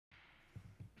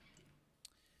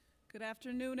Good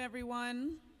afternoon,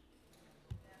 everyone.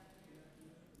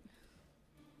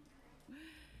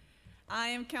 I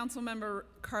am Councilmember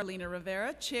Carlina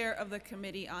Rivera, Chair of the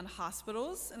Committee on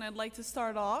Hospitals, and I'd like to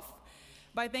start off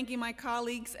by thanking my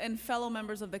colleagues and fellow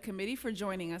members of the committee for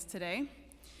joining us today.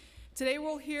 Today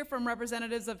we'll hear from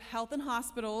representatives of health and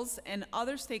hospitals and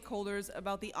other stakeholders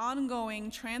about the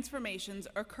ongoing transformations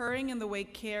occurring in the way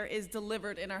care is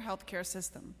delivered in our healthcare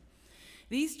system.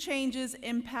 These changes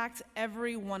impact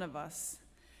every one of us.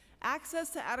 Access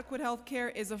to adequate health care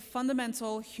is a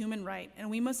fundamental human right, and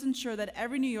we must ensure that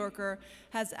every New Yorker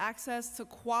has access to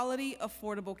quality,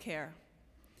 affordable care.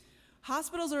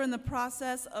 Hospitals are in the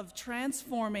process of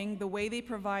transforming the way they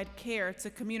provide care to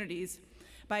communities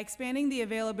by expanding the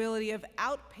availability of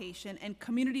outpatient and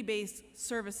community-based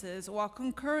services while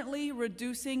concurrently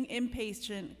reducing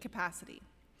inpatient capacity.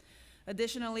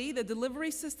 Additionally, the Delivery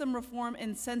System Reform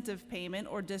Incentive Payment,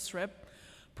 or DSRIP,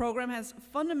 program has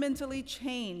fundamentally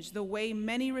changed the way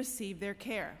many receive their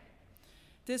care.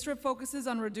 DSRIP focuses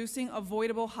on reducing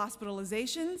avoidable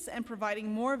hospitalizations and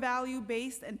providing more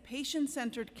value-based and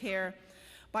patient-centered care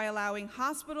by allowing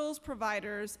hospitals,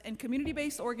 providers, and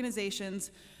community-based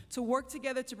organizations to work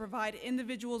together to provide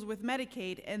individuals with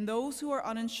Medicaid and those who are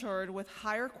uninsured with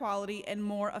higher quality and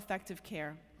more effective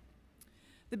care.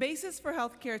 The basis for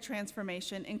healthcare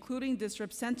transformation, including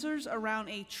DSRIP, centers around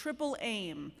a triple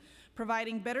aim: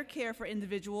 providing better care for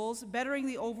individuals, bettering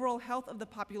the overall health of the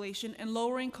population, and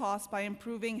lowering costs by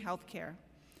improving healthcare.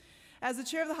 As the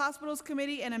chair of the Hospitals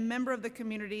Committee and a member of the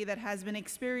community that has been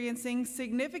experiencing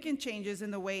significant changes in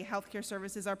the way healthcare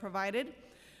services are provided,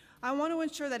 I want to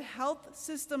ensure that health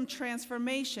system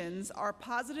transformations are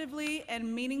positively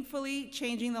and meaningfully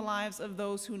changing the lives of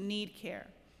those who need care.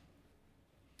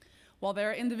 While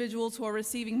there are individuals who are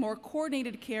receiving more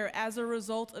coordinated care as a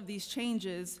result of these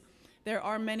changes, there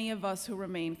are many of us who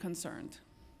remain concerned.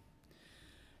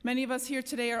 Many of us here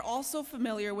today are also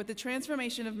familiar with the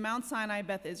transformation of Mount Sinai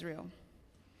Beth Israel.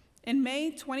 In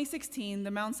May 2016, the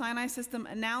Mount Sinai system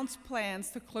announced plans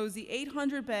to close the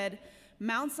 800-bed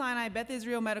Mount Sinai Beth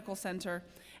Israel Medical Center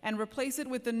and replace it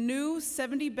with the new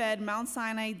 70-bed Mount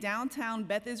Sinai Downtown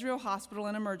Beth Israel Hospital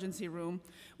and Emergency Room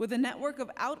with a network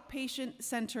of outpatient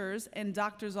centers and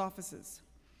doctors' offices.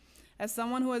 As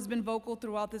someone who has been vocal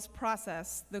throughout this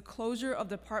process, the closure of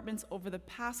departments over the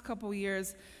past couple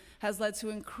years has led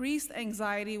to increased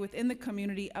anxiety within the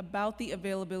community about the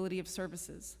availability of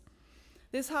services.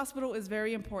 This hospital is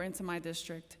very important to my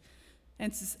district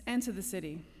and to the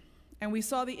city. And we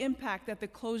saw the impact that the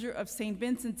closure of St.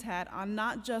 Vincent's had on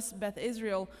not just Beth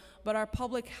Israel, but our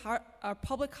public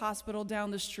hospital down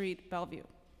the street, Bellevue.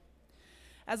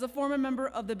 As a former member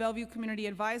of the Bellevue Community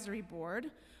Advisory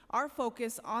Board, our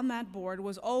focus on that board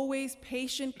was always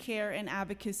patient care and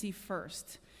advocacy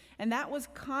first. And that was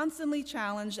constantly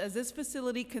challenged as this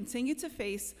facility continued to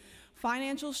face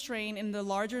financial strain in the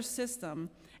larger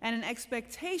system and an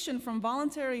expectation from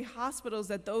voluntary hospitals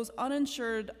that those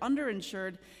uninsured,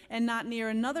 underinsured, and not near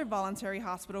another voluntary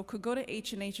hospital could go to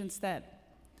H&H instead.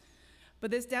 But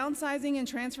this downsizing and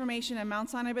transformation at Mount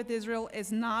Sinai Beth Israel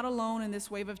is not alone in this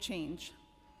wave of change.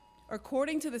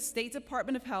 According to the State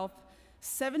Department of Health,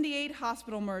 78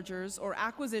 hospital mergers or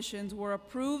acquisitions were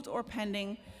approved or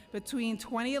pending between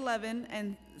 2011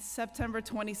 and September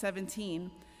 2017,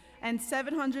 and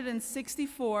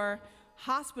 764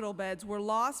 hospital beds were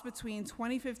lost between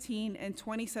 2015 and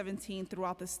 2017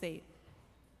 throughout the state.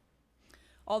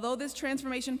 Although this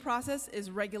transformation process is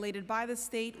regulated by the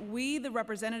state, we, the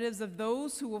representatives of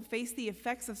those who will face the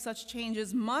effects of such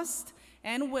changes, must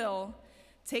and will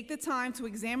take the time to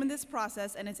examine this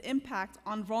process and its impact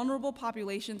on vulnerable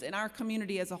populations in our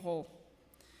community as a whole.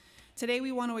 Today,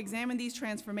 we want to examine these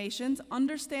transformations,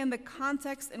 understand the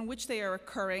context in which they are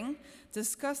occurring,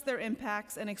 discuss their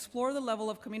impacts, and explore the level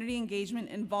of community engagement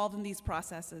involved in these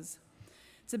processes.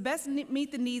 To best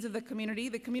meet the needs of the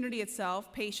community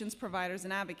itself, patients, providers,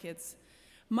 and advocates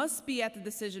must be at the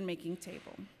decision-making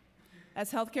table.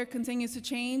 As healthcare continues to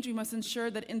change, we must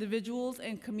ensure that individuals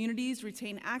and communities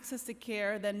retain access to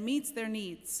care that meets their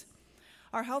needs.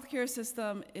 Our healthcare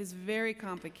system is very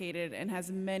complicated and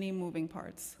has many moving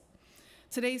parts.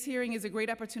 Today's hearing is a great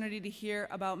opportunity to hear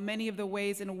about many of the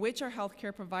ways in which our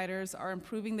healthcare providers are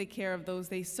improving the care of those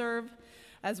they serve,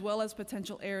 as well as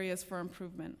potential areas for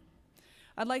improvement.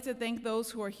 I'd like to thank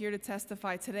those who are here to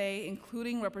testify today,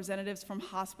 including representatives from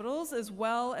hospitals, as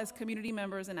well as community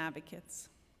members and advocates.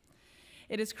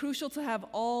 It is crucial to have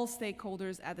all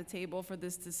stakeholders at the table for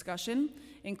this discussion,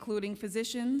 including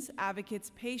physicians,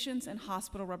 advocates, patients, and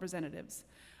hospital representatives.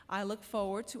 I look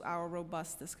forward to our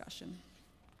robust discussion.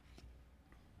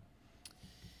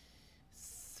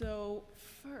 So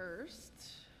first,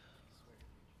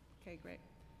 Okay, great.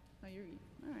 No,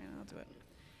 all right, I'll do it.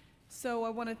 So I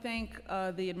want to thank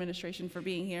the administration for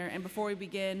being here. And before we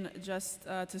begin, just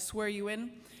to swear you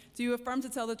in, do you affirm to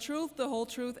tell the truth, the whole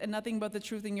truth, and nothing but the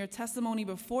truth in your testimony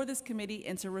before this committee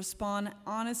and to respond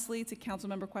honestly to council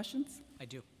member questions? I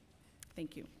do.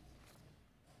 Thank you.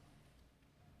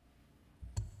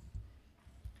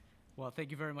 Well,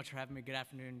 thank you very much for having me. Good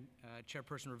afternoon,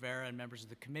 Chairperson Rivera and members of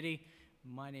the committee.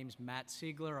 My name's Matt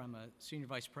Siegler. I'm a Senior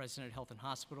Vice President at Health and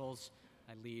Hospitals.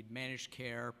 I lead managed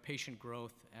care, patient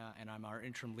growth, and I'm our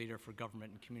interim leader for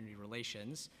government and community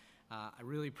relations. I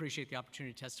really appreciate the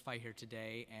opportunity to testify here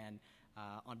today, and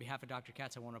on behalf of Dr.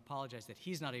 Katz, I want to apologize that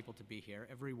he's not able to be here.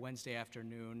 Every Wednesday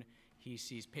afternoon, he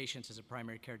sees patients as a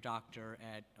primary care doctor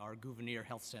at our Gouverneur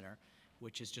Health Center,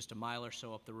 which is just a mile or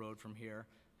so up the road from here,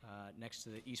 next to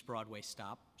the East Broadway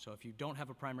stop. So if you don't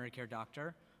have a primary care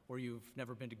doctor, or you've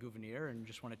never been to Gouverneur and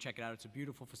just want to check it out, it's a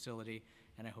beautiful facility,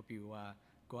 and I hope you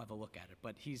go have a look at it.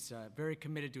 But he's very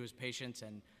committed to his patients,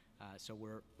 and so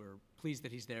we're pleased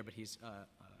that he's there, but he's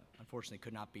unfortunately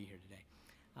could not be here today.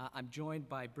 I'm joined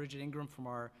by Bridget Ingram from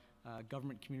our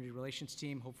government community relations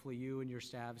team. Hopefully you and your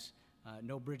staffs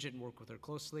know Bridget and work with her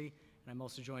closely. And I'm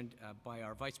also joined by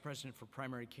our Vice President for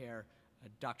Primary Care,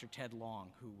 Dr. Ted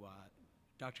Long, who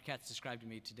Dr. Katz described to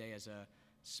me today as a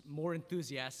more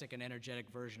enthusiastic and energetic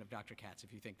version of Dr. Katz,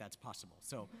 if you think that's possible.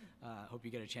 So hope you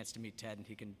get a chance to meet Ted, and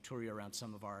he can tour you around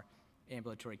some of our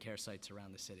ambulatory care sites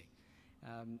around the city.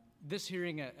 This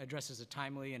hearing addresses a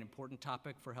timely and important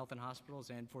topic for health and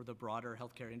hospitals and for the broader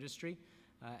healthcare industry.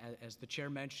 As the chair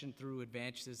mentioned, through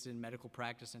advances in medical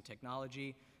practice and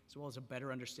technology, as well as a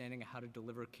better understanding of how to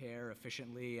deliver care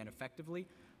efficiently and effectively,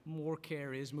 more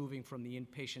care is moving from the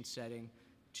inpatient setting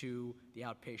to the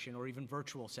outpatient or even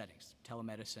virtual settings,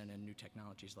 telemedicine and new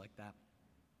technologies like that.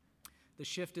 The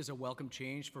shift is a welcome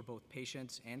change for both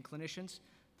patients and clinicians.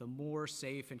 The more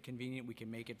safe and convenient we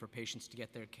can make it for patients to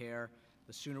get their care,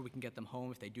 the sooner we can get them home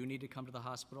if they do need to come to the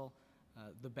hospital,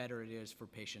 the better it is for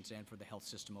patients and for the health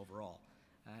system overall.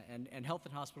 And Health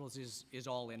and Hospitals is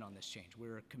all in on this change.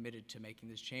 We're committed to making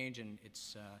this change, and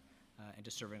and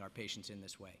to serving our patients in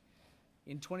this way.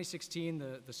 In 2016,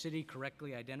 the city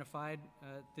correctly identified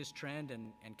this trend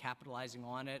and capitalizing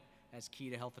on it as key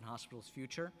to Health and Hospitals'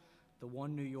 future. The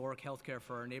One New York Healthcare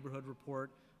for Our Neighborhood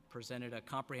report presented a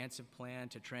comprehensive plan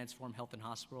to transform Health and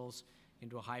Hospitals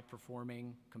into a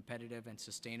high-performing, competitive, and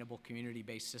sustainable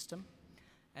community-based system.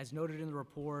 As noted in the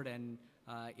report and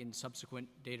in subsequent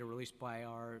data released by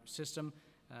our system,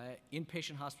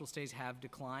 inpatient hospital stays have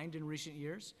declined in recent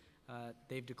years.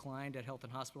 They've declined at Health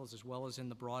and Hospitals as well as in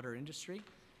the broader industry.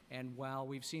 And while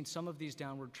we've seen some of these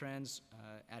downward trends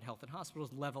at Health and Hospitals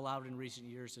level out in recent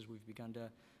years as we've begun to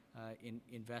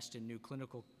invest in new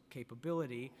clinical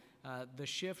capability, the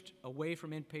shift away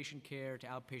from inpatient care to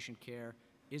outpatient care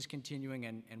is continuing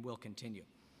and will continue.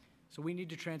 So we need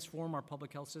to transform our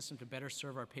public health system to better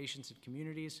serve our patients and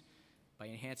communities by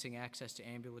enhancing access to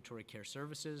ambulatory care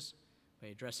services, by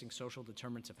addressing social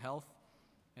determinants of health,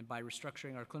 and by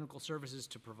restructuring our clinical services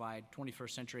to provide 21st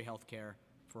century health care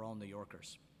for all New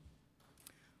Yorkers.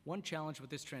 One challenge with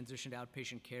this transition to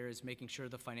outpatient care is making sure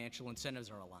the financial incentives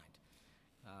are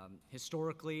aligned.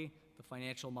 Historically, the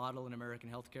financial model in American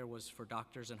healthcare was for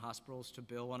doctors and hospitals to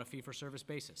bill on a fee-for-service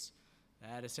basis.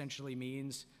 That essentially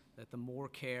means that the more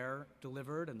care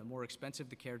delivered and the more expensive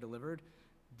the care delivered,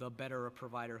 the better a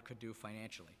provider could do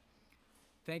financially.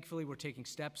 Thankfully, we're taking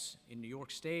steps in New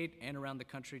York State and around the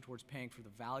country towards paying for the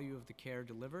value of the care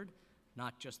delivered,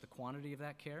 not just the quantity of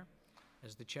that care.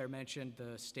 As the chair mentioned,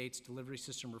 the state's Delivery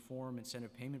System Reform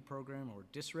Incentive Payment Program, or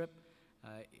DSRIP,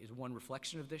 is one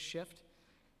reflection of this shift.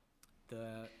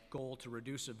 The goal to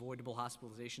reduce avoidable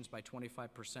hospitalizations by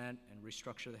 25% and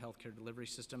restructure the healthcare delivery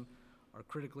system are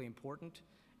critically important,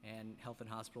 and Health and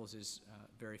Hospitals is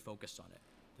very focused on it.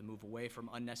 The move away from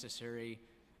unnecessary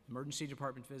emergency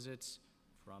department visits,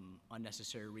 from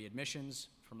unnecessary readmissions,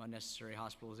 from unnecessary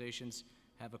hospitalizations,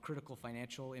 have a critical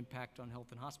financial impact on Health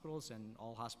and Hospitals and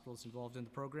all hospitals involved in the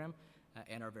program,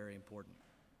 and are very important.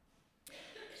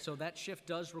 So that shift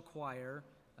does require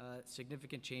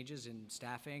significant changes in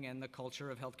staffing and the culture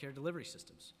of healthcare delivery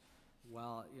systems.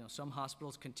 While some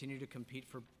hospitals continue to compete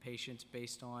for patients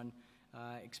based on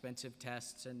expensive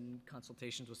tests and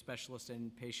consultations with specialists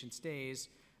and patient stays,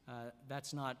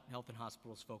 that's not Health and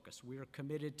Hospitals' focus. We are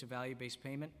committed to value-based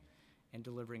payment and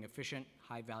delivering efficient,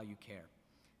 high-value care.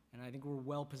 And I think we're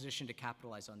well positioned to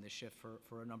capitalize on this shift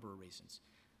for a number of reasons.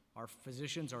 Our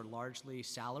physicians are largely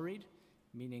salaried,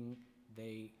 meaning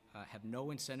they have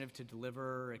no incentive to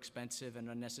deliver expensive and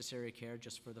unnecessary care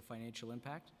just for the financial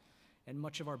impact. And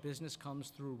much of our business comes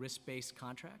through risk-based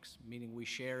contracts, meaning we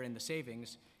share in the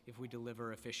savings if we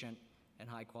deliver efficient and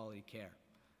high-quality care.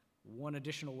 One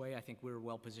additional way I think we're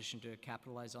well positioned to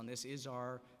capitalize on this is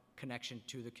our connection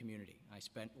to the community. I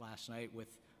spent last night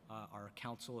with our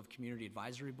Council of Community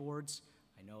Advisory Boards.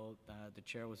 I know the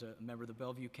chair was a member of the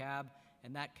Bellevue CAB,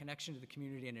 and that connection to the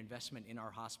community and investment in our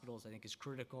hospitals, I think, is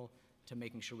critical to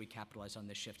making sure we capitalize on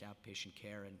this shift to outpatient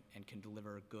care and can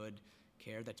deliver good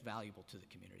care that's valuable to the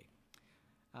community.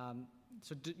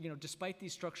 Despite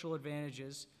these structural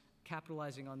advantages,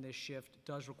 capitalizing on this shift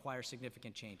does require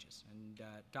significant changes. And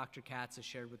Dr. Katz has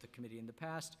shared with the committee in the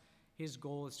past, his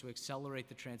goal is to accelerate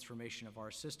the transformation of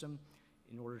our system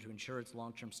in order to ensure its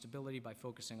long-term stability by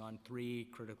focusing on three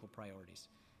critical priorities: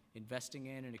 investing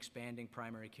in and expanding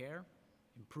primary care,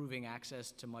 improving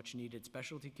access to much-needed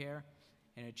specialty care,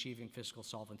 and achieving fiscal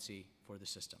solvency for the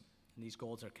system. And these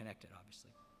goals are connected,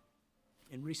 obviously.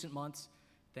 In recent months,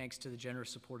 thanks to the generous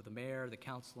support of the mayor, the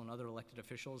council, and other elected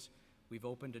officials, we've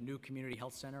opened a new community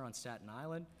health center on Staten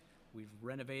Island. We've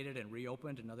renovated and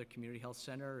reopened another community health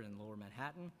center in Lower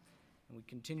Manhattan. And we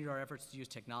continued our efforts to use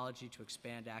technology to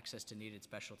expand access to needed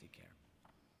specialty care.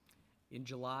 In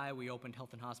July, we opened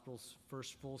Health and Hospital's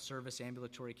first full-service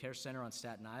ambulatory care center on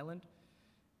Staten Island.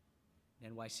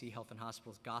 NYC Health and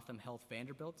Hospital's Gotham Health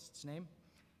Vanderbilt, is its name.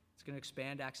 It's going to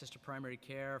expand access to primary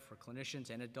care for clinicians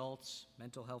and adults,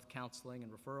 mental health counseling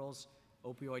and referrals,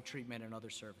 opioid treatment, and other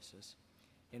services.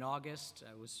 In August,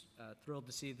 I was thrilled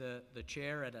to see the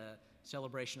chair at a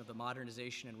celebration of the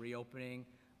modernization and reopening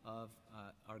of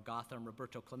our Gotham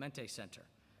Roberto Clemente Center,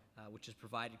 which has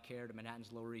provided care to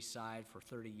Manhattan's Lower East Side for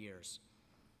 30 years.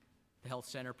 The health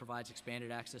center provides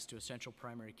expanded access to essential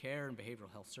primary care and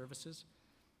behavioral health services.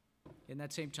 In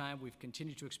that same time, we've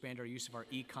continued to expand our use of our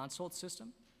e-consult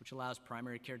system, which allows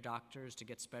primary care doctors to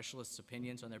get specialists'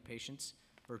 opinions on their patients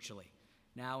virtually.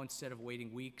 Now, instead of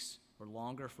waiting weeks or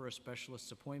longer for a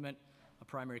specialist's appointment, a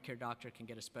primary care doctor can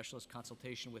get a specialist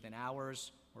consultation within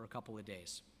hours or a couple of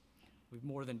days. We've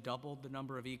more than doubled the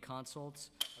number of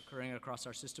e-consults occurring across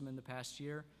our system in the past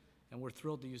year, and we're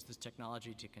thrilled to use this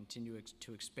technology to continue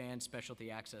to expand specialty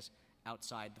access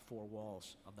outside the four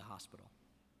walls of the hospital.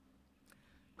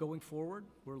 Going forward,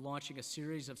 we're launching a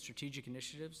series of strategic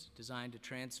initiatives designed to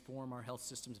transform our health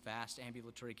system's vast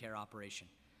ambulatory care operation,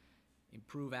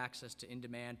 improve access to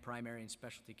in-demand primary and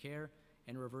specialty care,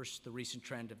 and reverse the recent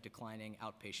trend of declining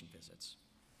outpatient visits.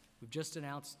 We've just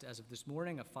announced, as of this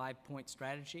morning, a 5-point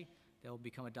strategy that will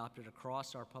become adopted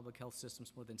across our public health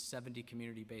systems, more than 70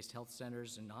 community-based health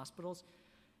centers and hospitals.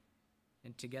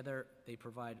 And together, they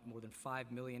provide more than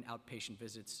 5 million outpatient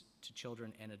visits to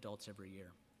children and adults every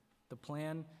year. The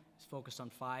plan is focused on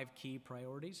 5 key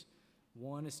priorities.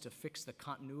 One is to fix the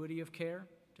continuity of care,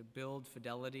 to build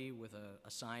fidelity with an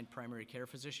assigned primary care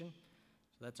physician.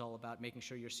 So that's all about making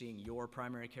sure you're seeing your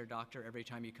primary care doctor every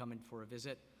time you come in for a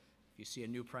visit. If you see a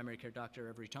new primary care doctor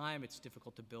every time, it's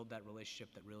difficult to build that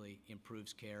relationship that really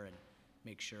improves care and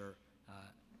makes sure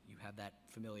you have that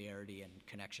familiarity and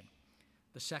connection.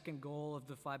 The second goal of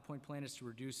the 5-point plan is to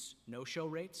reduce no-show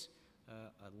rates.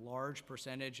 A large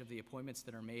percentage of the appointments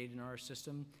that are made in our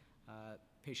system,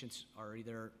 patients are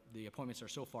either, the appointments are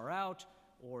so far out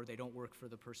or they don't work for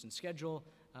the person's schedule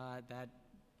that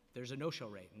there's a no-show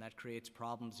rate, and that creates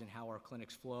problems in how our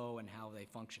clinics flow and how they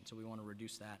function. So we want to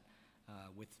reduce that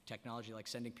with technology like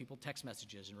sending people text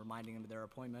messages and reminding them of their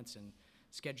appointments and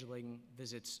scheduling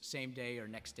visits same day or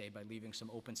next day by leaving some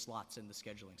open slots in the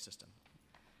scheduling system.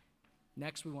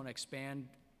 Next, we want to expand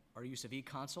our use of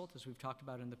e-consult, as we've talked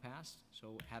about in the past.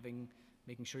 So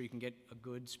making sure you can get a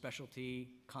good specialty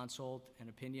consult and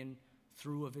opinion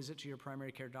through a visit to your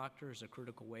primary care doctor is a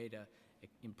critical way to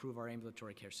improve our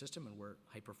ambulatory care system, and we're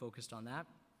hyper-focused on that.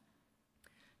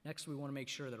 Next, we want to make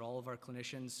sure that all of our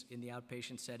clinicians in the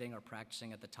outpatient setting are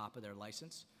practicing at the top of their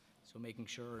license. So making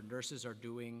sure nurses are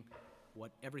doing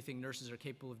everything nurses are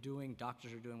capable of doing,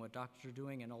 doctors are doing what doctors are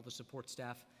doing, and all the support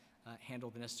staff handle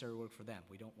the necessary work for them.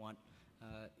 We don't want,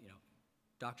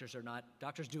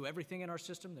 doctors do everything in our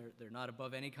system. They're not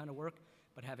above any kind of work,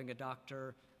 but having a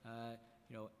doctor,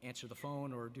 answer the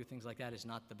phone or do things like that is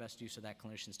not the best use of that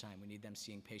clinician's time. We need them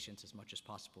seeing patients as much as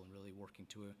possible and really working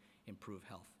to improve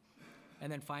health.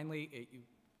 And then finally,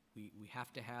 we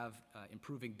have to have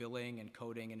improving billing and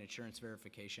coding and insurance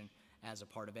verification as a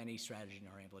part of any strategy in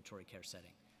our ambulatory care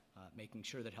setting. Making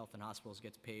sure that Health and Hospitals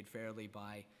gets paid fairly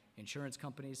by insurance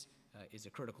companies is a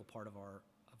critical part of our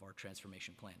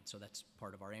transformation plan. So that's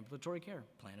part of our ambulatory care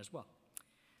plan as well.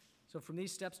 So from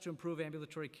these steps to improve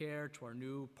ambulatory care to our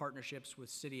new partnerships with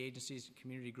city agencies and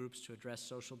community groups to address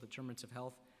social determinants of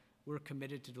health, we're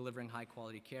committed to delivering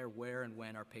high-quality care where and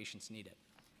when our patients need it.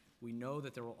 We know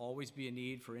that there will always be a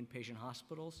need for inpatient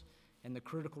hospitals, and the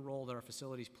critical role that our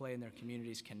facilities play in their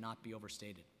communities cannot be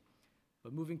overstated.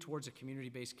 But moving towards a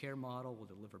community-based care model will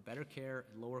deliver better care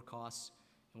at lower costs,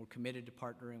 and we're committed to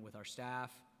partnering with our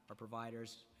staff, our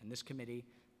providers, and this committee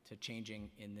to changing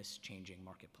in this changing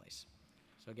marketplace.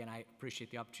 So again, I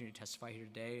appreciate the opportunity to testify here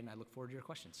today, and I look forward to your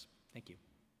questions. Thank you.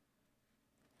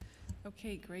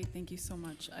 Okay, great. Thank you so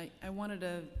much. I wanted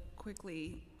to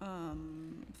quickly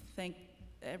thank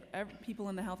people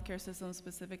in the healthcare system,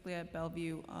 specifically at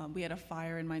Bellevue. We had a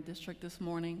fire in my district this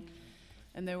morning,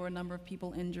 and there were a number of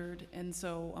people injured. And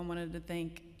so I wanted to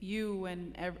thank you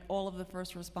and all of the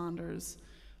first responders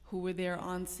who were there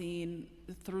on scene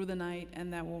through the night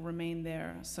and that will remain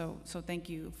there. So thank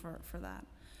you for that.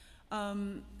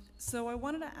 So I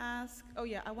wanted to ask,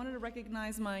 I wanted to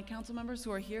recognize my council members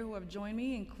who are here who have joined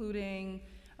me, including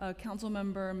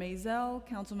Councilmember Maisel,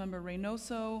 Councilmember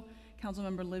Reynoso,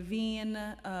 Councilmember Levine,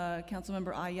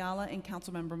 Councilmember Ayala, and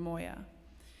Councilmember Moya.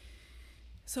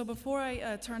 So before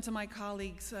I turn to my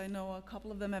colleagues, I know a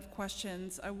couple of them have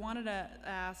questions. I wanted to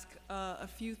ask a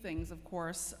few things, of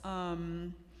course.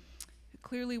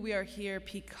 Clearly we are here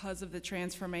because of the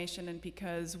transformation and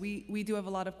because we do have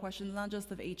a lot of questions, not just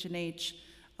of H&H,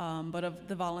 but of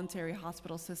the voluntary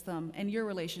hospital system and your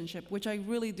relationship, which I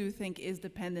really do think is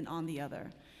dependent on the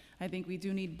other. I think we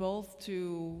do need both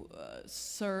to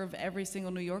serve every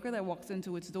single New Yorker that walks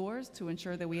into its doors to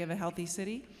ensure that we have a healthy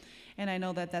city. And I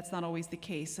know that that's not always the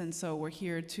case, and so we're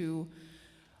here to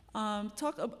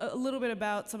talk a little bit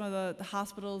about some of the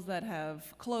hospitals that have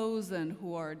closed and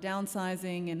who are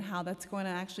downsizing and how that's going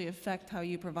to actually affect how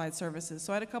you provide services.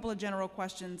 So I had a couple of general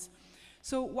questions.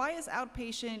 So why is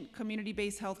outpatient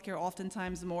community-based healthcare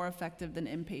oftentimes more effective than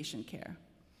inpatient care?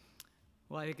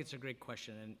 Well, I think it's a great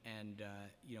question, and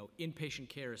you know, inpatient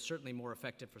care is certainly more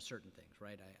effective for certain things,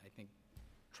 right? I think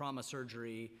trauma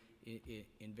surgery,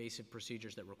 invasive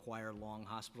procedures that require long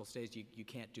hospital stays, you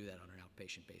can't do that on an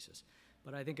outpatient basis.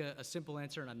 But I think a simple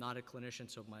answer, and I'm not a clinician,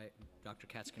 so Dr.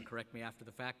 Katz can correct me after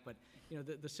the fact, but you know,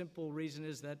 the simple reason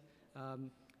is that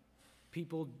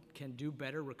people can do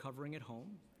better recovering at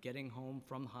home. Getting home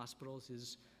from hospitals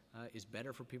is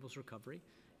better for people's recovery.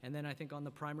 And then I think on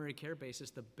the primary care basis,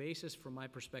 the basis from my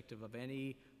perspective of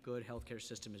any good healthcare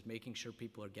system is making sure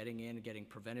people are getting in, getting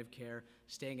preventive care,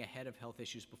 staying ahead of health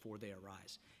issues before they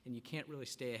arise. And you can't really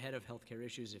stay ahead of healthcare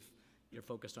issues if you're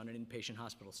focused on an inpatient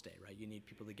hospital stay, right? You need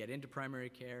people to get into primary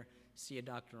care, see a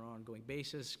doctor on an ongoing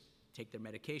basis, take their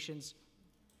medications,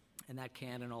 and that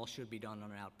can and all should be done on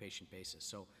an outpatient basis.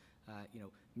 So, you know,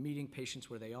 meeting patients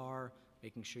where they are,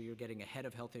 making sure you're getting ahead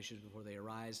of health issues before they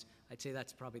arise, I'd say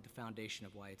that's probably the foundation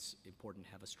of why it's important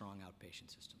to have a strong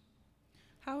outpatient system.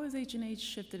 How has H&H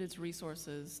shifted its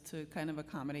resources to kind of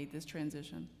accommodate this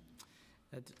transition?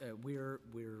 We're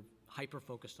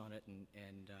hyper-focused on it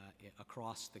and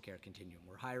across the care continuum.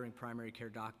 We're hiring primary care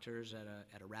doctors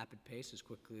at a rapid pace as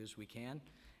quickly as we can.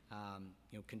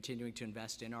 You know, continuing to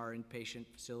invest in our inpatient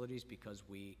facilities because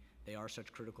they are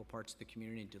such critical parts of the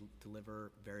community and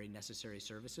deliver very necessary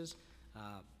services.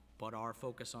 But our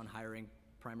focus on hiring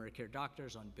primary care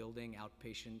doctors, on building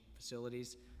outpatient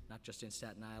facilities, not just in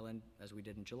Staten Island as we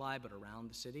did in July, but around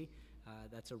the city,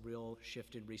 that's a real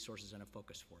shift in resources and a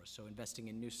focus for us. So investing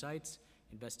in new sites,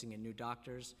 investing in new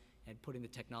doctors, and putting the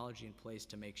technology in place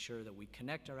to make sure that we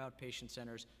connect our outpatient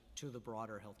centers to the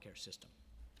broader healthcare system.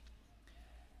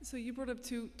 So you brought up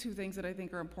two things that I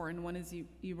think are important. One is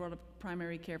you brought up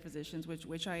primary care physicians,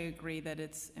 which I agree that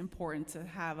it's important to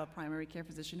have a primary care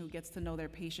physician who gets to know their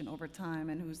patient over time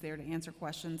and who's there to answer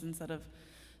questions instead of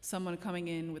someone coming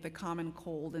in with a common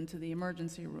cold into the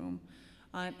emergency room.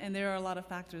 And there are a lot of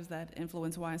factors that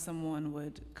influence why someone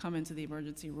would come into the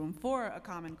emergency room for a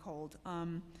common cold.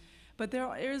 But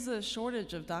there is a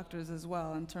shortage of doctors as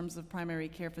well in terms of primary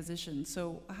care physicians.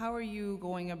 So how are you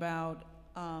going about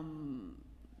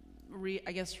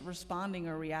responding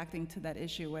or reacting to that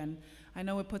issue? And I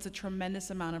know it puts a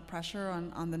tremendous amount of pressure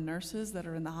on the nurses that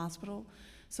are in the hospital.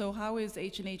 So how is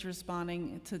H&H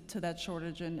responding to that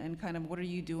shortage, and kind of what are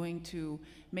you doing to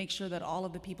make sure that all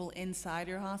of the people inside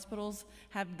your hospitals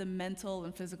have the mental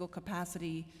and physical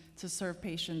capacity to serve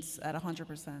patients at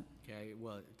 100%? Okay,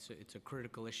 well, it's a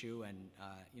critical issue, and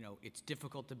you know, it's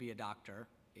difficult to be a doctor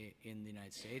in the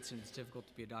United States, and it's difficult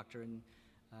to be a doctor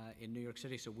in New York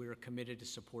City, so we're committed to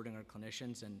supporting our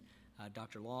clinicians, and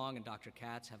Dr. Long and Dr.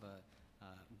 Katz have a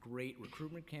great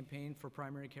recruitment campaign for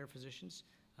primary care physicians.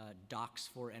 Docs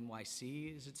for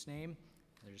NYC is its name.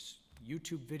 There's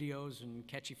YouTube videos and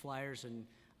catchy flyers and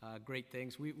great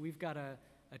things. We've got a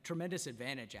tremendous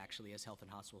advantage actually as Health and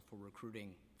Hospital for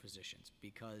recruiting physicians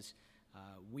because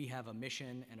we have a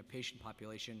mission and a patient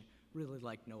population really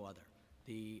like no other.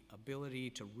 The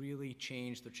ability to really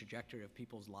change the trajectory of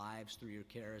people's lives through your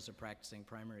care as a practicing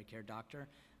primary care doctor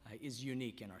is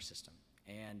unique in our system.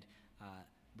 And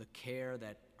the care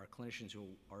that our clinicians who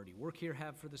already work here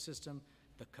have for the system,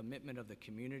 the commitment of the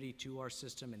community to our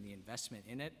system and the investment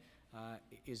in it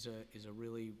is a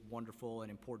really wonderful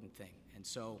and important thing. And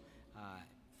so,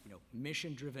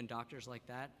 mission-driven doctors like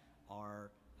that are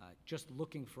just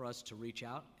looking for us to reach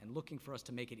out and looking for us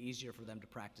to make it easier for them to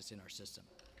practice in our system.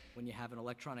 When you have an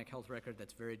electronic health record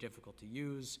that's very difficult to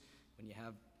use, when you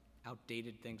have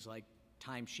outdated things like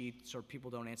timesheets or people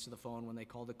don't answer the phone when they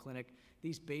call the clinic,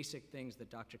 these basic things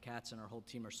that Dr. Katz and our whole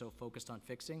team are so focused on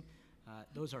fixing,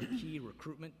 those are key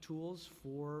recruitment tools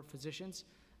for physicians,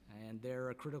 and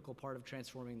they're a critical part of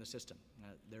transforming the system.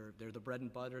 They're the bread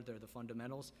and butter, they're the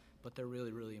fundamentals, but they're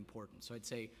really, really important. So I'd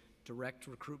say direct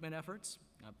recruitment efforts,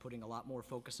 putting a lot more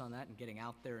focus on that and getting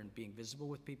out there and being visible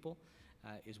with people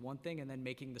is one thing, and then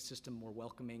making the system more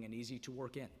welcoming and easy to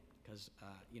work in, because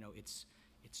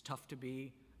it's tough to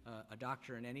be a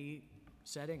doctor in any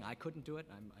setting. I couldn't do it.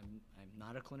 I'm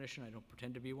not a clinician. I don't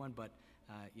pretend to be one, but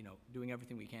doing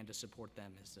everything we can to support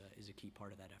them is a key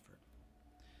part of that effort.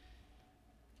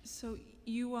 So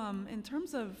you, in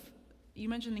terms of, you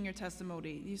mentioned in your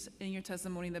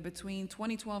testimony, that between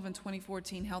 2012 and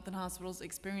 2014, health and hospitals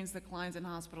experienced declines in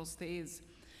hospital stays,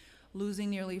 losing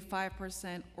nearly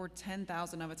 5% or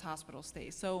 10,000 of its hospital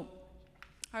stays. So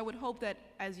I would hope that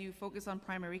as you focus on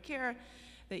primary care,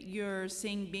 that you're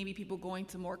seeing maybe people going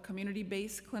to more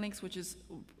community-based clinics, which is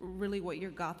really what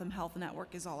your Gotham Health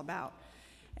Network is all about.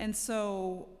 And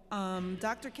so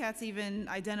Dr. Katz even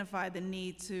identified the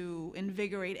need to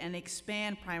invigorate and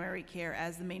expand primary care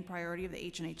as the main priority of the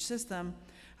H&H system.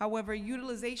 However,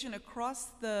 utilization across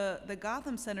the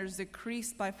Gotham centers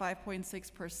decreased by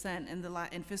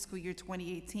 5.6% in fiscal year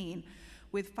 2018,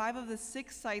 with 5 of the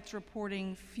 6 sites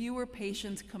reporting fewer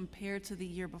patients compared to the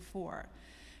year before.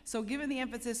 So given the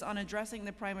emphasis on addressing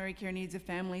the primary care needs of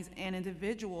families and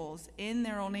individuals in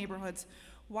their own neighborhoods,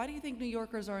 why do you think New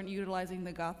Yorkers aren't utilizing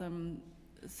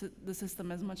the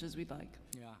system as much as we'd like?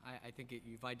 Yeah, I think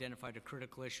you've identified a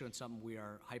critical issue and something we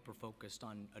are hyper-focused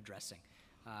on addressing.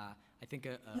 I think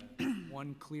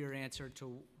one clear answer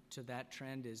to that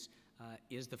trend is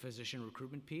the physician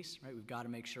recruitment piece, right? We've got to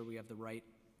make sure we have the right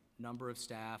number of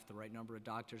staff, the right number of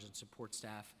doctors and support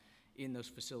staff in those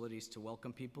facilities to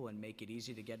welcome people and make it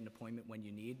easy to get an appointment when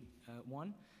you need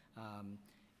one.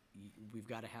 We've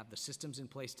got to have the systems in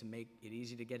place to make it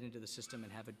easy to get into the system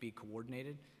and have it be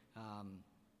coordinated.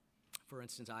 For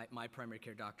instance, my primary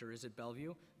care doctor is at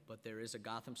Bellevue, but there is a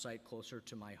Gotham site closer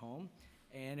to my home,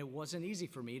 and it wasn't easy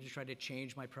for me to try to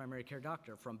change my primary care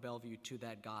doctor from Bellevue to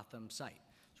that Gotham site.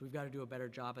 So we've got to do a better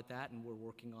job at that, and we're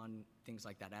working on things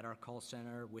like that at our call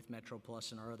center with Metro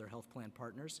Plus and our other health plan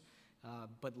partners.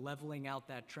 But leveling out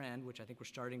that trend, which I think we're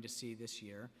starting to see this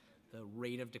year, the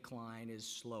rate of decline is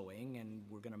slowing, and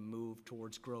we're going to move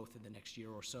towards growth in the next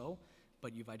year or so.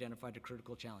 But you've identified a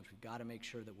critical challenge. We've got to make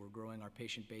sure that we're growing our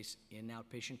patient base in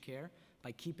outpatient care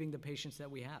by keeping the patients that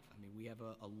we have. I mean, we have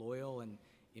a loyal and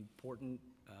important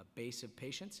base of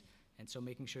patients, and so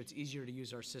making sure it's easier to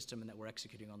use our system and that we're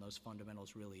executing on those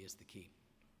fundamentals really is the key.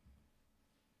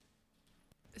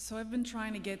 So I've been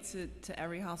trying to get to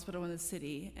every hospital in the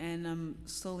city, and I'm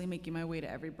slowly making my way to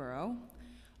every borough.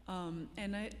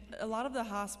 A lot of the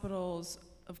hospitals,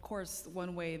 of course,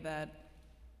 one way that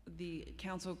the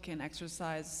council can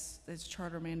exercise its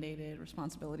charter mandated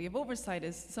responsibility of oversight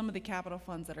is some of the capital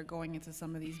funds that are going into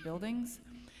some of these buildings.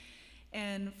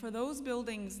 And for those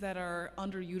buildings that are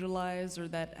underutilized or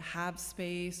that have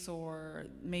space, or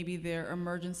maybe their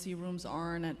emergency rooms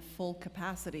aren't at full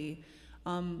capacity,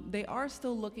 they are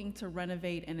still looking to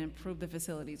renovate and improve the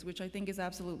facilities, which I think is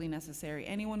absolutely necessary.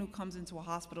 Anyone who comes into a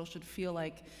hospital should feel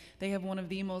like they have one of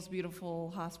the most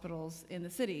beautiful hospitals in the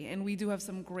city. And we do have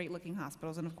some great looking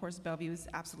hospitals, and of course Bellevue is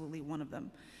absolutely one of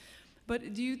them.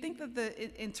 But do you think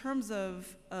that in terms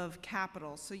of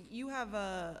capital, so you have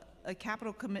a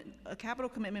capital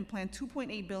commitment plan,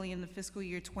 $2.8 billion in the fiscal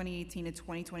year 2018 to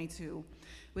 2022,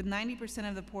 with 90%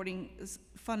 of the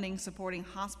funding supporting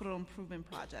hospital improvement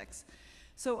projects.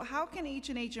 So how can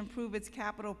H&H improve its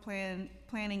capital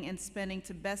planning and spending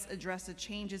to best address the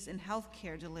changes in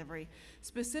healthcare delivery,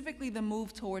 specifically the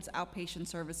move towards outpatient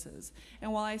services?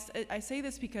 And while I say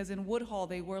this because in Woodhull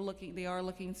they are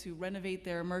looking to renovate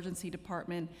their emergency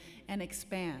department and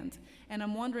expand. And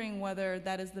I'm wondering whether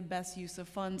that is the best use of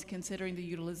funds considering the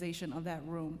utilization of that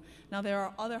room. Now there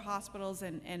are other hospitals,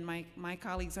 and my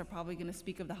colleagues are probably going to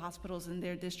speak of the hospitals in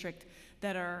their district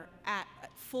that are at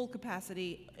full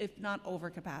capacity, if not over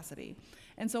capacity.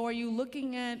 And so are you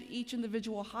looking at each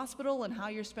individual hospital and how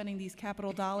you're spending these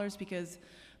capital dollars? Because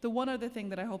the one other thing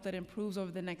that I hope that improves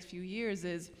over the next few years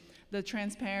is the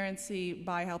transparency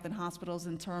by health and hospitals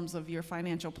in terms of your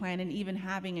financial plan and even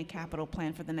having a capital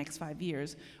plan for the next 5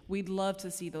 years. We'd love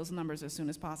to see those numbers as soon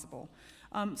as possible.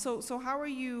 So how are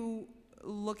you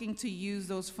looking to use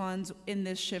those funds in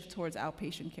this shift towards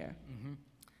outpatient care? Mm-hmm.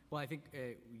 Well, I think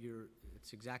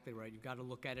it's exactly right. You've got to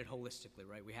look at it holistically,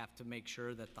 right? We have to make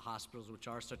sure that the hospitals, which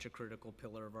are such a critical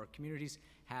pillar of our communities,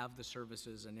 have the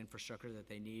services and infrastructure that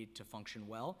they need to function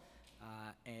well.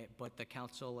 But the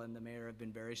council and the mayor have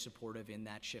been very supportive in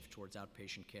that shift towards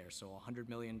outpatient care. So $100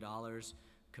 million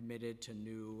committed to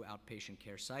new outpatient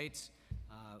care sites.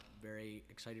 Very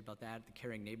excited about that. The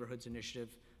Caring Neighborhoods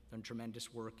Initiative done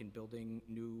tremendous work in building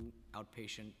new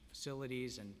outpatient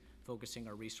facilities and focusing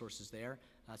our resources there.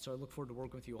 So I look forward to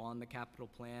working with you on the capital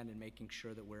plan and making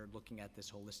sure that we're looking at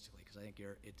this holistically, because I think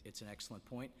it's an excellent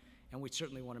point. And we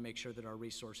certainly want to make sure that our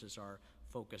resources are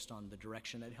focused on the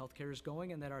direction that healthcare is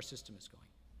going and that our system is going.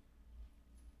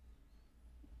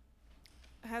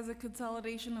 Has a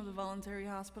consolidation of the voluntary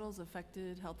hospitals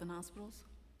affected health and hospitals?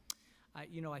 I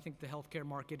think the healthcare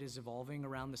market is evolving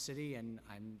around the city, and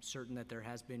I'm certain that there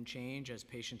has been change as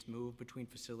patients move between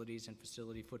facilities and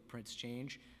facility footprints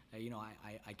change.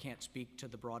 I can't speak to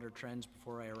the broader trends.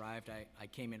 Before I arrived, I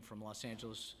came in from Los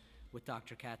Angeles with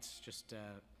Dr. Katz just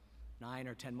 9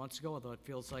 or 10 months ago, although it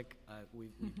feels like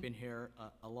we've been here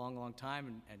a long, long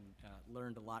time and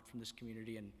learned a lot from this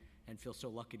community and feel so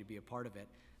lucky to be a part of it.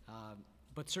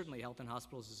 But certainly health and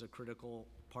hospitals is a critical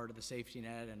part of the safety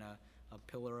net and a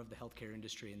pillar of the healthcare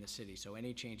industry in the city. So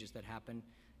any changes that happen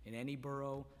in any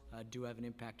borough do have an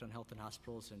impact on health and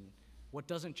hospitals. And what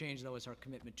doesn't change, though, is our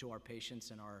commitment to our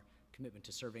patients and our commitment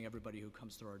to serving everybody who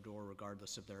comes through our door,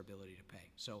 regardless of their ability to pay.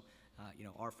 So,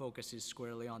 our focus is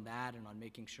squarely on that and on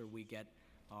making sure we get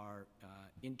our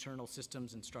internal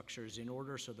systems and structures in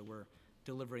order so that we're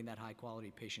delivering that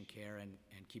high-quality patient care and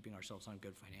keeping ourselves on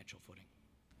good financial footing.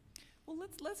 Well,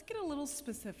 let's get a little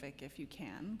specific, if you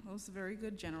can. That was a very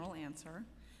good general answer.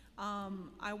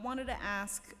 I wanted to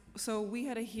ask, so we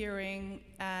had a hearing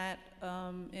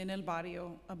in El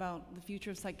Barrio about the future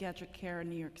of psychiatric care in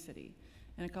New York City.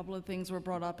 And a couple of things were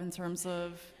brought up in terms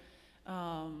of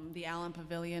the Allen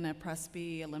Pavilion at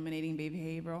Presby, eliminating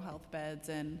behavioral health beds,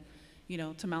 and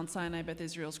to Mount Sinai, Beth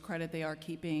Israel's credit, they are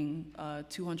keeping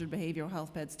 200 behavioral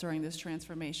health beds during this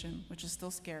transformation, which is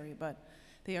still scary, but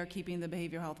they are keeping the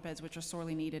behavioral health beds, which are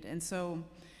sorely needed. And so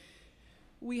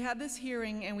we had this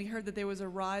hearing, and we heard that there was a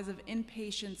rise of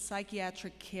inpatient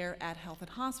psychiatric care at health and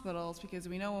hospitals, because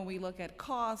we know when we look at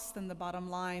costs and the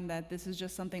bottom line that this is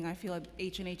just something I feel like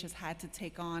H&H has had to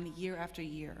take on year after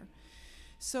year.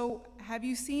 So have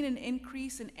you seen an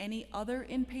increase in any other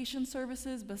inpatient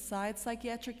services besides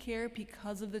psychiatric care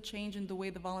because of the change in the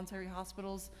way the voluntary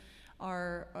hospitals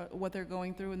are, what they're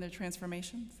going through in their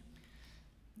transformations?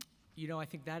 I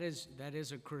think that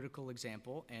is a critical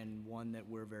example and one that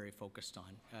we're very focused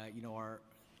on.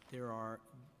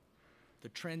 The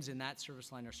trends in that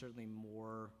service line are certainly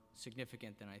more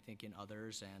significant than I think in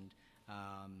others, and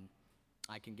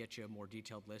I can get you a more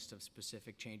detailed list of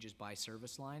specific changes by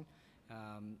service line.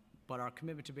 But our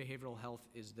commitment to behavioral health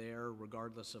is there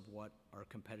regardless of what our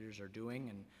competitors are doing,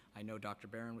 and I know Dr.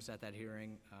 Barron was at that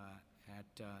hearing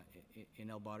in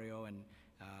El Barrio, and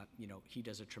he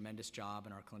does a tremendous job,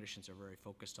 and our clinicians are very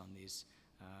focused on these,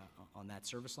 on that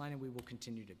service line, and we will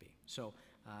continue to be. So,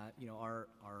 our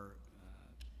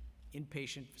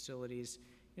inpatient facilities,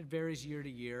 it varies year to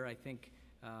year. I think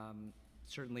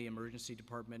certainly emergency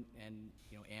department and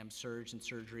AM-surg and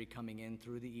surgery coming in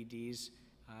through the EDs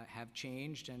have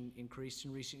changed and increased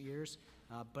in recent years.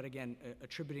 But again,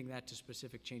 attributing that to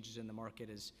specific changes in the market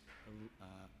is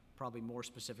probably more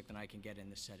specific than I can get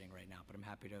in this setting right now, but I'm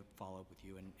happy to follow up with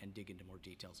you and dig into more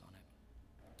details on it.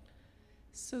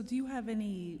 So do you have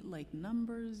any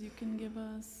numbers you can give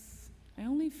us?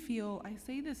 I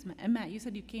say this, and Matt, you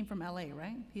said you came from LA,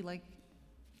 right?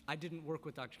 I didn't work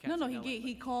with Dr. Katz. No,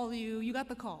 he called you, you got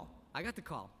the call. I got the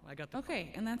call.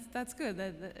 Okay, and that's good.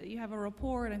 That you have a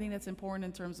rapport, and I think that's important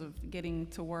in terms of getting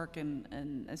to work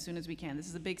and as soon as we can. This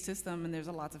is a big system, and there's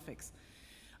a lot to fix.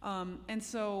 And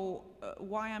so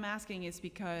why I'm asking is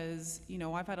because,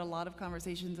 I've had a lot of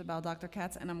conversations about Dr.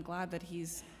 Katz, and I'm glad that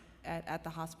he's at the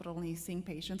hospital and he's seeing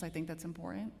patients. I think that's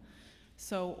important.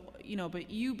 So, but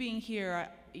you being here,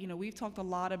 we've talked a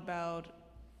lot about,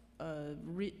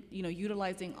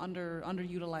 utilizing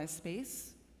underutilized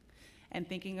space and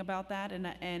thinking about that. And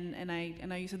I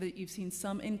know you said that you've seen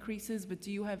some increases, but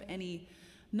do you have any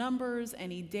numbers,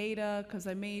 any data? Because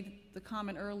I made the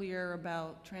comment earlier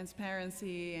about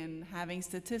transparency and having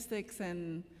statistics,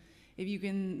 and if you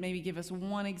can maybe give us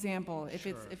one example, if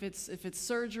Sure. if it's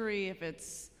surgery, if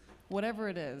it's whatever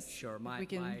it is. Sure.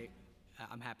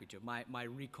 I'm happy to. My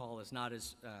recall is not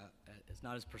as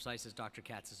precise as Dr.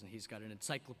 Katz's, and he's got an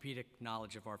encyclopedic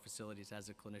knowledge of our facilities as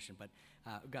a clinician. But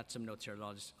I've got some notes here that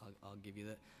I'll give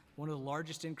you. One of the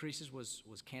largest increases was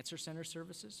cancer center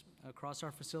services across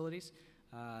our facilities.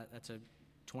 That's a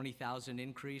 20,000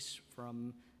 increase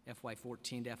from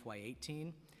FY14 to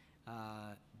FY18.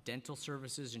 Dental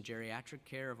services and geriatric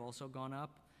care have also gone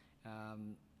up.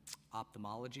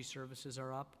 Ophthalmology services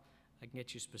are up. I can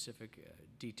get you specific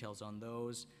details on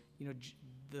those. You know,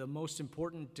 the most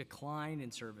important decline in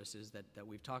services that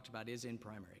we've talked about is in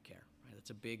primary care. Right?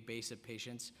 That's a big base of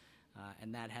patients,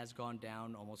 and that has gone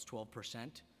down almost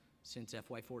 12% since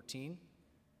FY14.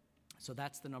 So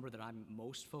that's the number that I'm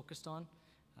most focused on.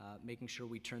 Making sure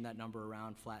we turn that number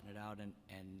around, flatten it out,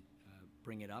 and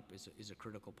bring it up is a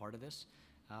critical part of this.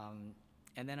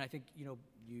 And then I think you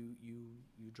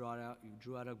drew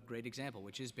out a great example,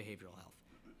 which is behavioral health.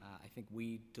 I think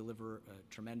we deliver a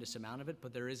tremendous amount of it,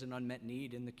 but there is an unmet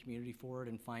need in the community for it,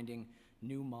 and finding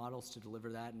new models to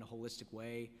deliver that in a holistic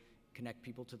way, connect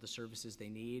people to the services they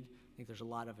need. I think there's a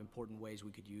lot of important ways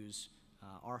we could use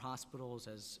our hospitals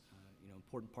as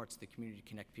important parts of the community to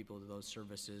connect people to those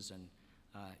services and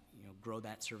grow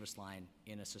that service line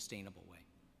in a sustainable way.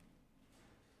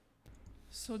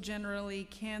 So generally,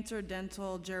 cancer,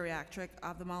 dental, geriatric,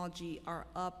 ophthalmology are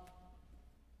up,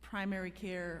 primary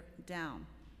care down.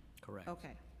 Correct.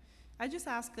 Okay. I just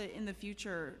ask in the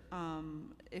future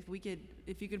if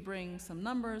you could bring some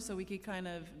numbers so we could kind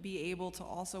of be able to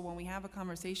also, when we have a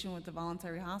conversation with the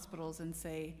voluntary hospitals, and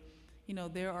say,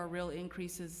 there are real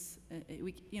increases.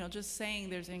 Just saying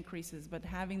there's increases, but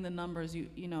having the numbers,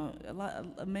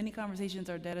 many conversations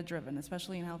are data-driven,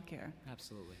 especially in healthcare.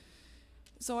 Absolutely.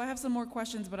 So I have some more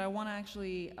questions, but I want to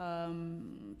actually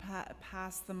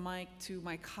pass the mic to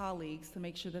my colleagues to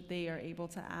make sure that they are able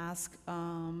to ask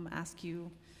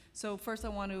you. So first I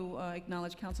want to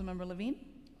acknowledge Councilmember Levine.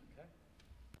 Okay.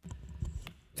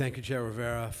 Thank you, Chair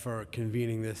Rivera, for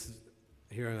convening this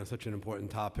hearing on such an important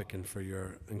topic, and for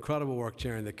your incredible work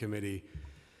chairing the committee.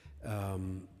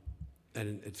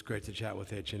 And it's great to chat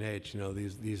with H&H.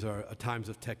 These are times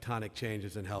of tectonic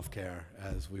changes in healthcare,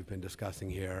 as we've been discussing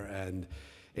here, and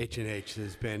H&H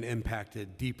has been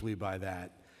impacted deeply by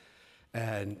that.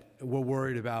 And we're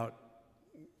worried about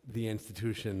the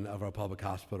institution of our public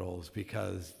hospitals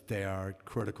because they are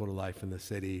critical to life in the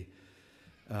city.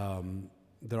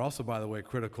 They're also, by the way,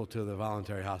 critical to the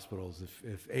voluntary hospitals.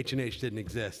 If H&H didn't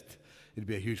exist, it'd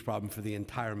be a huge problem for the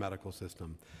entire medical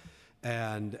system.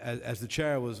 And as the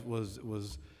chair was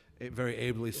very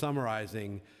ably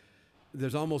summarizing,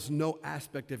 there's almost no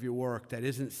aspect of your work that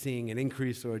isn't seeing an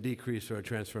increase or a decrease or a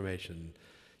transformation.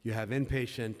 You have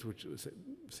inpatient, which was a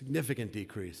significant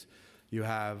decrease. You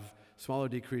have smaller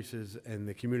decreases in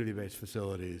the community-based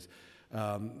facilities.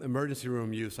 Emergency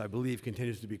room use, I believe,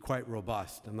 continues to be quite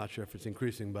robust. I'm not sure if it's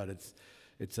increasing, but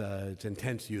it's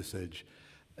intense usage.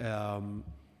 And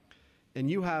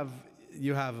you have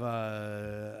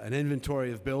an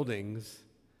inventory of buildings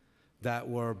that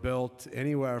were built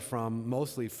anywhere from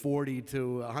mostly 40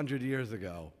 to 100 years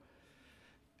ago.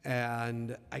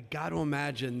 And I got to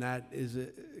imagine that is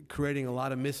creating a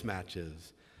lot of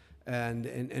mismatches. And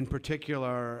in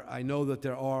particular, I know that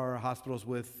there are hospitals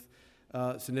with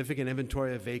significant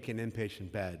inventory of vacant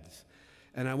inpatient beds.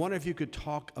 And I wonder if you could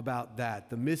talk about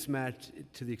that, the mismatch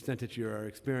to the extent that you're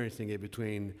experiencing it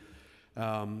between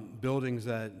buildings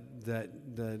that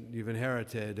you've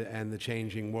inherited and the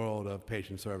changing world of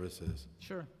patient services.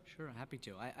 Sure, happy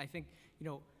to. I think,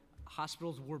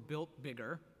 hospitals were built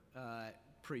bigger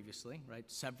previously, right?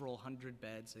 Several hundred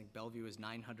beds. I think Bellevue is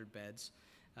 900 beds.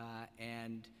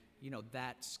 And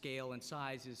that scale and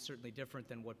size is certainly different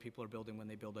than what people are building when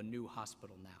they build a new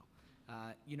hospital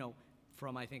now.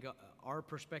 From, I think, our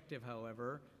perspective,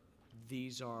 however,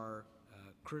 these are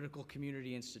critical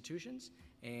community institutions,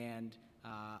 and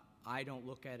I don't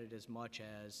look at it as much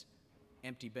as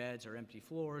empty beds or empty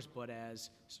floors, but as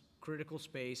critical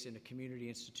space in a community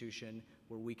institution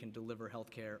where we can deliver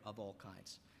healthcare of all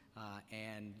kinds.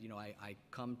 And I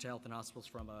come to Health and Hospitals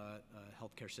from a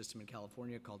healthcare system in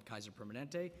California called Kaiser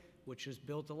Permanente, which is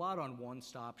built a lot on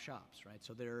one-stop shops, right?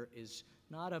 So there is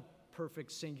not a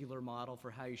perfect singular model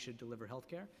for how you should deliver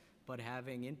healthcare, but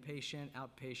having inpatient,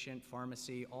 outpatient,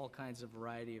 pharmacy, all kinds of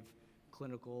variety of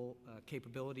clinical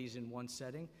capabilities in one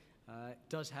setting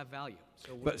does have value.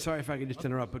 So But sorry if I could just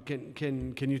interrupt, but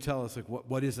can you tell us, like,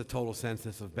 what is the total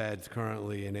census of beds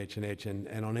currently in H&H,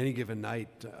 and on any given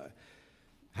night,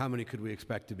 how many could we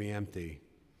expect to be empty?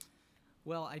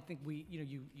 well, I think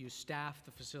you staff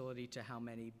the facility to how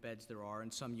many beds there are,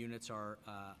 and some units are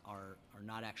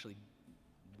not actually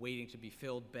waiting to be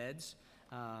filled beds.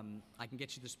 I can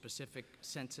get you the specific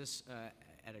census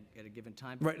at a given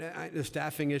time. Right, the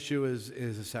staffing issue is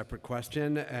a separate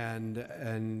question,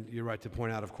 and you're right to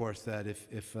point out, of course, that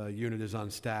if a unit is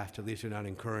unstaffed, at least you're not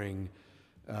incurring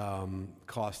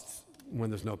costs when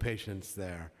there's no patients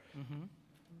there. Mm-hmm.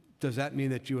 Does that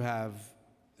mean that you have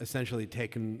essentially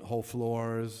taken whole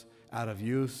floors out of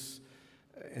use?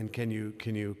 And can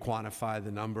you quantify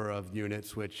the number of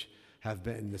units which have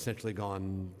been essentially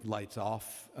gone lights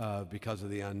off because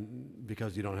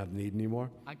you don't have the need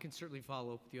anymore? I can certainly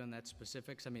follow up with you on that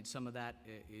specifics. I mean, some of that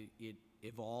it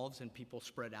evolves and people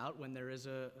spread out when there is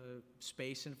a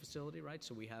space in a facility, right?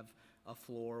 So we have a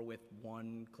floor with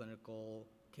one clinical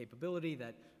capability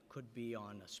that could be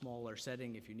on a smaller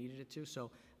setting if you needed it to.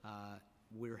 So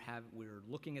we're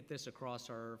looking at this across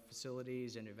our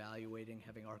facilities and evaluating,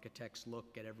 having architects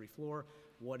look at every floor.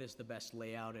 What is the best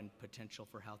layout and potential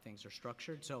for how things are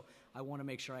structured? So I want to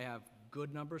make sure I have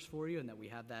good numbers for you and that we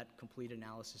have that complete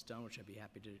analysis done, which I'd be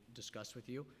happy to discuss with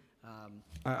you.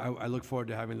 I look forward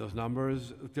to having those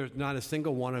numbers. There's not a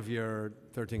single one of your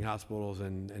 13 hospitals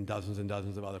and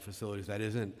dozens of other facilities that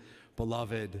isn't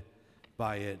beloved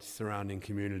by its surrounding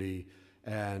community,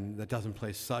 and that doesn't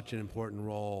play such an important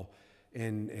role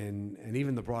in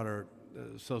even the broader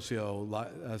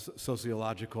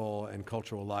sociological and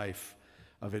cultural life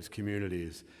of its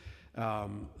communities.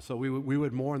 So we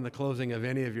would mourn the closing of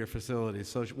any of your facilities.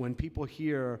 So when people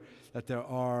hear that there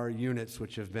are units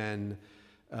which have been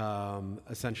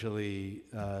essentially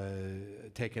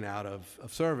taken out of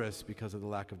service because of the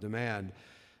lack of demand,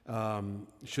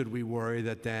 should we worry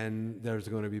that then there's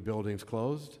going to be buildings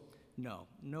closed? No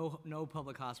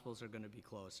public hospitals are going to be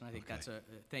closed, and I think Okay. that's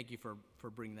thank you for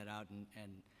bringing that out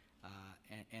and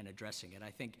addressing it. I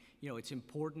think it's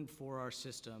important for our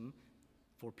system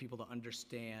for people to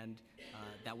understand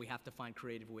that we have to find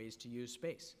creative ways to use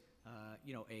space. A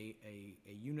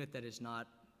unit that is not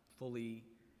fully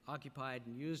occupied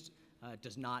and used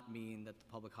does not mean that the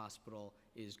public hospital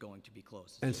is going to be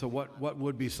closed. And so what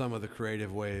would be some of the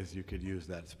creative ways you could use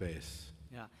that space?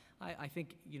 Yeah, I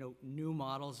think new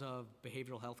models of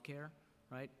behavioral health care,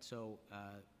 right? So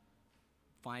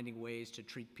finding ways to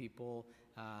treat people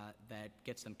that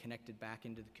gets them connected back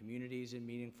into the communities in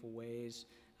meaningful ways.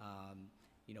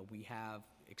 We have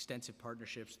extensive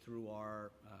partnerships through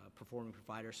our performing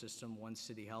provider system, One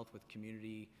City Health, with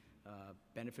community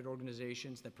benefit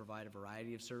organizations that provide a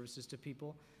variety of services to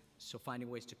people. So finding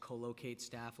ways to co-locate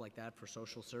staff like that for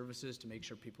social services to make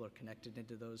sure people are connected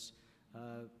into those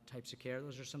types of care.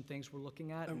 Those are some things we're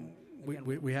looking at.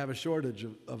 We have a shortage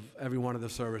of every one of the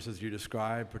services you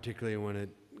described, particularly when it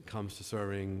comes to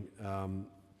serving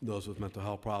those with mental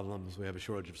health problems. We have a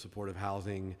shortage of supportive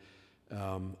housing.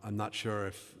 I'm not sure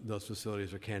if those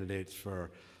facilities are candidates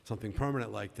for something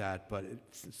permanent like that, but it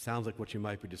sounds like what you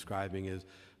might be describing is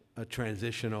a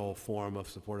transitional form of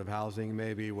supportive housing,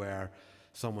 maybe, where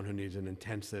someone who needs an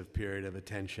intensive period of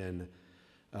attention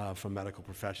from medical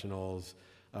professionals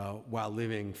while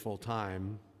living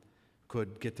full-time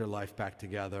could get their life back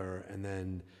together and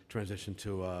then transition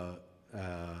to a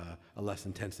less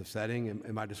intensive setting.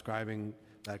 Am I describing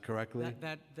that correctly?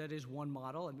 That is one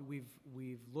model. I mean,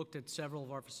 we've looked at several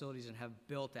of our facilities and have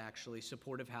built actually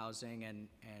supportive housing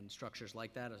and structures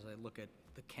like that. As I look at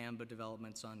the Canva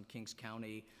developments on Kings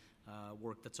County,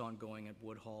 work that's ongoing at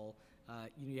Woodhull,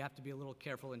 you have to be a little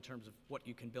careful in terms of what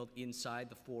you can build inside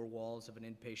the four walls of an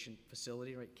inpatient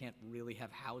facility. Right? You can't really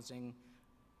have housing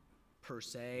per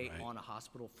se on a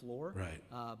hospital floor. Right.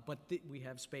 But we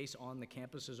have space on the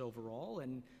campuses overall,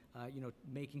 and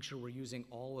making sure we're using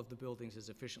all of the buildings as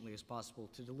efficiently as possible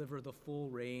to deliver the full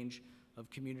range of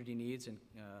community needs and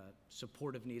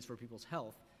supportive needs for people's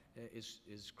health is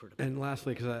critical. And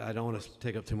lastly, because I don't want to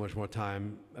take up too much more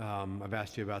time, I've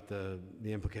asked you about the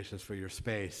implications for your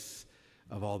space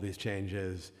of all these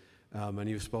changes, and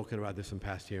you've spoken about this in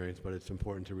past hearings, but it's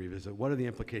important to revisit. What are the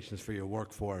implications for your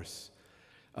workforce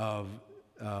of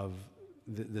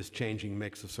this changing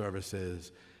mix of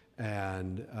services,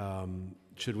 and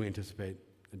should we anticipate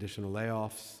additional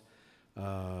layoffs,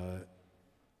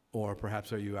 or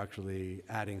perhaps are you actually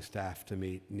adding staff to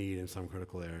meet need in some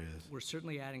critical areas? We're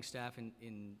certainly adding staff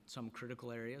in some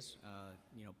critical areas.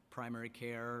 Primary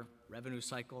care, revenue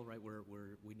cycle, right?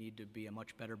 We need to be a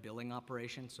much better billing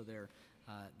operation, so there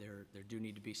do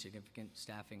need to be significant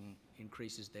staffing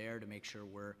increases there to make sure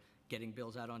we're getting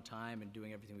bills out on time and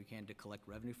doing everything we can to collect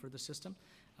revenue for the system.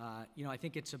 I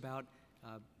think it's about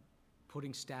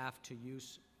putting staff to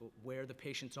use where the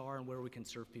patients are and where we can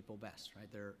serve people best,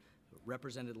 right? Their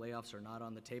represented layoffs are not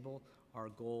on the table. Our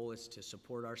goal is to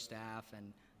support our staff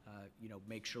and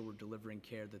make sure we're delivering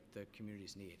care that the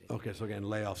communities need. Okay, so again,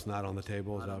 layoffs not on the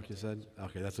table, is that what you said?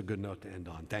 Okay, that's a good note to end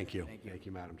on. Thank you. Thank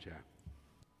you, Madam Chair.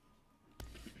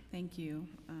 Thank you,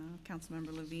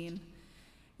 Councilmember Levine.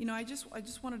 I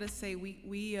just wanted to say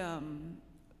we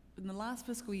in the last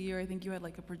fiscal year, I think you had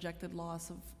like a projected loss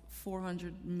of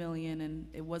 400 million, and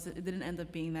it didn't end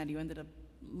up being that. You ended up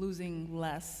losing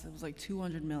less. It was like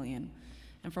 200 million.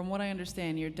 And from what I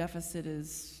understand, your deficit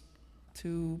is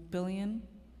 2 billion,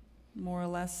 more or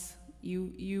less.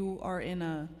 You're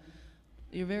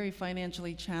very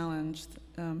financially challenged,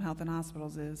 Health and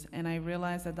Hospitals is, and I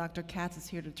realize that Dr. Katz is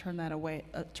here to turn that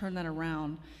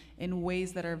around in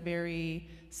ways that are very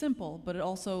simple, but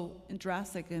also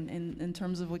drastic in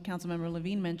terms of what Councilmember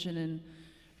Levine mentioned, and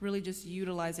really just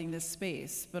utilizing this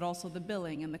space, but also the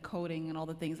billing and the coding and all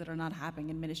the things that are not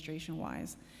happening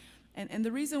administration-wise. And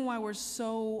the reason why we're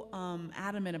so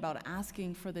adamant about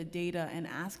asking for the data and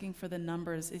asking for the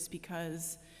numbers is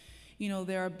because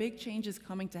there are big changes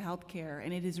coming to healthcare,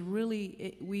 and it is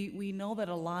really, we know that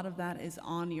a lot of that is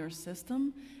on your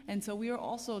system, and so we are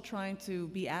also trying to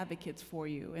be advocates for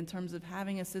you in terms of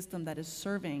having a system that is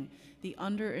serving the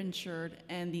underinsured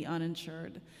and the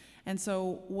uninsured. And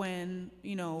so when,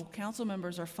 council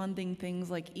members are funding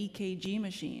things like EKG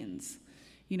machines,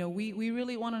 we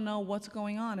really want to know what's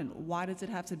going on and why does it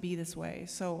have to be this way.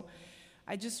 So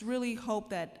I just really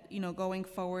hope that, going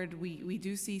forward, we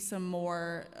do see some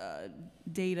more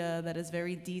data that is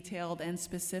very detailed and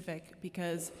specific,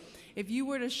 because if you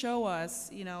were to show us,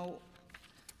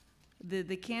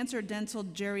 the cancer, dental,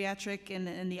 geriatric,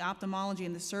 and the ophthalmology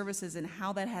and the services and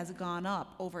how that has gone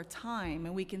up over time,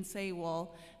 and we can say,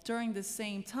 well, during the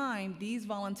same time, these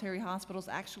voluntary hospitals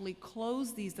actually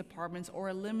closed these departments or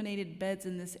eliminated beds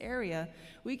in this area,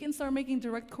 we can start making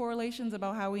direct correlations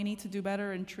about how we need to do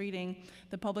better in treating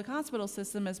the public hospital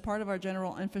system as part of our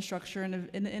general infrastructure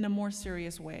in a more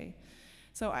serious way.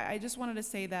 So I just wanted to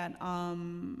say that,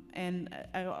 and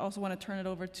I also want to turn it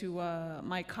over to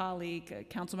my colleague,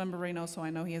 Councilmember Reynoso.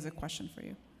 I know he has a question for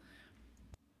you.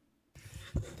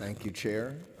 Thank you,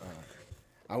 Chair.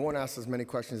 I won't ask as many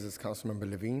questions as Councilmember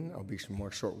Levine. I'll be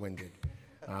more short-winded.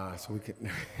 So we can,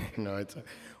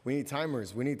 we need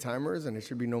timers. We need timers, and it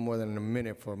should be no more than a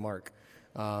minute for Mark.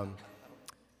 I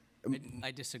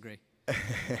disagree.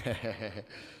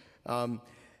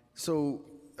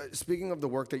 Speaking of the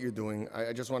work that you're doing,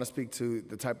 I just want to speak to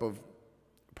the type of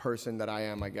person that I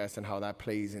am, I guess, and how that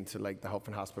plays into like the health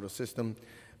and hospital system.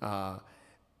 I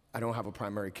don't have a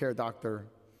primary care doctor.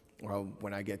 Well,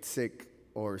 when I get sick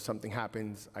or something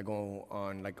happens, I go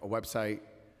on like a website,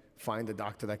 find a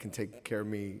doctor that can take care of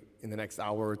me in the next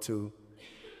hour or two,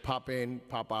 pop in,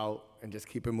 pop out, and just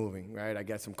keep it moving, right? I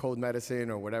get some cold medicine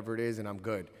or whatever it is, and I'm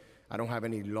good. I don't have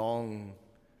any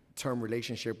long-term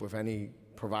relationship with any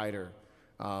provider.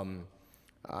 And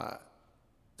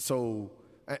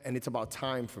it's about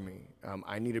time for me.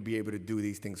 I need to be able to do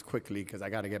these things quickly because I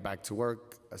got to get back to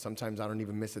work. Sometimes I don't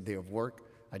even miss a day of work.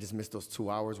 I just miss those 2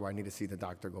 hours where I need to see the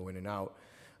doctor go in and out.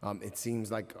 It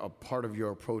seems like a part of your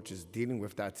approach is dealing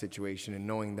with that situation and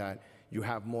knowing that you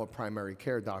have more primary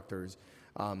care doctors.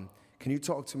 Can you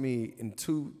talk to me in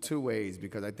two ways?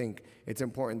 Because I think it's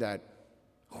important that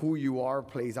who you are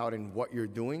plays out in what you're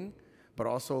doing, but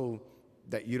also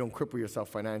that you don't cripple yourself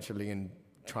financially in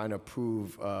trying to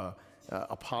prove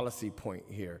a policy point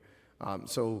here.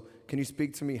 So can you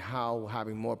speak to me how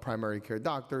having more primary care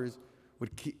doctors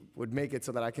would make it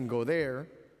so that I can go there,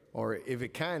 or if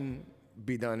it can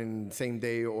be done in the same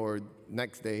day or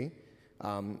next day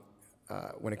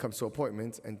when it comes to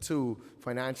appointments? And two,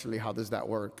 financially, how does that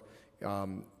work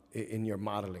in your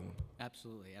modeling?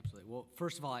 Absolutely, absolutely. Well,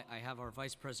 first of all, I have our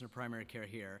Vice President of Primary Care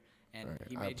here, and right.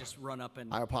 He may just run up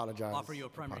and offer you a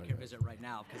primary care visit right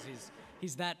now, because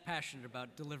he's that passionate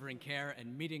about delivering care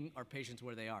and meeting our patients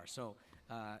where they are. So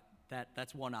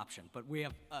that's one option. But we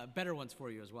have better ones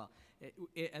for you as well.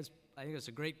 I think it's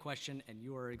a great question, and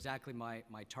you are exactly my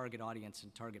target audience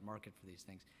and target market for these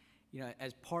things.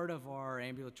 As part of our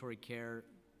ambulatory care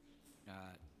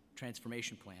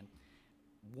transformation plan,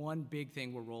 one big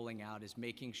thing we're rolling out is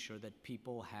making sure that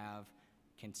people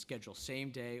can schedule same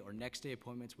day or next day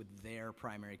appointments with their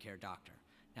primary care doctor.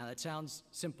 Now that sounds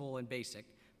simple and basic,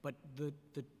 but the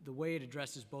way it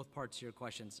addresses both parts of your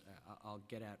questions, I'll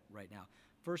get at right now.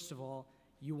 First of all,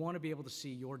 you want to be able to see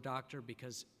your doctor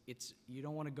because you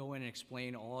don't want to go in and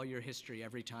explain all your history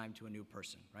every time to a new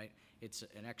person, right? It's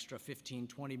an extra 15,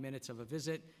 20 minutes of a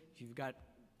visit. If you've got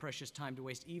precious time to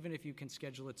waste, even if you can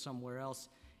schedule it somewhere else,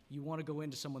 you want to go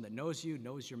into someone that knows you,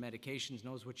 knows your medications,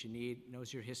 knows what you need,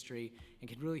 knows your history, and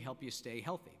can really help you stay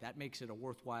healthy. That makes it a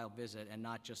worthwhile visit and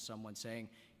not just someone saying,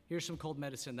 here's some cold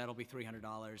medicine, that'll be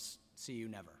 $300, see you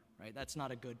never, right? That's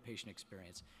not a good patient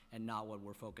experience and not what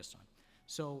we're focused on.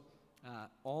 So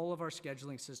all of our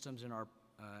scheduling systems and our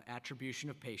attribution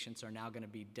of patients are now going to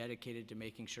be dedicated to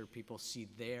making sure people see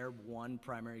their one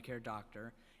primary care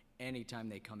doctor anytime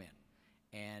they come in.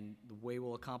 And the way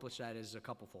we'll accomplish that is a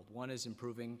couple-fold. One is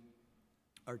improving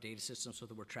our data system so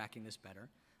that we're tracking this better.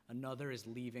 Another is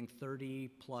leaving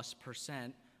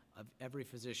 30+% of every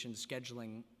physician's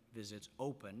scheduling visits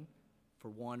open for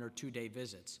 1 or 2 day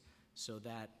visits so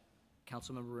that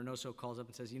Councilmember Reynoso calls up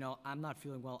and says, you know, I'm not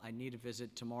feeling well, I need a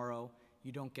visit tomorrow.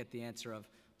 You don't get the answer of,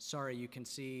 sorry, you can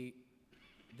see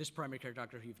this primary care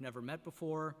doctor who you've never met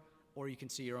before, or you can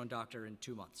see your own doctor in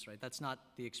 2 months, right? That's not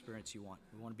the experience you want.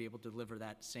 We want to be able to deliver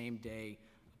that same day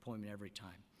appointment every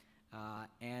time.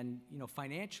 And you know,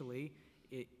 financially,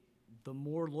 the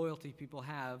more loyalty people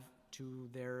have to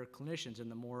their clinicians and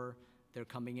the more they're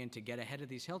coming in to get ahead of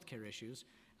these healthcare issues,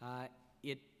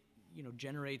 it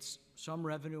generates some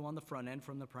revenue on the front end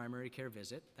from the primary care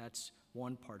visit. That's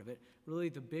one part of it. Really,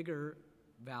 the bigger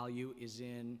value is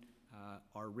in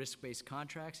our risk-based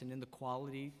contracts and in the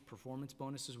quality performance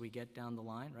bonuses we get down the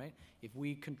line, right? If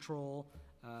we control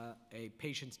a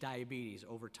patient's diabetes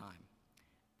over time,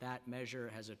 that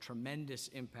measure has a tremendous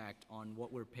impact on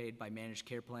what we're paid by managed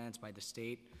care plans, by the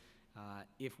state.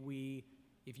 If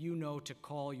you know to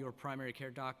call your primary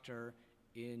care doctor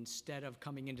instead of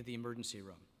coming into the emergency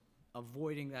room,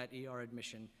 avoiding that ER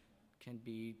admission can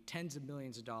be tens of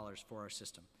millions of dollars for our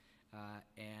system.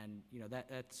 And you know,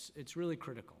 it's really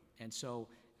critical. And so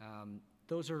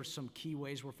those are some key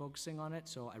ways we're focusing on it.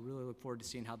 So I really look forward to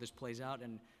seeing how this plays out.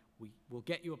 And we'll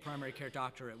get you a primary care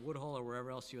doctor at Woodhull or wherever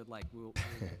else you would like. We'll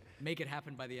make it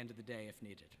happen by the end of the day if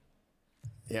needed.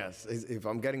 Yes, if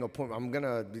I'm getting a point, I'm going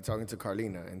to be talking to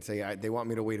Carlina and say they want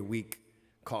me to wait a week,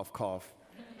 cough, cough.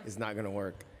 It's not going to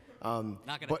work. Not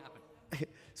going to happen.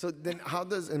 So then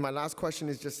and my last question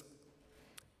is just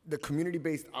the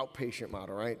community-based outpatient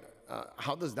model, right?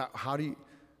 How do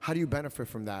you benefit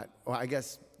from that? Well, I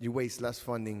guess you waste less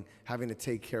funding having to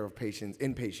take care of patients,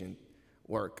 inpatient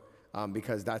work,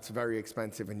 because that's very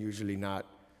expensive and usually not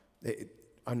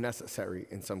unnecessary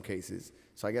in some cases.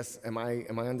 So I guess, am I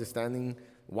understanding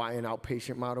why an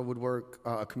outpatient model would work,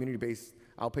 a community-based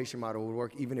outpatient model would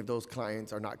work, even if those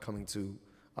clients are not coming to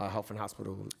a health and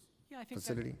hospital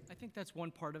facility? I think that's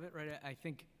one part of it, right? I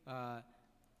think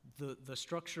the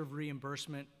structure of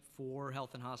reimbursement for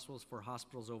health and hospitals, for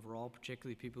hospitals overall,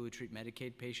 particularly people who treat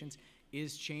Medicaid patients,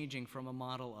 is changing from a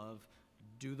model of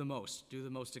do the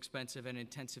most expensive and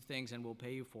intensive things and we'll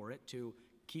pay you for it, to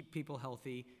keep people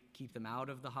healthy, keep them out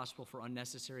of the hospital for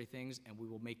unnecessary things, and we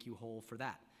will make you whole for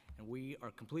that. And we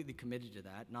are completely committed to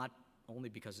that, not only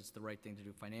because it's the right thing to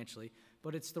do financially,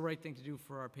 but it's the right thing to do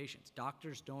for our patients.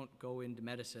 Doctors don't go into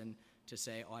medicine to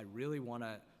say, oh, I really want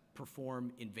to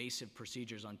perform invasive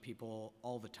procedures on people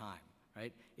all the time,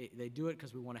 right? They do it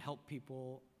because we want to help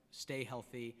people stay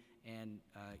healthy and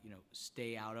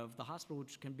stay out of the hospital,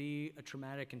 which can be a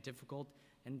traumatic and difficult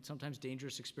and sometimes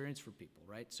dangerous experience for people,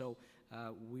 right? So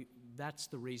that's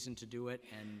the reason to do it,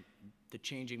 and the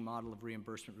changing model of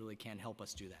reimbursement really can help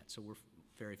us do that. So we're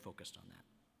very focused on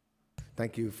that.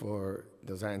 Thank you for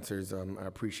those answers. I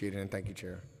appreciate it, and thank you,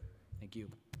 Chair. Thank you.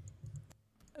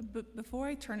 But before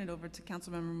I turn it over to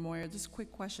Councilmember Moyer, just a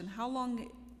quick question. How long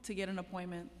to get an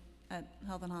appointment at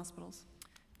Health and Hospitals?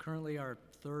 Currently, our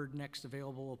third next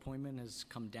available appointment has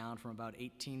come down from about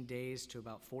 18 days to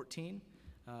about 13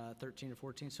 or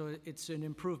 14. So it's an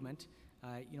improvement.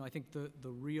 I think the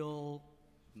real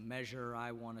measure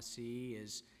I want to see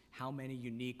is how many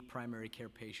unique primary care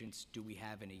patients do we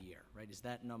have in a year, right? Is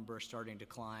that number starting to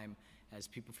climb as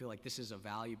people feel like this is a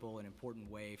valuable and important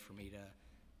way for me to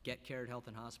get care at Health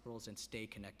and Hospitals and stay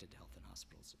connected to Health and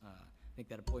Hospitals? I think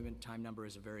that appointment time number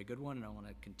is a very good one, and I want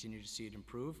to continue to see it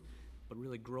improve. But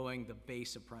really growing the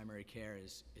base of primary care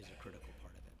is a critical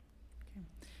part of it. Okay.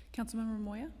 Councilmember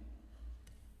Moya?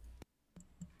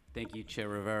 Thank you, Chair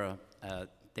Rivera.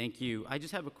 Thank you. I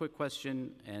just have a quick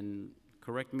question, and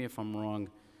correct me if I'm wrong,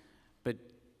 but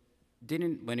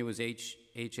when it was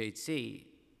HHC,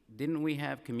 didn't we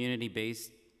have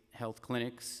community-based health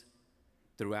clinics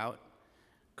throughout?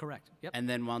 Correct. Yep. And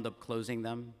then wound up closing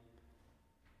them?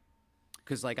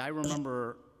 Because I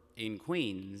remember in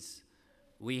Queens,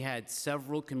 we had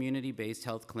several community-based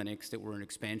health clinics that were an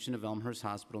expansion of Elmhurst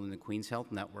Hospital in the Queens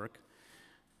Health Network.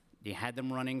 They had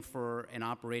them running and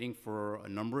operating for a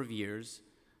number of years,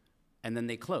 and then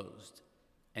they closed.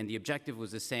 And the objective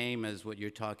was the same as what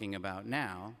you're talking about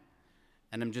now.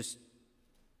 And I'm just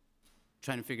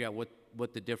trying to figure out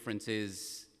what the difference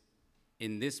is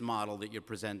in this model that you're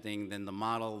presenting than the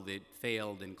model that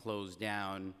failed and closed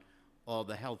down all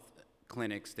the health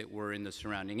clinics that were in the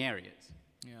surrounding areas.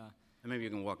 Yeah. And maybe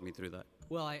you can walk me through that.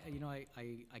 Well, I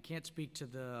can't speak to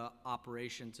the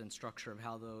operations and structure of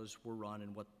how those were run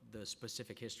and what the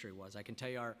specific history was. I can tell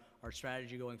you our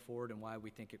strategy going forward and why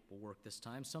we think it will work this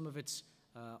time. Some of it's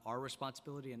our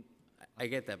responsibility, and I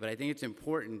get that, but I think it's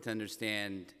important to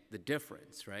understand the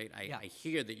difference, right? I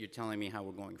hear that you're telling me how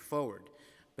we're going forward,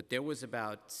 but there was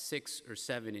about 6 or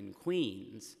 7 in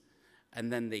Queens,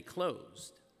 and then they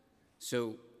closed.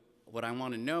 So what I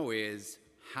want to know is,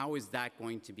 how is that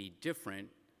going to be different?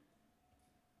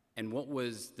 And what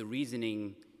was the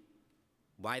reasoning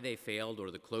why they failed, or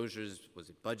the closures? Was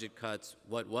it budget cuts?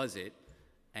 What was it?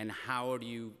 And how do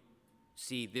you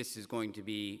see this is going to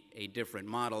be a different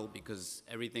model? Because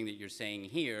everything that you're saying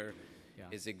here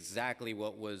is exactly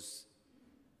what was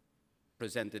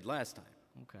presented last time.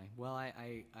 okay. Well,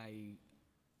 I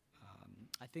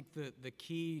think the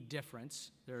key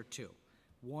difference, there are 2.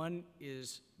 One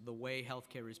is the way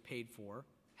healthcare is paid for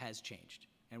has changed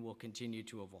and will continue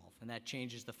to evolve. And that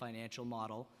changes the financial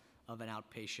model of an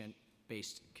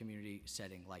outpatient-based community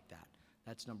setting like that.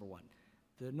 That's number 1.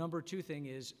 The number 2 thing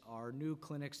is our new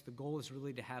clinics, the goal is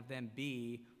really to have them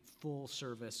be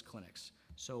full-service clinics.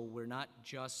 So we're not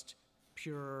just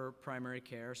pure primary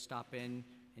care, stop in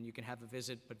and you can have a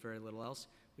visit but very little else.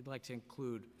 We'd like to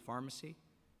include pharmacy,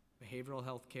 behavioral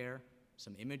health care,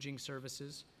 some imaging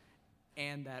services,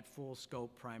 and that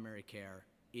full-scope primary care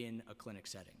in a clinic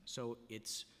setting. So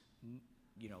it's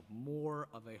more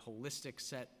of a holistic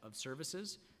set of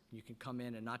services. You can come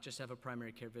in and not just have a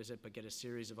primary care visit, but get a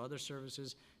series of other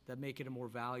services that make it a more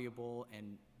valuable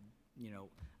and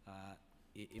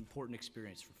important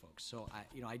experience for folks. So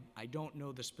I don't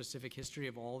know the specific history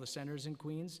of all the centers in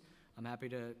Queens. I'm happy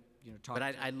to talk.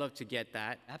 But I'd love to get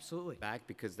that absolutely back,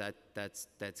 because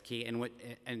that's key.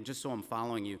 And just so I'm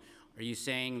following you, are you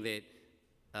saying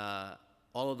that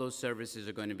all of those services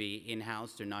are going to be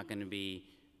in-house? They're not going to be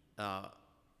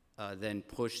then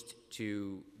pushed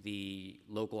to the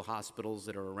local hospitals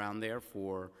that are around there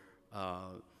for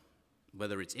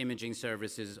whether it's imaging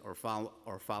services or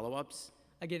follow-ups?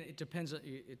 Again, it depends.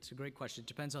 It's a great question. It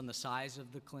depends on the size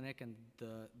of the clinic and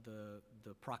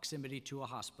the proximity to a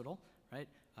hospital, right?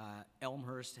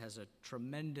 Elmhurst has a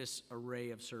tremendous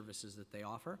array of services that they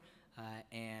offer,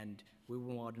 and we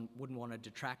wouldn't want to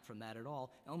detract from that at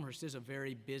all. Elmhurst is a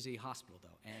very busy hospital,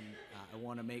 though, and I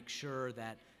want to make sure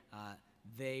that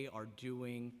they are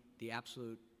doing the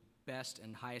absolute best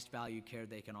and highest value care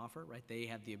they can offer, right? They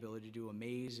have the ability to do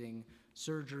amazing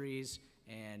surgeries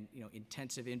and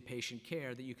intensive inpatient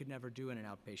care that you could never do in an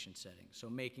outpatient setting. So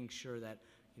making sure that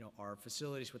our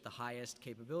facilities with the highest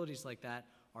capabilities like that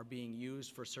are being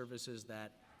used for services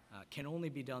that can only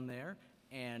be done there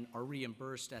and are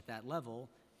reimbursed at that level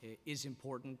is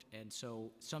important. And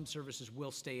so some services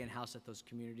will stay in-house at those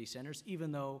community centers,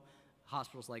 even though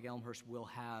hospitals like Elmhurst will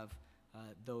have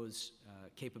those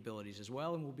capabilities as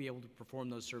well, and we'll be able to perform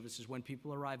those services when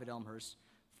people arrive at Elmhurst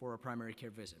for a primary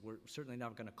care visit. We're certainly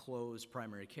not going to close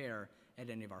primary care at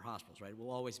any of our hospitals, right? It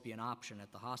will always be an option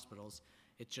at the hospitals.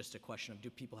 It's just a question of, do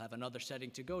people have another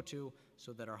setting to go to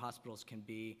so that our hospitals can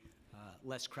be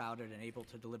less crowded and able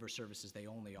to deliver services they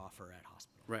only offer at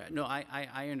hospitals. Right. No,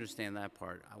 I understand that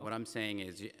part. What I'm saying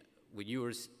is, what you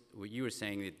were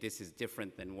saying, that this is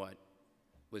different than what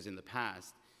was in the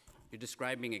past. You're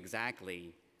describing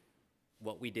exactly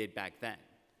what we did back then.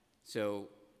 So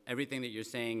everything that you're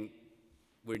saying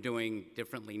we're doing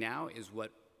differently now is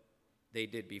what they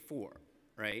did before,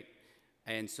 right?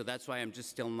 And so that's why I'm just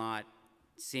still not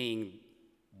seeing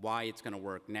why it's going to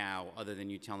work now, other than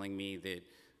you telling me that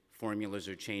formulas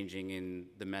are changing in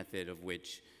the method of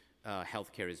which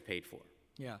healthcare is paid for.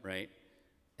 Yeah. Right?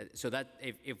 So that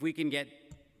if we can get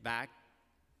back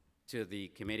to the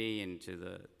committee and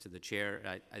to the chair,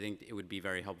 I think it would be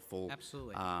very helpful.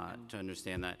 Absolutely. To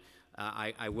understand that.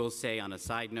 I will say, on a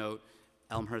side note,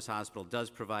 Elmhurst Hospital does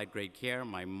provide great care.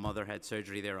 My mother had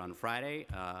surgery there on Friday.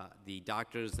 The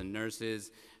doctors, the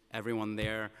nurses, everyone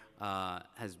there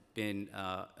has been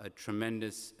a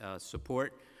tremendous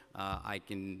support. I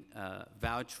can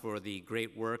vouch for the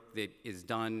great work that is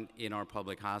done in our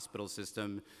public hospital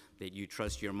system, that you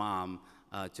trust your mom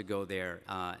to go there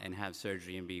and have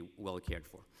surgery and be well cared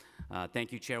for.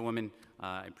 Thank you, Chairwoman.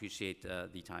 I appreciate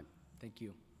the time. Thank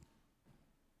you.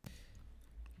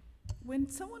 When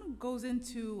someone goes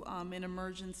into an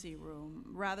emergency room,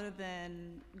 rather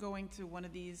than going to one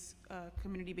of these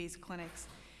community-based clinics,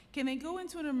 can they go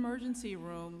into an emergency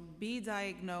room, be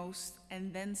diagnosed,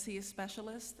 and then see a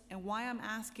specialist? And why I'm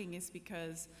asking is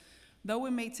because though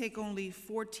it may take only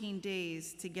 14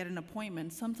 days to get an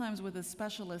appointment, sometimes with a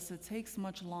specialist it takes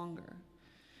much longer.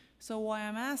 So why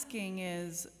I'm asking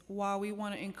is, while we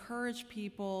want to encourage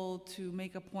people to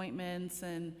make appointments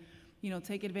and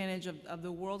take advantage of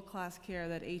the world-class care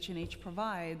that H&H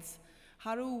provides,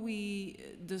 how do we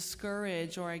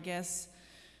discourage, or I guess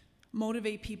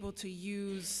motivate people to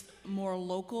use more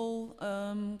local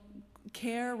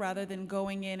care rather than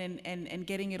going in and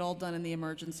getting it all done in the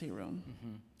emergency room?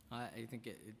 I think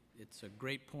it's a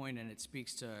great point, and it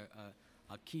speaks to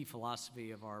a key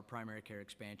philosophy of our primary care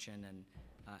expansion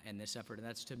and this effort, and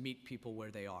that's to meet people where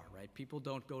they are, right? People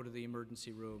don't go to the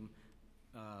emergency room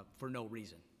for no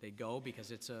reason. They go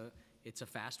because it's a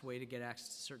fast way to get access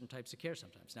to certain types of care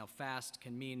sometimes. Now, fast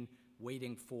can mean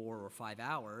waiting 4 or 5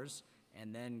 hours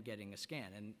and then getting a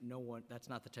scan, and that's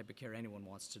not the type of care anyone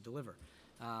wants to deliver.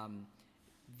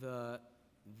 The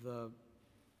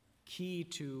key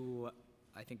to,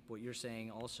 I think, what you're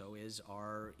saying also is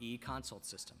our e-consult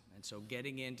system. And so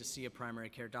getting in to see a primary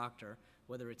care doctor,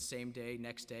 whether it's same day,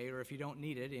 next day, or if you don't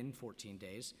need it, in 14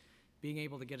 days, being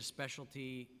able to get a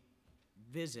specialty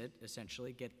visit,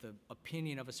 essentially, get the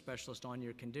opinion of a specialist on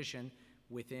your condition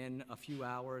within a few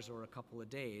hours or a couple of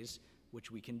days, which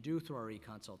we can do through our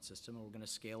e-consult system, and we're going to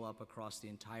scale up across the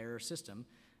entire system,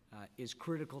 is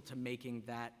critical to making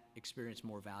that experience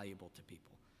more valuable to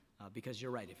people. Because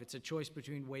you're right, if it's a choice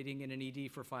between waiting in an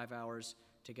ED for 5 hours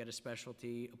to get a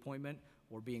specialty appointment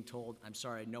or being told, I'm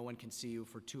sorry, no one can see you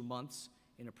for 2 months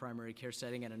in a primary care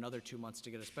setting and another 2 months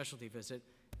to get a specialty visit,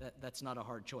 that's not a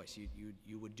hard choice.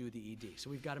 You would do the ED. So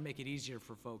we've got to make it easier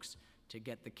for folks to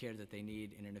get the care that they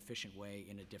need in an efficient way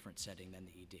in a different setting than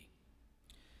the ED.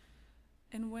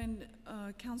 And when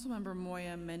Councilmember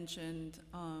Moya mentioned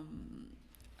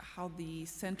how the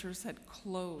centers had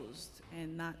closed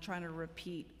and not trying to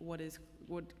repeat what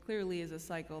clearly is a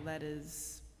cycle that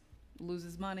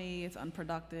loses money, it's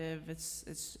unproductive, it's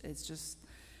just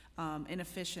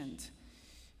inefficient.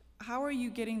 How are you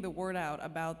getting the word out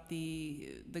about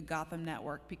the Gotham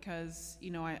network? Because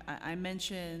I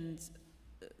mentioned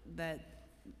that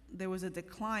there was a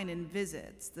decline in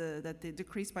visits, that they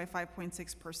decreased by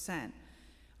 5.6%.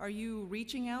 Are you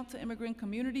reaching out to immigrant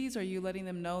communities? Are you letting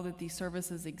them know that these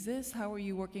services exist? How are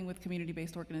you working with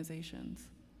community-based organizations?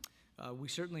 We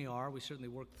certainly are. We certainly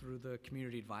work through the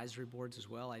community advisory boards as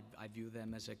well. I view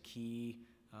them as a key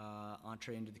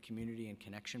entree into the community and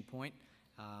connection point.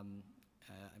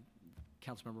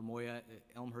 Councilmember Moya,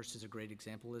 Elmhurst is a great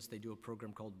example of this. They do a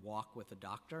program called Walk with a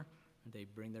Doctor. They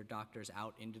bring their doctors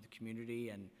out into the community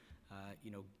and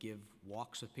give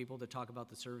walks with people to talk about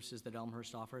the services that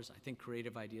Elmhurst offers. I think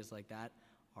creative ideas like that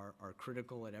are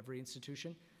critical at every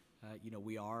institution.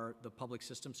 We are the public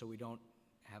system, so we don't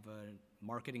have a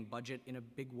marketing budget in a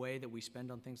big way that we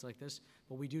spend on things like this,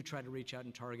 but we do try to reach out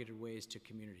in targeted ways to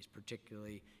communities,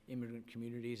 particularly immigrant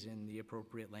communities, in the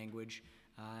appropriate language,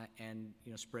 and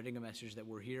spreading a message that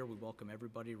we're here, we welcome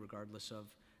everybody regardless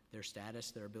of their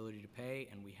status, their ability to pay,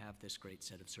 and we have this great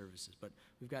set of services. But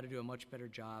we've got to do a much better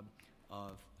job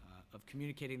of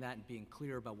communicating that and being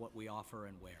clear about what we offer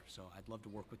and where. So I'd love to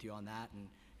work with you on that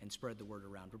and spread the word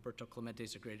around. Roberto Clemente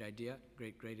is a great idea,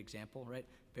 great example, right?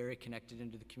 Very connected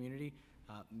into the community,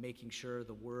 making sure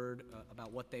the word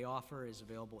about what they offer is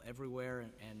available everywhere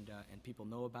and people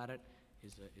know about it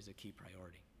is a key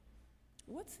priority.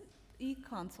 What's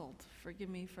e-consult? Forgive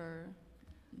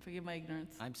my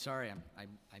ignorance. I'm sorry,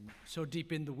 I'm so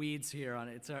deep in the weeds here on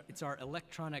it. It's our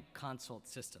electronic consult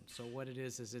system. So what it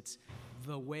is it's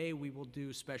the way we will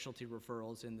do specialty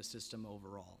referrals in the system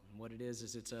overall. And what it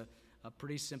is it's a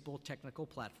pretty simple technical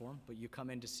platform, but you come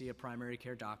in to see a primary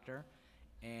care doctor,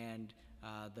 and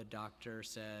the doctor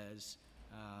says,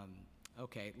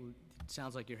 okay, it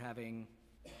sounds like you're having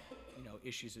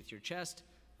issues with your chest.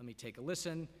 Let me take a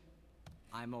listen.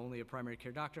 I'm only a primary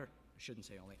care doctor. Shouldn't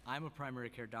say only. I'm a primary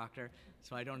care doctor,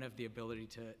 so I don't have the ability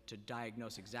to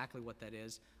diagnose exactly what that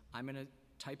is. I'm going to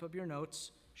type up your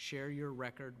notes, share your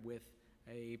record with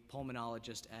a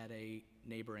pulmonologist at a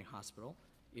neighboring hospital.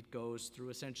 It goes through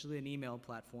essentially an email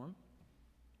platform.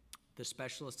 The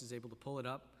specialist is able to pull it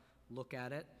up, look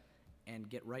at it, and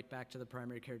get right back to the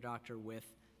primary care doctor with,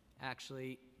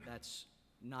 actually, that's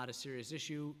not a serious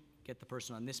issue. Get the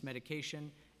person on this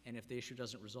medication, and if the issue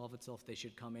doesn't resolve itself, they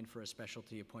should come in for a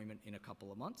specialty appointment in a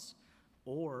couple of months.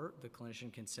 Or the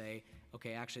clinician can say,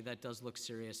 okay, actually that does look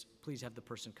serious, please have the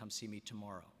person come see me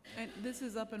tomorrow. And this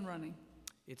is up and running.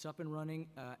 It's up and running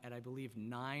at, I believe,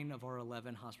 9 of our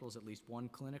 11 hospitals, at least one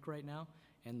clinic right now,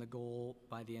 and the goal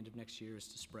by the end of next year is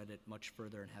to spread it much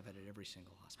further and have it at every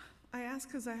single hospital. I ask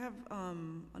because I have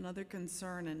another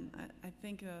concern, and I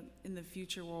think in the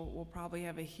future we'll probably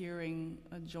have a hearing,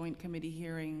 a joint committee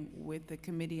hearing with the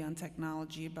Committee on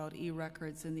Technology about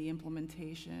e-records and the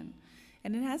implementation.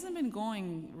 And it hasn't been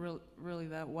going really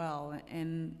that well.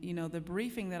 And you know, the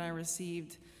briefing that I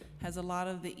received has a lot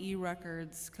of the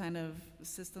e-records kind of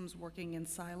systems working in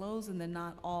silos, and they're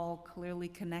not all clearly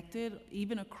connected,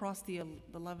 even across the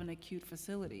 11 acute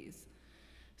facilities.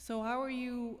 So how are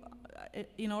you,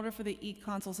 in order for the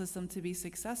e-console system to be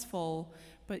successful,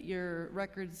 but your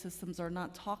record systems are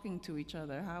not talking to each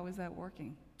other, how is that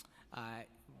working?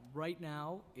 Right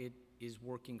now, it is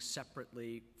working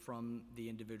separately from the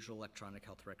individual electronic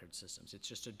health record systems. It's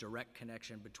just a direct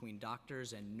connection between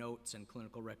doctors, and notes and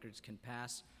clinical records can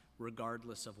pass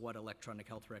regardless of what electronic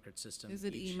health record system. Is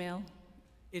it email?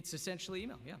 It's essentially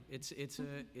email, yeah. It's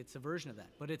a version of that,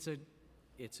 but it's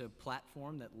a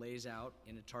platform that lays out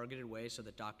in a targeted way so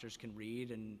that doctors can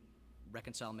read and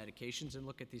reconcile medications and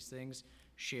look at these things,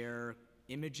 share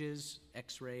images,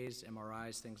 x-rays,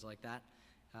 MRIs, things like that.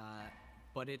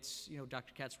 But it's, you know,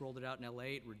 Dr. Katz rolled it out in LA.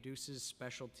 It reduces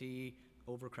specialty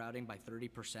overcrowding by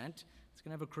 30%. It's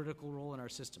gonna have a critical role in our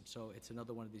system, so it's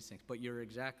another one of these things. But you're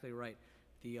exactly right.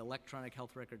 The electronic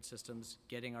health record systems,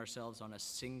 getting ourselves on a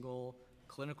single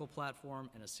clinical platform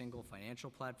and a single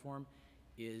financial platform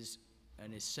is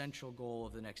an essential goal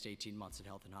of the next 18 months at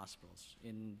Health and Hospitals.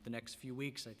 In the next few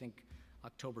weeks, I think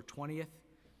October 20th,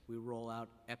 we roll out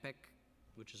Epic,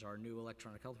 which is our new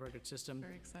electronic health record system.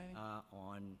 Very exciting.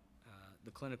 On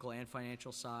the clinical and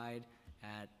financial side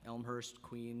at Elmhurst,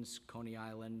 Queens, Coney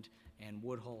Island, and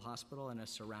Woodhull Hospital, and a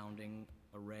surrounding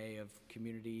array of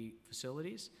community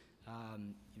facilities.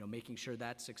 You know, making sure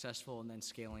that's successful and then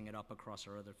scaling it up across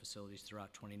our other facilities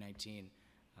throughout 2019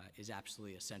 is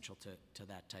absolutely essential to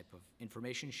that type of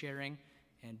information sharing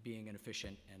and being an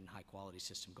efficient and high-quality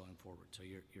system going forward. So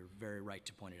you're very right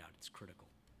to point it out. It's critical.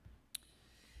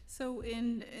 So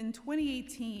in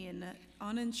 2018,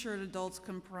 uninsured adults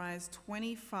comprised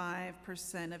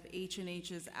 25% of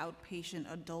H&H's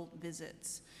outpatient adult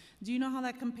visits. Do you know how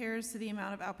that compares to the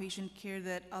amount of outpatient care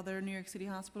that other New York City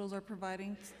hospitals are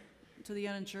providing to the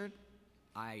uninsured?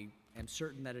 I am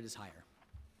certain that it is higher,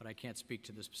 but I can't speak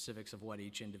to the specifics of what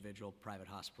each individual private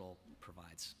hospital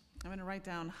provides. I'm going to write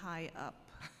down high up.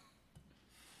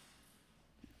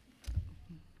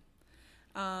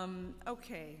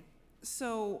 Okay.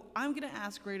 So I'm going to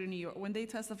ask Greater New York, when they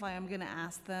testify, I'm going to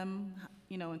ask them,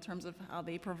 you know, in terms of how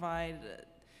they provide,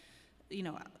 you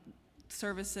know,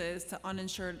 services to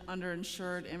uninsured,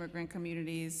 underinsured immigrant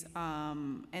communities,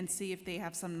 and see if they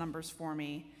have some numbers for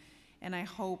me. And I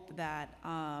hope that,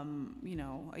 you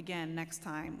know, again, next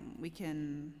time we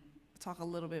can talk a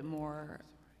little bit more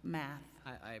math.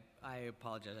 I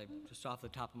apologize. Just off the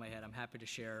top of my head, I'm happy to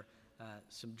share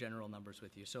some general numbers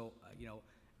with you. So, you know,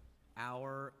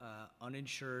 our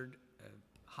uninsured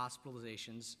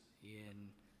hospitalizations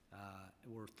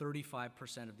were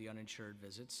 35% of the uninsured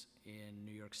visits in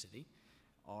New York City.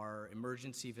 Our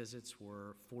emergency visits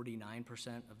were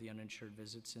 49% of the uninsured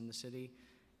visits in the city,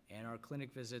 and our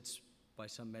clinic visits, by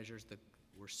some measures,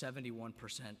 were 71%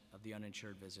 of the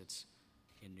uninsured visits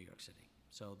in New York City.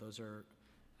 So those are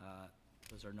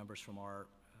numbers from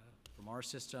our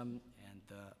system and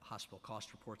the hospital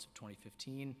cost reports of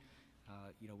 2015.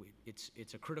 You know,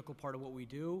 it's a critical part of what we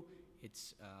do.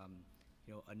 It's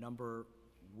you know, a number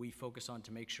we focus on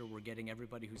to make sure we're getting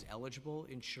everybody who's eligible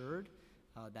insured.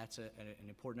 That's an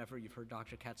important effort you've heard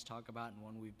Dr. Katz talk about, and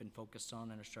one we've been focused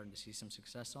on and are starting to see some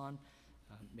success on,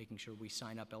 making sure we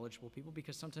sign up eligible people,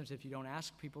 because sometimes if you don't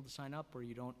ask people to sign up or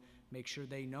you don't make sure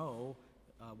they know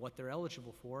what they're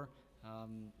eligible for,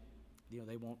 you know,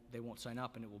 they won't sign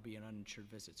up, and it will be an uninsured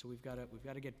visit. So we've got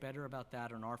to get better about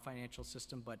that on our financial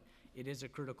system, but it is a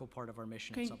critical part of our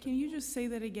mission. Can you just say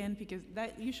that again, because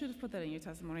that you should have put that in your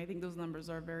testimony. I think those numbers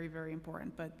are very, very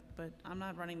important, but I'm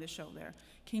not running the show there.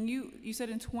 You said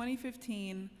in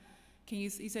 2015, you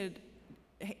said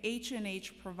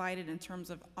H&H provided, in terms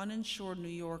of uninsured New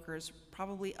Yorkers,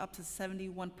 probably up to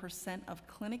 71% of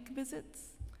clinic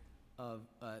visits? Of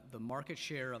the market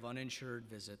share of uninsured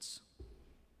visits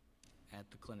at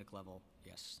the clinic level,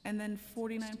 yes. And then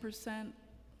 49%?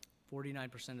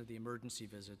 49% of the emergency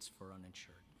visits for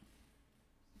uninsured.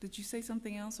 Did you say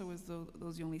something else, or was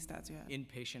those the only stats you had?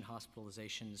 Inpatient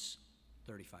hospitalizations,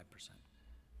 35%.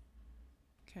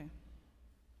 Okay.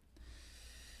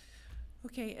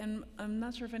 Okay, and I'm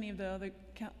not sure if any of the other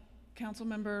council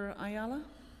member Ayala?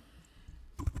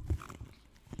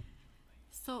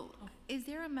 So, is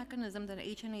there a mechanism that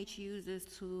H&H uses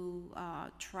to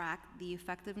track the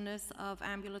effectiveness of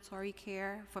ambulatory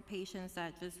care for patients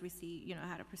that just received,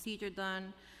 had a procedure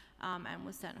done and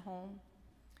was sent home?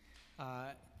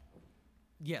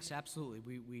 Yes,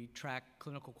 absolutely. We track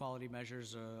clinical quality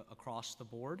measures across the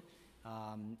board.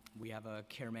 We have a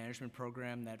care management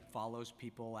program that follows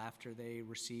people after they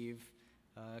receive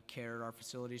care at our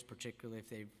facilities, particularly if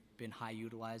they've been high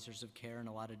utilizers of care in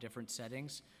a lot of different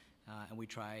settings. And we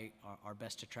try our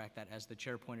best to track that. As the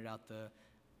chair pointed out, the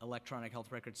electronic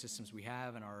health record systems we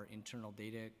have and our internal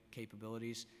data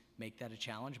capabilities make that a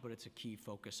challenge, but it's a key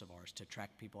focus of ours to track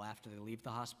people after they leave the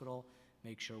hospital,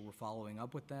 make sure we're following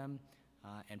up with them,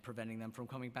 and preventing them from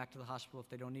coming back to the hospital if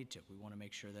they don't need to. We want to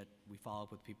make sure that we follow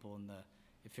up with people in the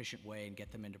efficient way and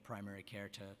get them into primary care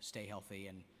to stay healthy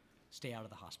and stay out of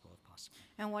the hospital if possible.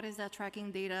 And what is that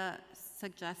tracking data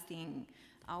suggesting?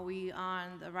 Are we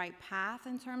on the right path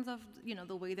in terms of,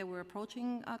 the way that we're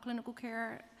approaching clinical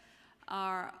care?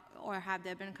 Or have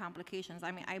there been complications?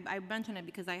 I mean, I mention it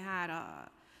because I had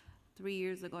 3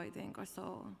 years ago, I think, or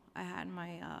so, I had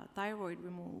my thyroid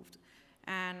removed.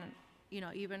 And,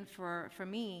 even for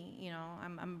me,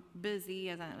 I'm busy,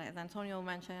 as Antonio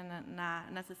mentioned,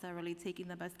 not necessarily taking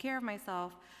the best care of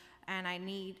myself. And I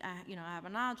have a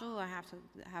nodule, I have to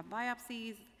have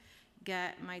biopsies,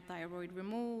 get my thyroid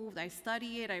removed. I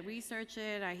study it, I research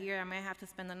it, I hear I may have to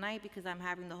spend the night because I'm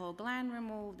having the whole gland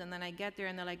removed, and then I get there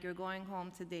and they're like, you're going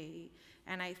home today.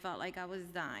 And I felt like I was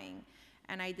dying.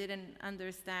 And I didn't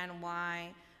understand why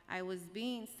I was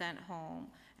being sent home.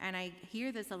 And I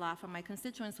hear this a lot from my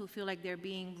constituents who feel like they're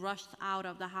being rushed out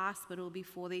of the hospital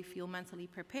before they feel mentally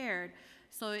prepared.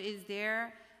 So is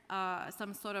there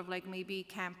some sort of maybe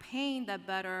campaign that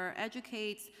better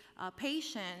educates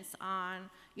patients on,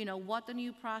 what the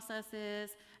new process is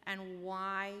and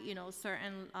why,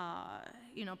 certain,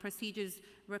 procedures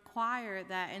require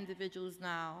that individuals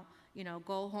now,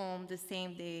 go home the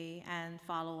same day and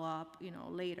follow up,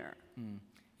 later.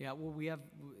 Yeah, well,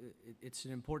 it's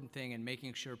an important thing in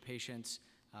making sure patients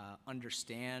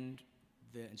understand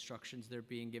the instructions they're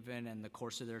being given and the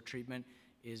course of their treatment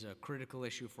is a critical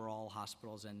issue for all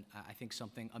hospitals, and I think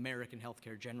something American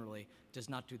healthcare generally does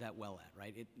not do that well at,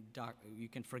 right? You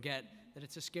can forget that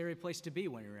it's a scary place to be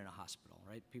when you're in a hospital,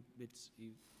 right?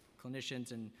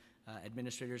 Clinicians and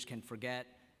administrators can forget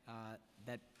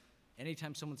that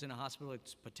anytime someone's in a hospital,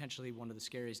 it's potentially one of the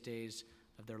scariest days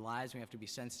of their lives. We have to be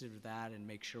sensitive to that and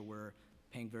make sure we're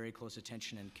paying very close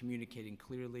attention and communicating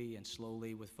clearly and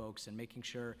slowly with folks and making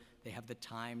sure they have the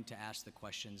time to ask the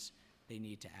questions they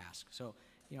need to ask. So,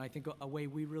 I think a way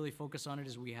we really focus on it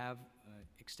is we have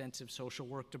extensive social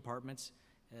work departments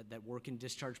that work in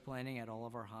discharge planning at all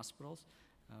of our hospitals.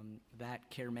 That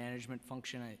care management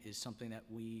function is something that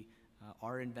we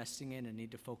are investing in and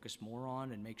need to focus more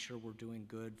on and make sure we're doing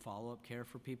good follow-up care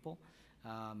for people.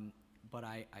 But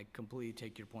I completely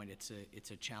take your point.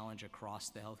 It's a challenge across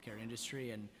the healthcare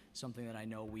industry and something that I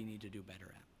know we need to do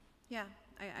better at. Yeah,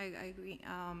 I agree.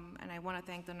 And I want to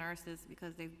thank the nurses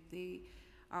because they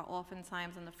are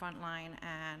oftentimes on the front line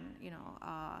and,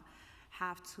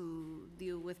 have to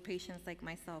deal with patients like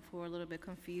myself who are a little bit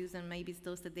confused and maybe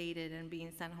still sedated and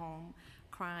being sent home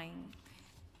crying.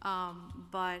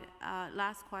 But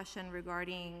last question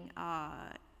regarding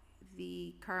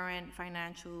the current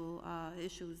financial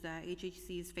issues that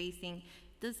HHC is facing.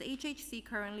 Does HHC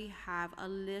currently have a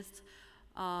list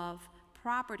of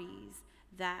properties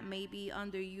that may be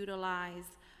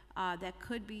underutilized that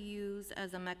could be used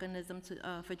as a mechanism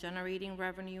for generating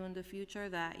revenue in the future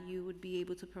that you would be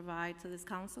able to provide to this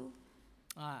council?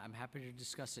 I'm happy to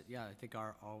discuss it. Yeah, I think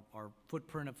our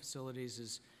footprint of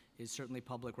facilities is certainly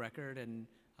public record, and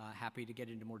happy to get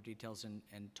into more details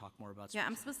and talk more about. Yeah,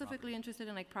 I'm specifically interested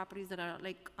in properties that are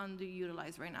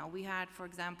underutilized right now. We had, for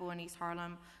example, in East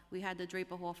Harlem, we had the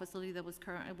Draper Hall facility that was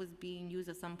being used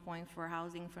at some point for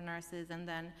housing for nurses, and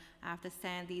then after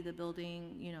Sandy, the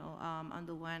building,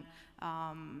 underwent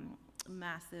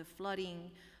massive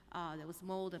flooding. There was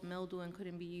mold and mildew and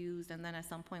couldn't be used, and then at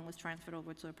some point was transferred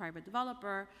over to a private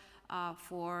developer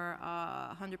for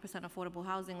 100% affordable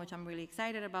housing, which I'm really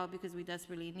excited about because we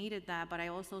desperately needed that. But I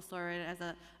also saw it as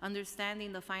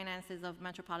understanding the finances of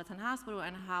Metropolitan Hospital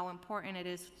and how important it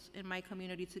is in my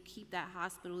community to keep that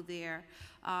hospital there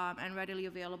and readily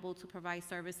available to provide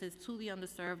services to the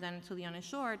underserved and to the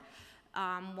uninsured.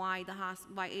 Why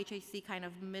HHC kind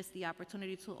of missed the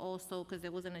opportunity to also, because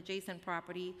there was an adjacent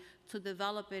property, to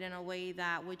develop it in a way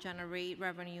that would generate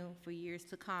revenue for years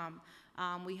to come.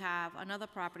 We have another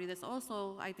property that's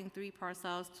also, I think, 3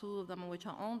 parcels, 2 of them which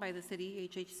are owned by the city,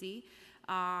 HHC.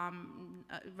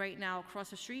 Right now, across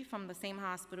the street from the same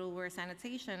hospital where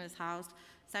sanitation is housed.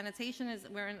 Sanitation is,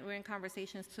 we're in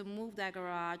conversations to move that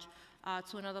garage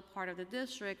to another part of the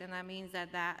district, and that means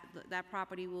that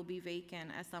property will be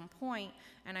vacant at some point.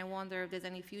 And I wonder if there's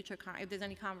any if there's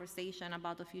any conversation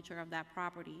about the future of that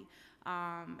property,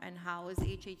 and how is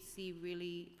HHC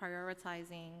really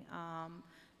prioritizing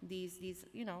these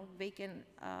vacant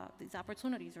these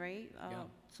opportunities, right?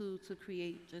 To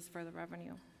create just further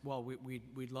revenue. Well,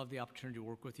 we'd love the opportunity to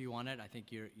work with you on it. I think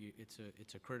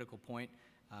it's a critical point.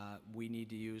 We need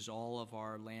to use all of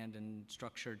our land and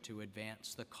structure to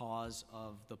advance the cause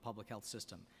of the public health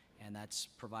system, and that's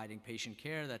providing patient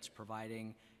care, that's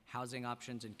providing housing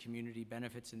options and community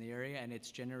benefits in the area, and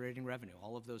it's generating revenue.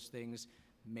 All of those things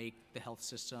make the health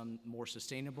system more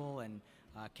sustainable and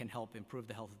can help improve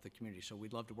the health of the community. So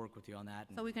we'd love to work with you on that.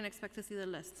 So we can expect to see the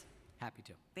list. Happy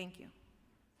to. Thank you.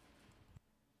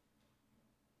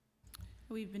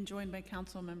 We've been joined by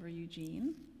Councilmember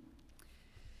Eugene.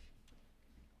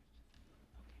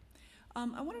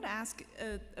 I wanted to ask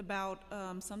about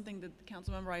something that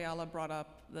Councilmember Ayala brought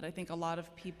up that I think a lot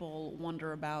of people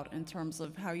wonder about in terms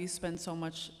of how you spend so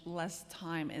much less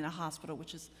time in a hospital,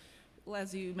 which is,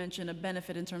 as you mentioned, a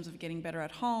benefit in terms of getting better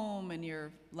at home and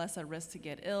you're less at risk to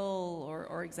get ill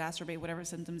or exacerbate whatever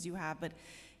symptoms you have. But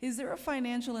is there a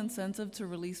financial incentive to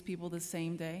release people the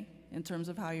same day in terms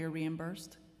of how you're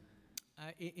reimbursed?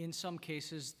 In some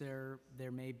cases, there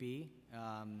may be.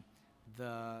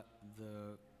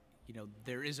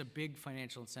 There is a big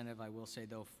financial incentive, I will say,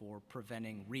 though, for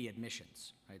preventing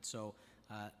readmissions, right? So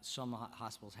some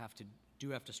hospitals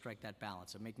do have to strike that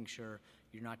balance of making sure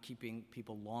you're not keeping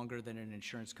people longer than an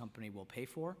insurance company will pay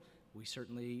for. We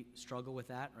certainly struggle with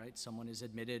that, right? Someone is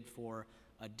admitted for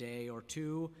a day or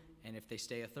 2, and if they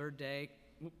stay a 3rd day,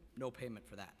 no payment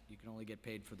for that. You can only get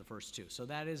paid for the first 2. So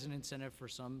that is an incentive for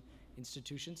some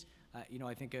institutions.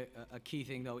 I think a key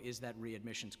thing, though, is that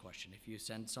readmissions question. If you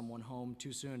send someone home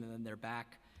too soon and then they're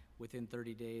back within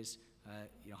 30 days,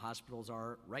 hospitals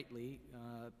are rightly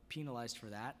penalized for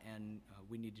that, and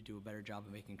we need to do a better job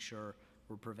of making sure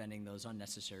we're preventing those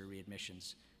unnecessary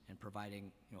readmissions and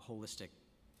providing holistic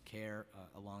care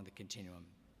along the continuum.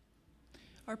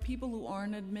 Are people who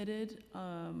aren't admitted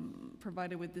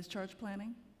provided with discharge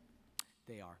planning?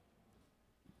 They are.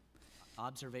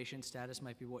 Observation status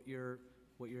might be what you're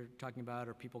talking about,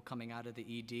 or people coming out of the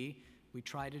ED. We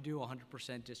try to do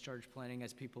 100% discharge planning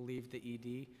as people leave the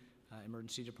ED,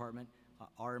 emergency department.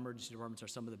 Our emergency departments are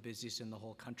some of the busiest in the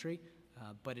whole country,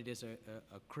 but it is a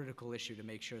critical issue to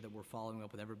make sure that we're following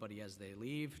up with everybody as they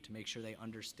leave, to make sure they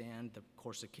understand the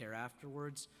course of care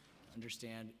afterwards,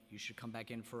 understand you should come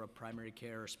back in for a primary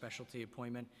care or specialty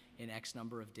appointment in X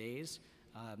number of days.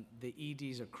 The ED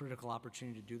is a critical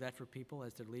opportunity to do that for people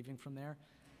as they're leaving from there.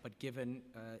 But given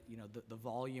the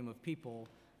volume of people,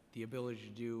 the ability to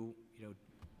do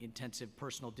intensive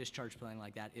personal discharge planning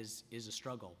like that is a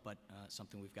struggle, but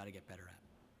something we've got to get better at.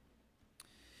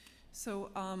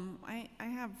 So I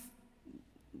have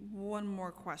one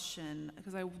more question,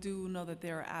 because I do know that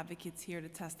there are advocates here to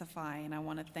testify, and I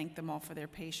want to thank them all for their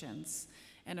patience.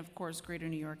 And of course, Greater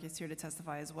New York is here to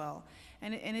testify as well.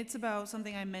 And it's about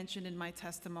something I mentioned in my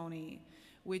testimony,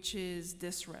 which is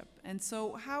DSRIP. And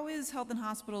so how is Health and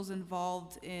Hospitals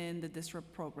involved in the DSRIP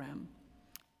program?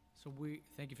 So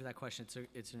thank you for that question.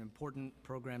 It's an important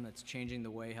program that's changing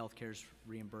the way healthcare is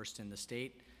reimbursed in the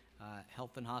state.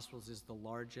 Health and Hospitals is the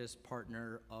largest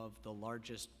partner of the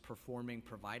largest performing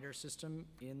provider system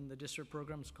in the DSRIP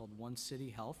program. It's called One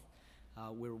City Health.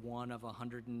 We're one of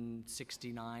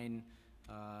 169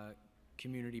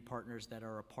 community partners that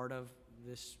are a part of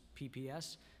this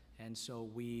PPS. And so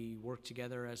we work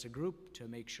together as a group to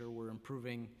make sure we're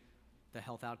improving the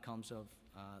health outcomes of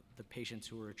the patients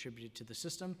who are attributed to the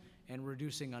system and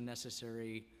reducing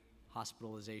unnecessary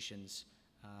hospitalizations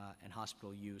and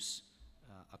hospital use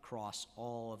across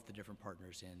all of the different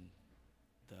partners in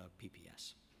the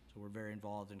PPS. So we're very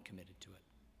involved and committed to it.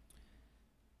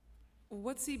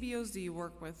 What CBOs do you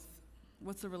work with?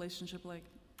 What's the relationship like?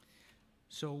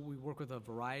 So we work with a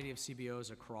variety of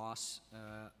CBOs across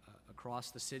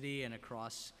the city and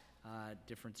across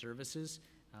different services.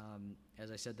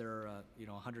 As I said, there are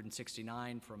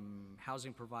 169 from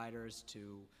housing providers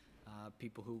to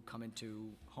people who come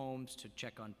into homes to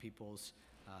check on people's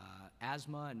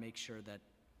asthma and make sure that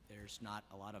there's not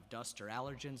a lot of dust or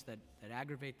allergens that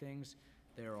aggravate things.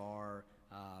 There are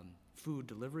food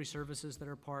delivery services that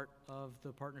are part of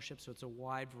the partnership, so it's a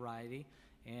wide variety.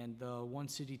 And the One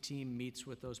City team meets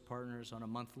with those partners on a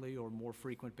monthly or more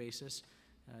frequent basis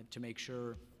to make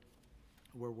sure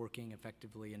we're working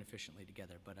effectively and efficiently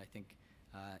together. But I think,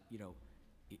 you know,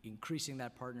 increasing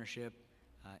that partnership,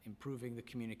 improving the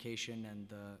communication,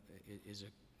 and is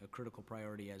a critical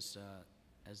priority as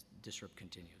disrupt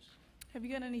continues. Have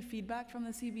you got any feedback from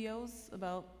the CBOs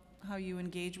about how you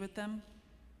engage with them?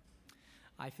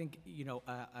 I think, you know,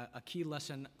 a key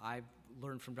lesson I've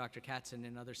learned from Dr. Katz and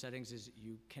in other settings is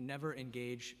you can never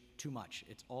engage too much.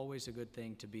 It's always a good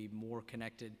thing to be more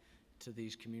connected to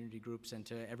these community groups and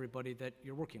to everybody that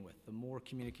you're working with. The more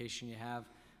communication you have,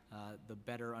 the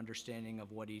better understanding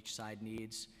of what each side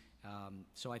needs.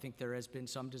 So I think there has been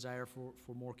some desire for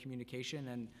more communication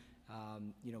and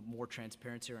you know, more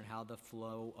transparency on how the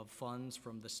flow of funds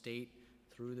from the state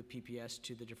through the PPS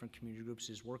to the different community groups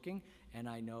is working. And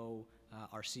I know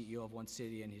our CEO of One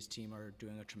City and his team are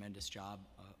doing a tremendous job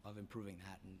of improving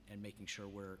that and making sure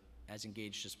we're as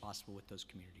engaged as possible with those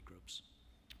community groups.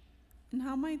 And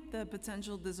how might the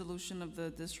potential dissolution of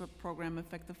the Disrupt program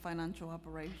affect the financial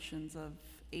operations of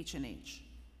H&H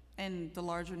and the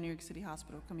larger New York City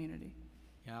hospital community?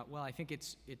 Yeah, well, I think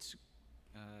it's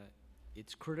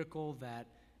critical that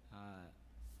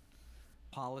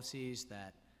policies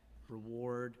that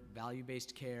reward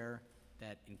value-based care,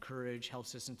 that encourage health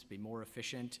systems to be more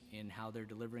efficient in how they're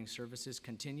delivering services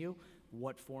continue.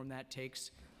 What form that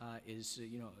takes is,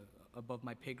 you know, above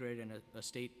my pay grade and a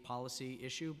state policy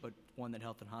issue, but one that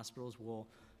Health and Hospitals will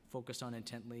focus on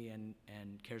intently and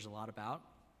cares a lot about.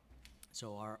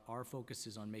 So our focus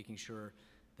is on making sure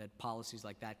that policies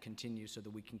like that continue so that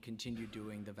we can continue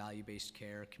doing the value-based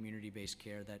care, community-based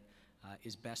care that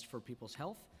is best for people's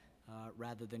health,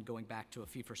 rather than going back to a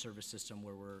fee-for-service system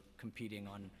where we're competing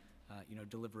on you know,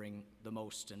 delivering the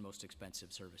most and most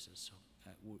expensive services. So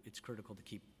it's critical to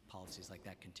keep policies like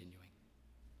that continuing.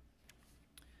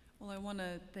 Well, I want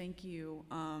to thank you.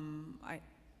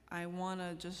 I want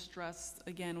to just stress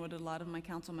again what a lot of my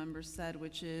council members said,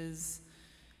 which is,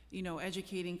 you know,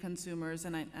 educating consumers.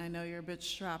 And I know you're a bit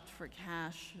strapped for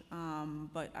cash,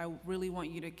 but I really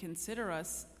want you to consider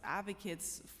us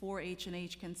advocates for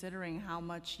H&H, considering how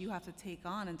much you have to take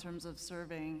on in terms of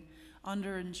serving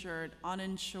underinsured,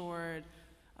 uninsured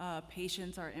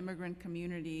patients, our immigrant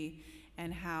community,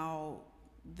 and how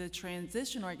the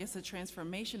transition, or I guess the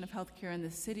transformation of healthcare in the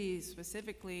city,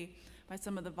 specifically by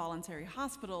some of the voluntary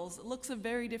hospitals, looks a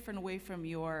very different way from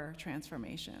your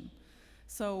transformation.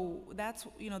 So that's,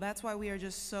 you know, that's why we are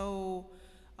just so,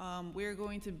 we're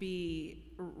going to be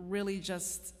really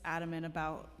just adamant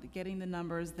about getting the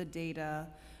numbers, the data,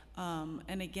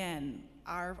 and again,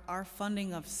 our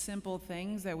funding of simple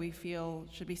things that we feel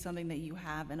should be something that you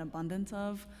have an abundance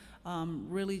of,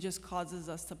 really just causes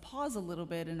us to pause a little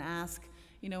bit and ask,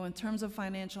 you know, in terms of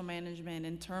financial management,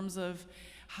 in terms of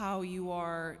how you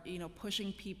are, you know,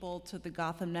 pushing people to the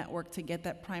Gotham network to get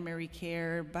that primary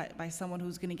care by someone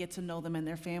who's going to get to know them and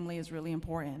their family is really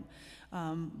important.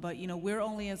 But, you know, we're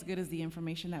only as good as the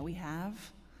information that we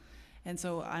have. And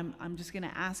so I'm just going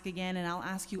to ask again, and I'll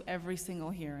ask you every single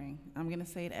hearing. I'm going to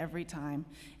say it every time.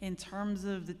 In terms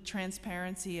of the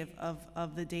transparency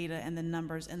of the data and the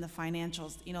numbers and the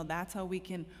financials, you know, that's how we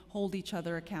can hold each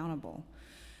other accountable.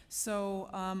 So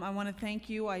I want to thank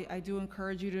you. I do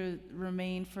encourage you to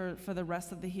remain for the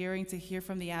rest of the hearing, to hear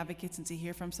from the advocates and to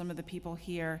hear from some of the people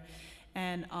here.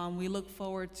 And we look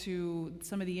forward to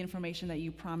some of the information that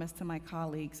you promised to my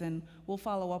colleagues, and we'll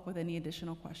follow up with any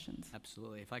additional questions.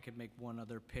 Absolutely. If I could make one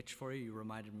other pitch for you, you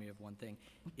reminded me of one thing.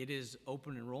 It is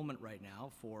open enrollment right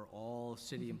now for all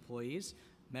city employees.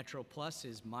 Metro Plus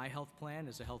is my health plan,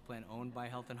 is a health plan owned by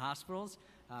Health and Hospitals.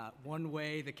 One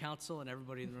way the council and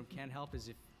everybody in the room can help is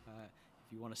if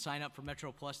you want to sign up for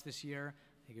Metro Plus this year.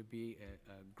 I think it would be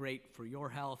great for your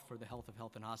health, for the health of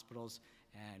Health and Hospitals,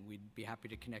 and we'd be happy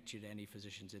to connect you to any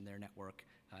physicians in their network,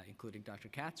 including Dr.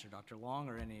 Katz or Dr. Long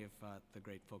or any of the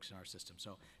great folks in our system.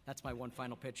 So that's my one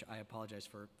final pitch. I apologize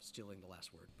for stealing the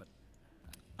last word, but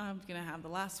I'm going to have the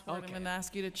last word. Okay. I'm going to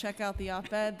ask you to check out the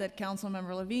op-ed that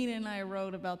Councilmember Levine and I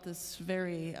wrote about this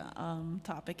very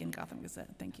topic in Gotham Gazette.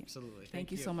 Thank you. Absolutely.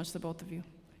 Thank you so much to both of you.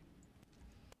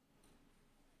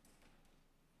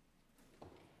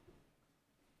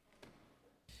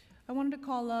 I wanted to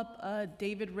call up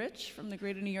David Rich from the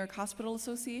Greater New York Hospital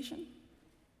Association.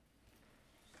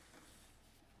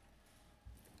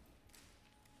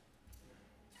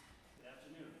 Good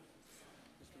afternoon.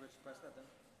 Mr. Rich, press that then.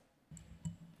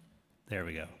 There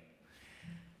we go.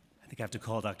 I think I have to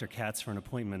call Dr. Katz for an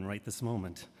appointment right this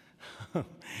moment.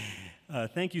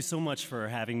 Thank you so much for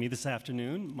having me this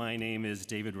afternoon. My name is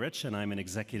David Rich, and I'm an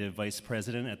Executive Vice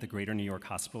President at the Greater New York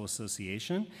Hospital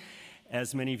Association.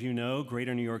 As many of you know,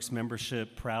 Greater New York's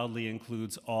membership proudly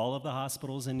includes all of the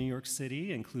hospitals in New York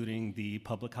City, including the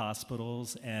public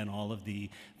hospitals and all of the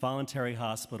voluntary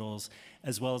hospitals,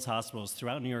 as well as hospitals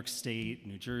throughout New York State,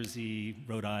 New Jersey,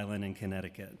 Rhode Island, and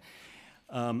Connecticut.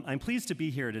 I'm pleased to be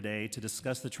here today to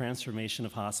discuss the transformation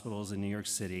of hospitals in New York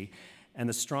City and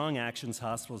the strong actions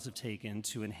hospitals have taken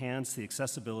to enhance the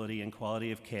accessibility and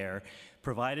quality of care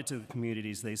provided to the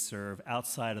communities they serve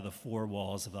outside of the four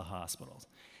walls of the hospitals.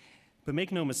 But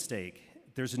make no mistake,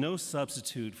 there's no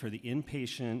substitute for the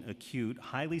inpatient, acute,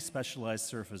 highly specialized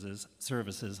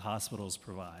services hospitals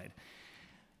provide.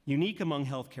 Unique among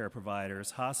healthcare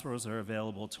providers, hospitals are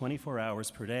available 24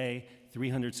 hours per day,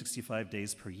 365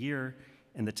 days per year,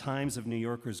 in the times of New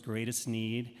Yorkers' greatest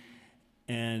need.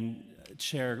 And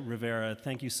Chair Rivera,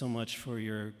 thank you so much for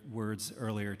your words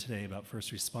earlier today about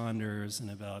first responders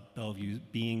and about Bellevue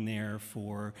being there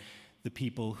for the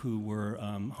people who were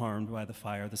harmed by the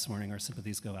fire this morning. Our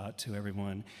sympathies go out to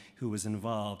everyone who was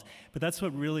involved. But that's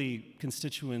what really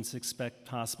constituents expect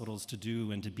hospitals to do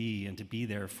and to be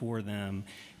there for them,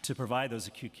 to provide those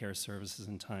acute care services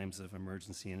in times of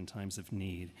emergency and in times of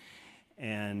need.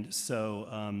 And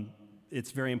so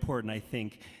it's very important, I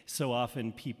think. So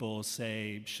often people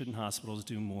say, shouldn't hospitals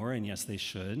do more? And yes, they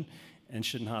should. And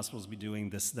shouldn't hospitals be doing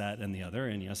this, that, and the other?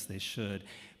 And yes, they should.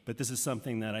 But this is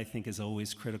something that I think is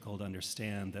always critical to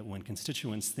understand, that when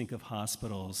constituents think of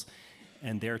hospitals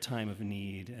and their time of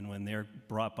need, and when they're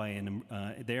brought by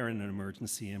they're in an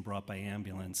emergency and brought by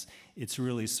ambulance, it's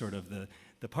really sort of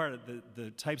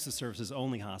the types of services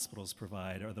only hospitals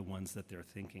provide are the ones that they're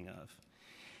thinking of.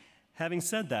 Having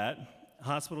said that,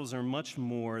 hospitals are much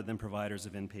more than providers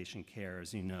of inpatient care,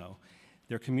 as you know.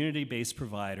 They're community-based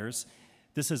providers.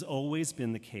 This has always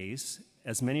been the case,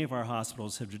 as many of our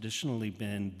hospitals have traditionally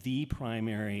been the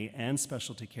primary and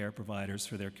specialty care providers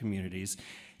for their communities,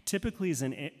 typically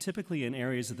in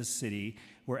areas of the city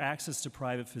where access to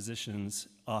private physicians'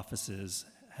 offices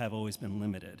have always been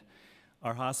limited.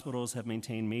 Our hospitals have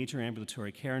maintained major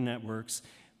ambulatory care networks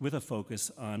with a focus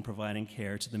on providing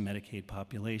care to the Medicaid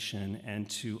population and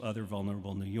to other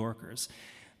vulnerable New Yorkers.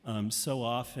 So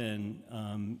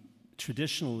often,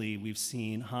 traditionally, we've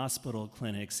seen hospital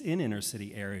clinics in inner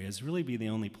city areas really be the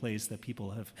only place that people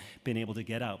have been able to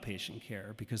get outpatient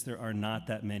care, because there are not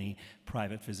that many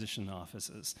private physician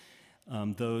offices.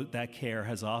 Though that care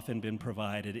has often been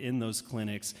provided in those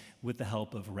clinics with the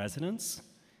help of residents,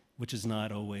 which is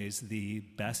not always the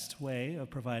best way of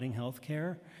providing health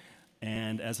care.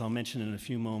 And as I'll mention in a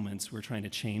few moments, we're trying to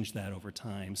change that over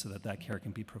time so that that care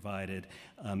can be provided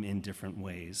in different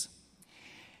ways.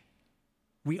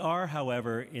 We are,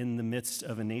 however, in the midst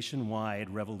of a nationwide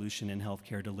revolution in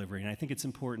healthcare delivery, and I think it's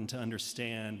important to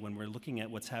understand when we're looking at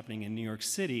what's happening in New York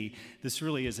City, this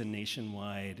really is a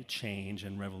nationwide change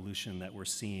and revolution that we're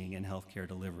seeing in healthcare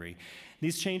delivery.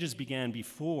 These changes began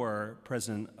before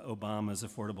President Obama's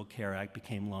Affordable Care Act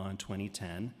became law in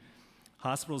 2010.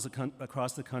 Hospitals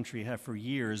across the country have for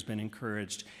years been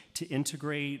encouraged to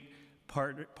integrate,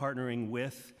 partnering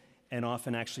with, and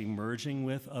often actually merging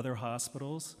with other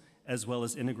hospitals, as well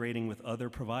as integrating with other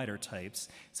provider types,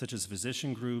 such as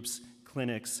physician groups,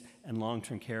 clinics, and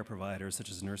long-term care providers, such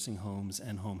as nursing homes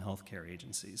and home health care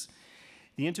agencies.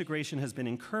 The integration has been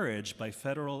encouraged by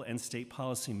federal and state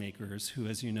policymakers who,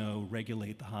 as you know,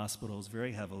 regulate the hospitals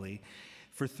very heavily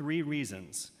for three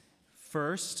reasons.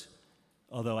 First,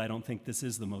 although I don't think this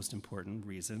is the most important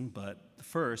reason, but the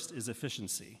first is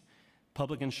efficiency.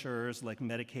 Public insurers like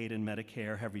Medicaid and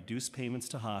Medicare have reduced payments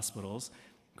to hospitals,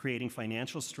 creating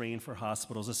financial strain for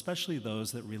hospitals, especially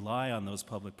those that rely on those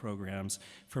public programs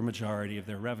for a majority of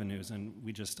their revenues. And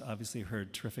we just obviously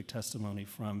heard terrific testimony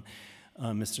from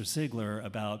Mr. Ziegler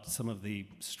about some of the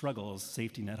struggles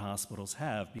safety net hospitals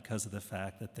have because of the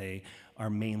fact that they are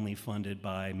mainly funded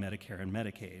by Medicare and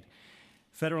Medicaid.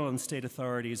 Federal and state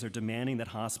authorities are demanding that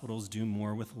hospitals do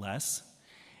more with less.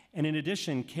 And in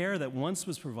addition, care that once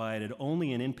was provided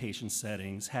only in inpatient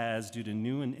settings has, due to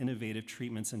new and innovative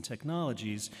treatments and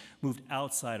technologies, moved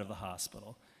outside of the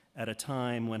hospital at a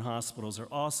time when hospitals are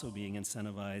also being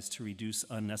incentivized to reduce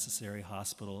unnecessary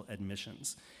hospital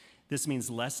admissions. This means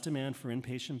less demand for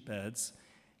inpatient beds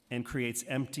and creates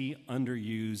empty,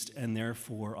 underused, and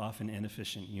therefore often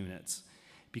inefficient units.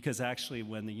 Because actually,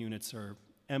 when the units are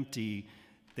empty,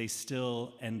 they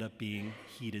still end up being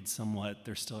heated somewhat.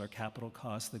 There still are capital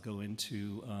costs that go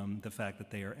into the fact that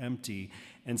they are empty.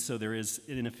 And so there is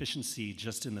an inefficiency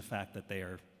just in the fact that they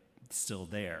are still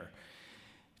there.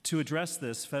 To address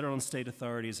this, federal and state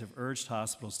authorities have urged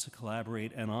hospitals to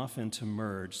collaborate and often to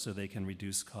merge so they can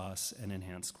reduce costs and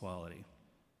enhance quality.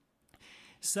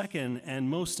 Second, and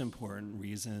most important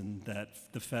reason that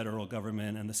the federal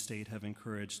government and the state have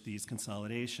encouraged these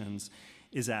consolidations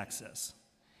is access.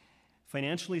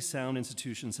 Financially sound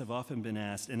institutions have often been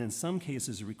asked, and in some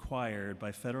cases required,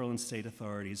 by federal and state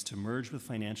authorities to merge with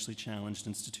financially challenged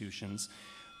institutions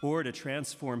or to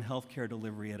transform healthcare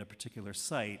delivery at a particular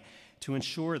site to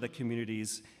ensure that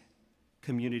communities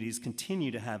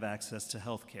continue to have access to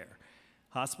healthcare.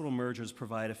 Hospital mergers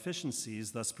provide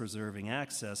efficiencies, thus preserving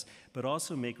access, but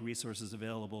also make resources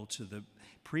available to the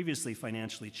previously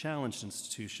financially challenged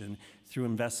institution through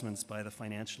investments by the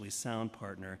financially sound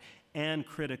partner and,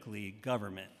 critically,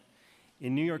 government.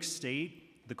 In New York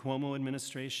State, the Cuomo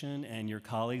administration and your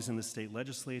colleagues in the state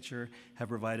legislature have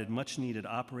provided much-needed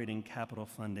operating capital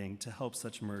funding to help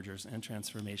such mergers and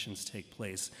transformations take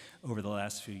place over the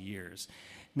last few years.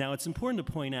 Now, it's important to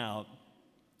point out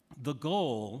the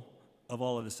goal of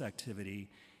all of this activity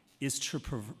is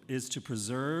to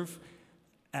preserve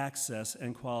access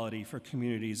and quality for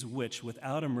communities which,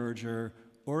 without a merger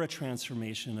or a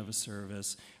transformation of a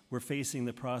service, were facing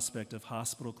the prospect of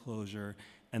hospital closure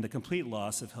and the complete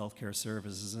loss of healthcare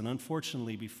services. And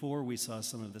unfortunately, before we saw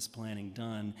some of this planning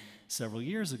done several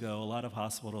years ago, a lot of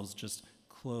hospitals just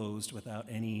closed without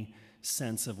any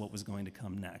sense of what was going to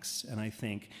come next. And I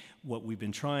think what we've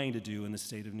been trying to do in the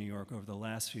state of New York over the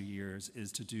last few years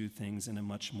is to do things in a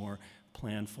much more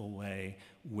planful way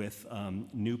with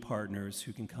new partners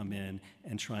who can come in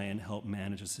and try and help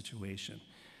manage a situation.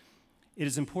 It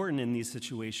is important in these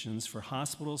situations for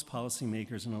hospitals,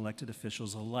 policymakers, and elected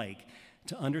officials alike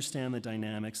to understand the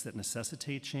dynamics that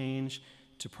necessitate change,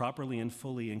 to properly and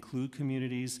fully include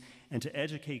communities, and to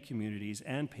educate communities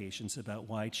and patients about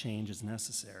why change is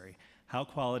necessary, how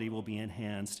quality will be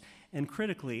enhanced, and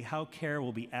critically, how care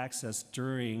will be accessed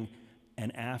during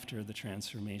and after the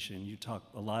transformation. You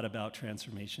talked a lot about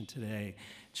transformation today,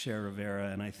 Chair Rivera,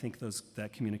 and I think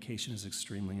that communication is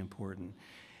extremely important.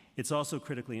 It's also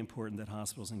critically important that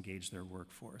hospitals engage their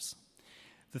workforce.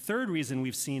 The third reason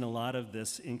we've seen a lot of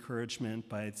this encouragement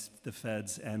by the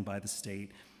feds and by the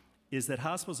state is that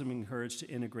hospitals have been encouraged to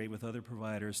integrate with other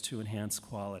providers to enhance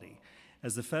quality.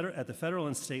 At the federal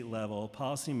and state level,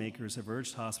 policymakers have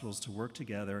urged hospitals to work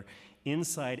together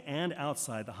inside and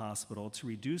outside the hospital to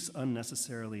reduce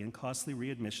unnecessarily and costly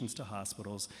readmissions to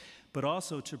hospitals, but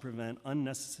also to prevent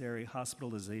unnecessary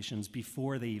hospitalizations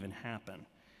before they even happen.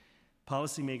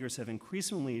 Policymakers have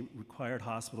increasingly required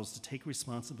hospitals to take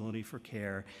responsibility for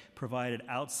care provided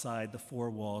outside the four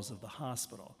walls of the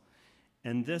hospital.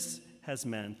 And this has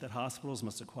meant that hospitals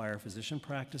must acquire physician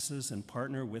practices and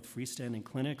partner with freestanding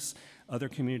clinics, other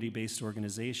community-based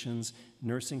organizations,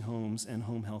 nursing homes, and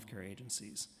home health care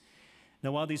agencies.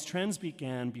 Now, while these trends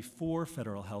began before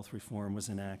federal health reform was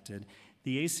enacted,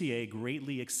 the ACA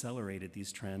greatly accelerated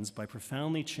these trends by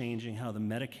profoundly changing how the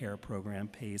Medicare program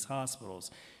pays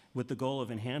hospitals, with the goal of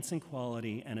enhancing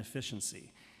quality and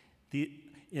efficiency.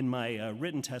 In my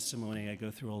written testimony, I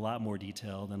go through a lot more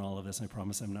detail than all of this. I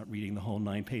promise I'm not reading the whole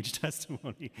 9-page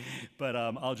testimony, but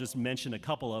I'll just mention a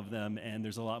couple of them, and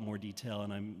there's a lot more detail,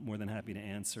 and I'm more than happy to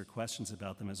answer questions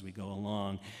about them as we go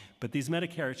along. But these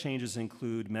Medicare changes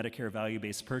include Medicare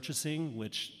value-based purchasing,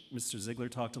 which Mr. Ziegler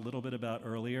talked a little bit about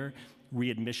earlier,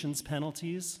 readmissions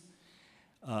penalties,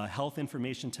 health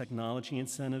information technology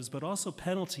incentives, but also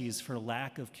penalties for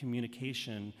lack of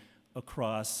communication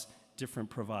across different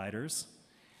providers,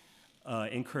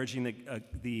 encouraging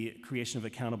the creation of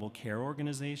accountable care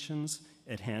organizations,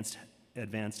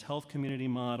 advanced health community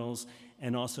models,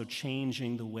 and also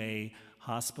changing the way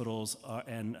hospitals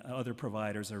and other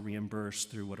providers are reimbursed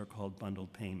through what are called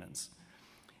bundled payments.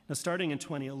 Now, starting in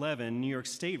 2011, New York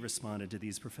State responded to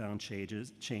these profound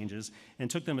changes and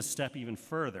took them a step even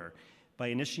further by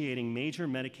initiating major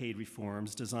Medicaid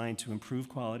reforms designed to improve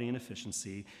quality and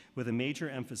efficiency, with a major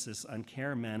emphasis on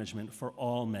care management for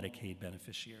all Medicaid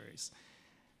beneficiaries.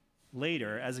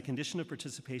 Later, as a condition of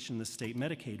participation in the state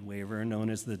Medicaid waiver,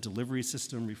 known as the Delivery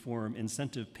System Reform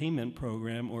Incentive Payment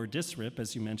Program, or DSRIP,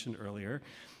 as you mentioned earlier,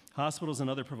 hospitals and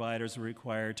other providers were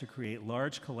required to create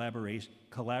large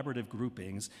collaborative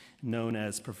groupings known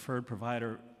as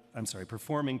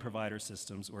Performing Provider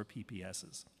Systems, or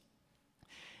PPSs.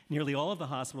 Nearly all of the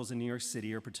hospitals in New York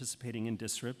City are participating in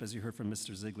DSRIP, as you heard from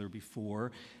Mr. Ziegler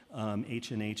before.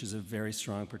 H&H is a very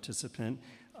strong participant,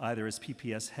 either as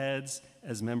PPS heads,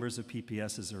 as members of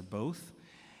PPSs, or both.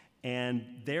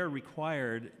 And they're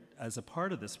required, as a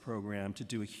part of this program, to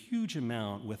do a huge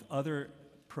amount with other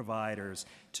providers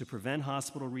to prevent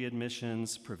hospital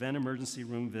readmissions, prevent emergency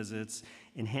room visits,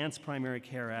 enhance primary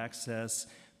care access,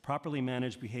 properly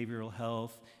manage behavioral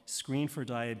health, screen for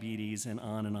diabetes, and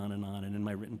on and on and on. And in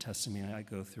my written testimony, I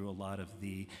go through a lot of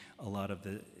the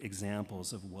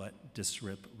examples of what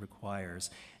DSRIP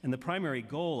requires. And the primary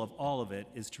goal of all of it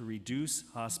is to reduce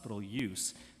hospital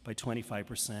use by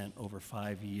 25% over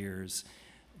 5 years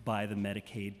by the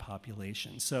Medicaid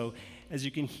population. So as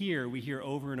you can hear, we hear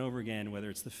over and over again,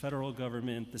 whether it's the federal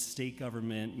government, the state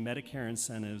government, Medicare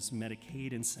incentives,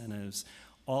 Medicaid incentives,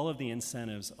 all of the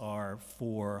incentives are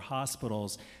for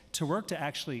hospitals to work to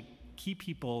actually keep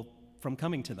people from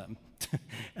coming to them,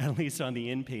 at least on the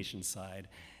inpatient side.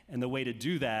 And the way to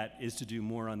do that is to do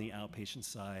more on the outpatient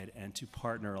side and to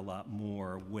partner a lot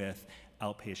more with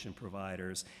outpatient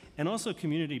providers and also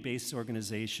community-based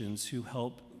organizations who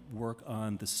help work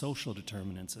on the social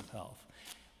determinants of health.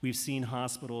 We've seen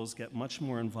hospitals get much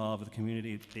more involved with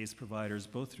community-based providers,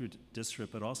 both through DSRIP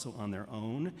but also on their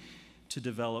own, to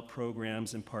develop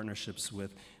programs and partnerships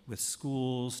with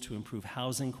schools to improve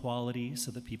housing quality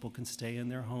so that people can stay in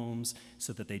their homes,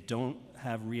 so that they don't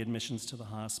have readmissions to the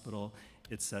hospital,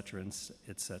 et cetera,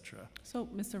 et cetera. So,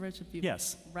 Mr. Rich, if you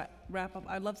yes. Wrap up,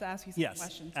 I'd love to ask you some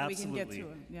questions so absolutely. we can get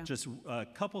to it. Yeah. Just a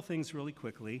couple things really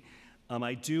quickly.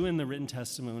 I do in the written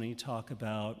testimony talk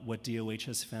about what DOH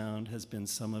has found has been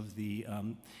some of the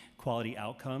quality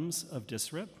outcomes of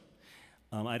DSRIP.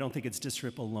 I don't think it's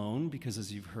DSRIP alone because,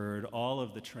 as you've heard, all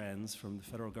of the trends from the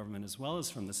federal government as well as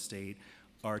from the state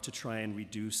are to try and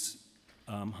reduce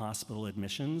hospital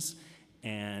admissions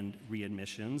and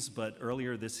readmissions. But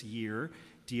earlier this year,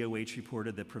 DOH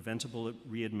reported that preventable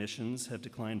readmissions have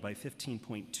declined by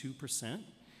 15.2%.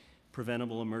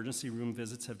 Preventable emergency room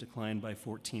visits have declined by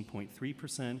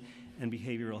 14.3%, and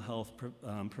behavioral health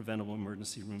preventable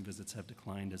emergency room visits have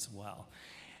declined as well.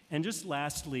 And just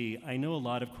lastly, I know a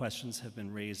lot of questions have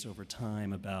been raised over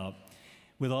time about,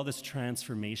 with all this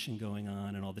transformation going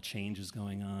on and all the changes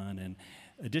going on and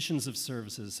additions of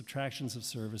services, subtractions of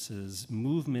services,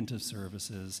 movement of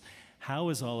services, how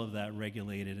is all of that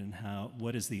regulated and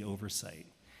what is the oversight?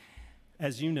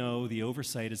 As you know, the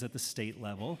oversight is at the state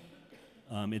level.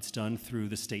 It's done through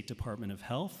the State Department of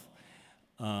Health.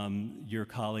 Your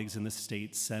colleagues in the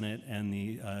State Senate and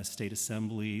the State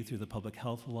Assembly through the public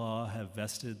health law have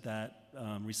vested that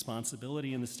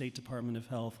responsibility in the State Department of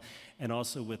Health and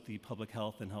also with the Public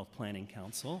Health and Health Planning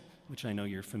Council, which I know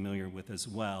you're familiar with as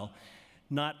well.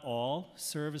 Not all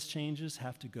service changes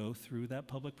have to go through that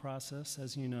public process,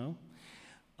 as you know.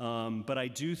 But I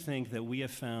do think that we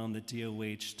have found that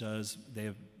DOH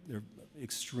they're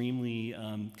extremely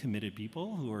committed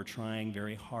people who are trying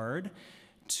very hard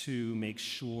to make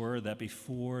sure that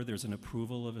before there's an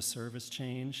approval of a service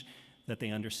change, that they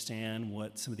understand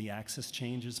what some of the access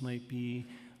changes might be.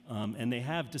 And they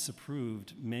have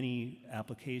disapproved many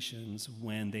applications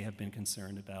when they have been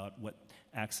concerned about what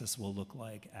access will look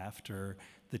like after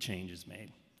the change is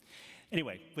made.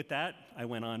 Anyway, with that, I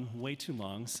went on way too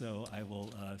long, so I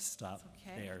will stop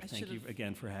there. Thank you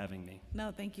again for having me.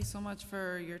 No, thank you so much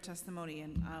for your testimony,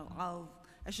 and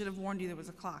I should have warned you there was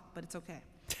a clock, but it's okay.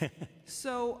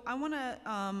 So I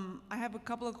have a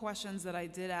couple of questions that I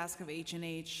did ask of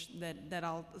H&H that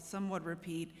I'll somewhat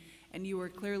repeat, and you were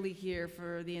clearly here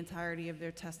for the entirety of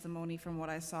their testimony from what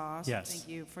I saw, so yes. Thank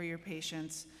you for your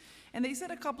patience. And they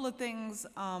said a couple of things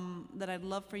that I'd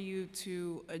love for you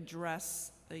to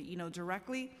address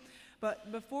directly.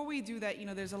 But before we do that,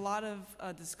 there's a lot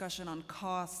of discussion on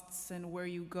costs and where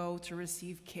you go to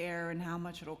receive care and how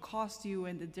much it'll cost you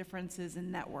and the differences in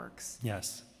networks.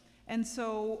 Yes. And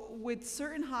so with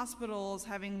certain hospitals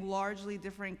having largely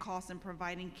different costs in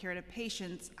providing care to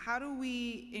patients, how do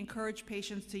we encourage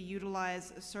patients to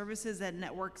utilize services and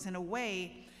networks in a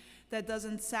way that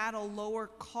doesn't saddle lower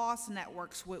cost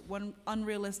networks with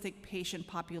unrealistic patient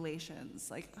populations?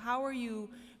 Like, how are you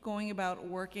going about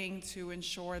working to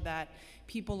ensure that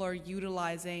people are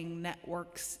utilizing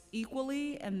networks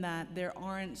equally and that there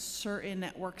aren't certain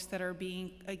networks that are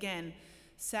being, again,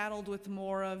 saddled with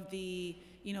more of the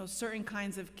certain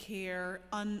kinds of care,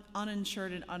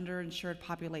 uninsured and underinsured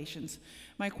populations?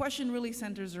 My question really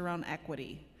centers around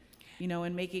equity,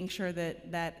 and making sure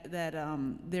that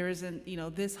there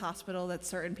isn't, this hospital that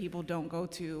certain people don't go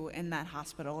to in that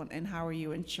hospital, and how are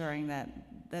you ensuring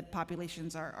that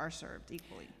populations are served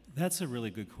equally? That's a really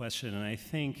good question, and I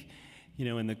think,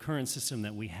 in the current system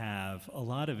that we have, a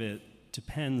lot of it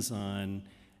depends on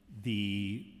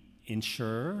the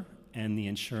insurer and the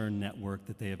insurer network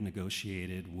that they have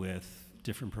negotiated with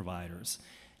different providers.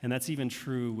 And that's even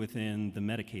true within the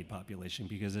Medicaid population,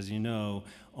 because as you know,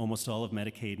 almost all of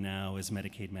Medicaid now is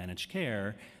Medicaid managed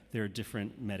care. There are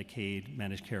different Medicaid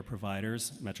managed care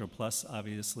providers. Metro Plus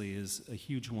obviously is a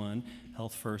huge one.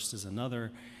 Health First is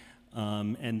another.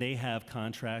 And they have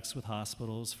contracts with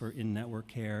hospitals for in-network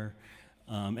care,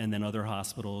 and then other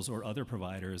hospitals or other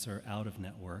providers are out of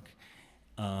network.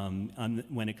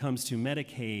 When it comes to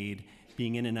Medicaid,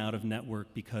 being in and out of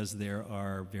network because there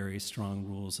are very strong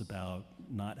rules about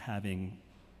not having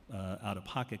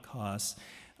out-of-pocket costs,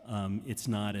 it's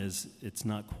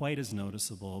not quite as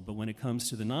noticeable. But when it comes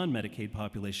to the non-Medicaid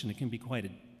population, it can be quite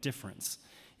a difference.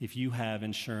 If you have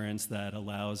insurance that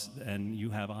allows, and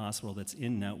you have a hospital that's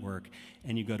in network,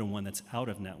 and you go to one that's out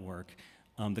of network,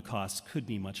 the cost could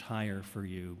be much higher for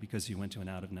you because you went to an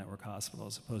out-of-network hospital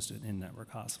as opposed to an in-network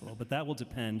hospital. But that will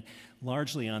depend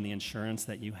largely on the insurance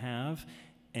that you have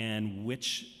and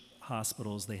which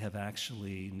hospitals they have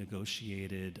actually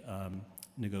negotiated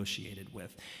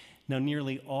with. Now,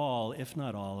 nearly all, if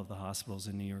not all, of the hospitals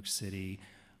in New York City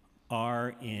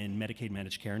are in Medicaid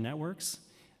managed care networks.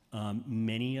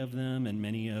 Many of them, and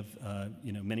many of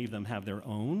them have their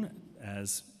own,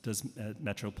 as does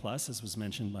Metro Plus, as was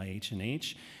mentioned by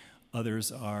H&H.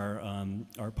 Others are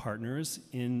partners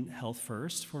in Health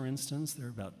First, for instance. There are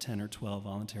about 10 or 12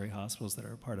 voluntary hospitals that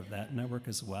are part of that network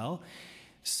as well.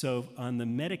 So on the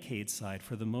Medicaid side,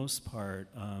 for the most part,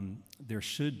 there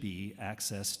should be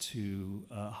access to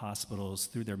hospitals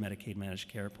through their Medicaid managed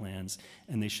care plans,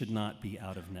 and they should not be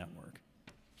out of network.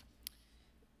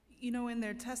 You know, in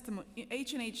their testimony,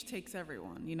 H&H takes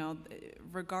everyone, you know,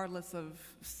 regardless of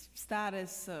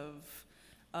status,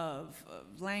 of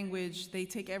language, they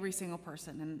take every single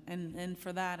person. And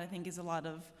for that, I think is a lot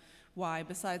of why,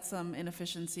 besides some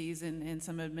inefficiencies in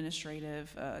some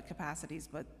administrative capacities,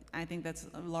 but I think that's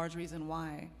a large reason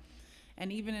why.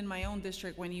 And even in my own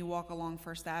district, when you walk along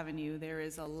First Avenue, there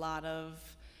is a lot of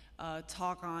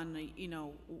talk on, you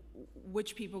know,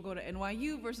 which people go to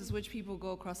NYU versus which people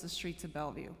go across the street to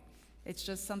Bellevue. It's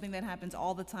just something that happens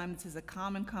all the time. This is a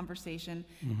common conversation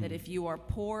that if you are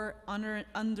poor,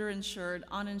 underinsured,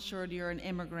 uninsured, you're an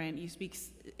immigrant, you speak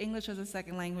English as a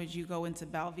second language, you go into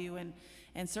Bellevue,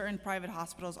 and certain private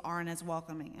hospitals aren't as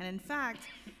welcoming. And in fact,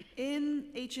 in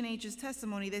H&H's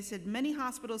testimony, they said many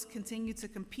hospitals continue to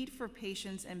compete for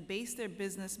patients and base their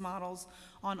business models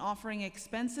on offering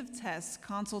expensive tests,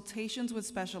 consultations with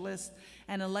specialists,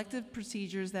 and elective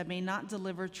procedures that may not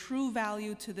deliver true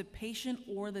value to the patient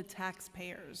or the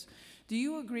taxpayers. Do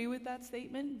you agree with that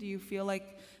statement? Do you feel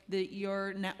like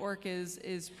your network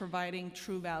is providing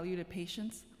true value to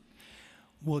patients?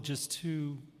 Well, just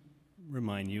to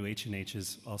remind you, H&H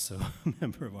is also a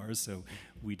member of ours, so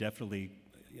we definitely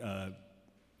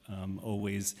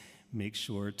always make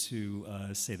sure to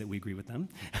say that we agree with them.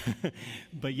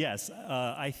 But yes,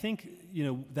 I think, you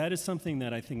know, that is something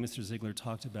that I think Mr. Ziegler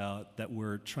talked about that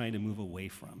we're trying to move away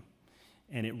from.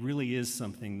 And it really is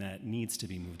something that needs to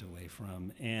be moved away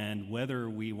from. And whether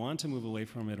we want to move away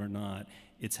from it or not,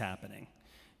 it's happening.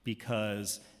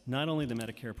 Because not only the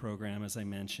Medicare program, as I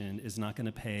mentioned, is not going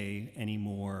to pay any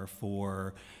more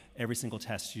for every single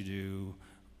test you do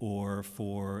or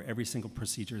for every single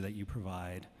procedure that you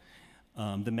provide.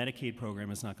 The Medicaid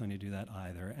program is not going to do that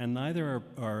either, and neither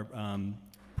are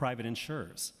private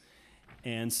insurers.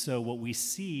 And so what we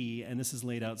see, and this is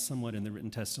laid out somewhat in the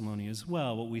written testimony as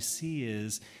well, what we see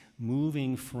is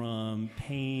moving from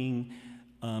paying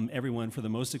everyone for the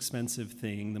most expensive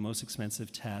thing, the most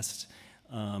expensive test,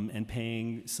 and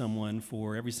paying someone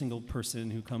for every single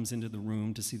person who comes into the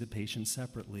room to see the patient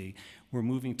separately. We're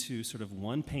moving to sort of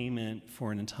one payment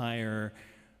for an entire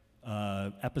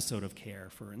episode of care,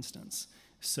 for instance.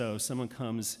 So someone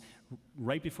comes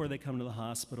right before they come to the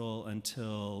hospital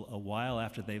until a while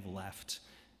after they've left.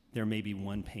 There may be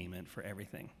one payment for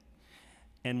everything.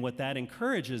 And what that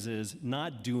encourages is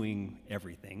not doing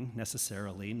everything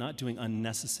necessarily, not doing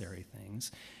unnecessary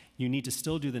things. You need to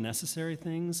still do the necessary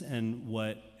things, and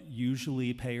what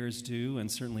usually payers do,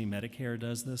 and certainly Medicare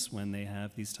does this when they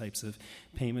have these types of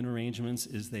payment arrangements,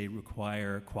 is they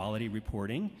require quality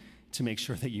reporting to make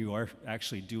sure that you are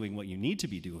actually doing what you need to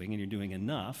be doing and you're doing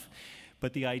enough.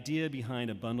 But the idea behind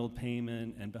a bundled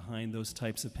payment and behind those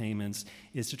types of payments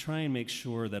is to try and make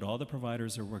sure that all the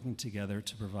providers are working together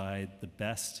to provide the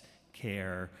best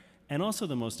care and also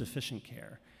the most efficient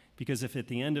care. Because if at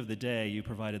the end of the day you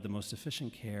provided the most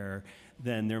efficient care,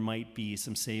 then there might be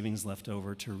some savings left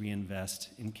over to reinvest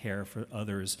in care for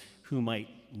others who might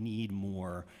need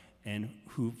more and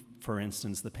who, for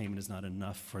instance, the payment is not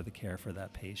enough for the care for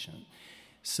that patient.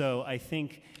 So I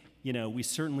think, you know, we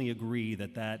certainly agree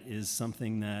that that is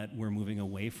something that we're moving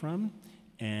away from,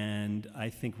 and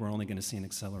I think we're only going to see an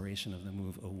acceleration of the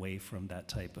move away from that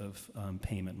type of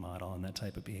payment model and that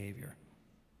type of behavior.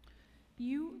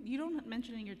 You don't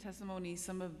mention in your testimony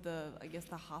some of the, I guess,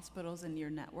 the hospitals in your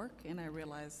network, and I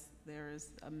realize there is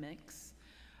a mix.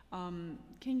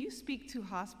 Can you speak to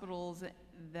hospitals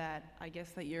that I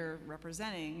guess that you're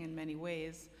representing in many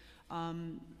ways,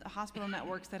 hospital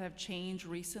networks that have changed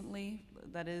recently,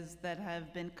 that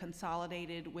have been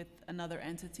consolidated with another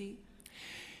entity?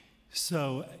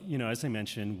 So, as I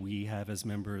mentioned, we have as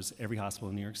members every hospital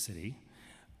in New York City,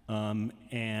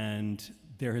 and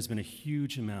there has been a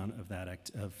huge amount of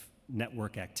that of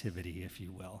network activity, if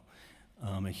you will,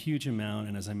 a huge amount.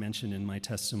 And as I mentioned in my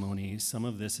testimony, some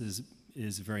of this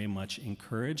is very much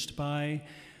encouraged by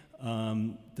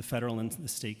the federal and the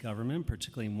state government,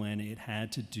 particularly when it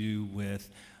had to do with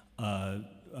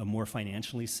a more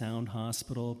financially sound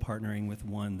hospital partnering with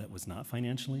one that was not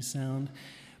financially sound.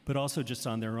 But also just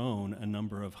on their own, a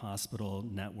number of hospital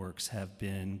networks have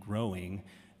been growing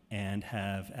and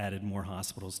have added more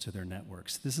hospitals to their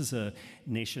networks. This is a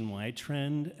nationwide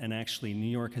trend, and actually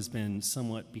New York has been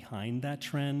somewhat behind that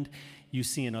trend. You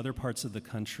see in other parts of the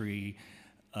country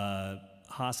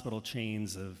hospital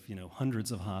chains of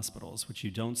hundreds of hospitals, which you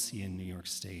don't see in New York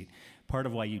State. Part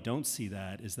of why you don't see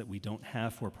that is that we don't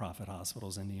have for-profit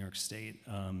hospitals in New York State.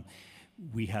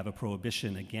 We have a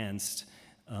prohibition against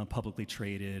publicly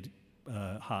traded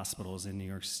hospitals in New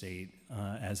York State,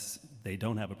 as they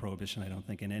don't have a prohibition, I don't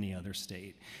think, in any other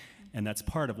state. And that's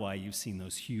part of why you've seen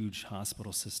those huge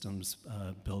hospital systems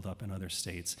build up in other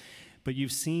states. But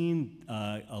you've seen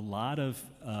a lot of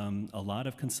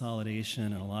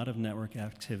consolidation and a lot of network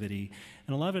activity,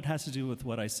 and a lot of it has to do with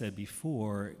what I said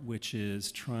before, which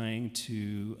is trying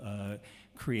to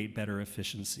create better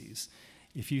efficiencies.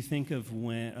 If you think of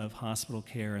hospital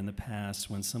care in the past,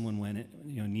 when someone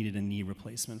needed a knee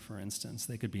replacement, for instance,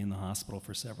 they could be in the hospital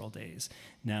for several days.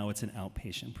 Now it's an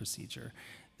outpatient procedure.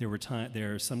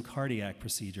 There are some cardiac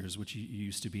procedures which you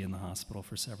used to be in the hospital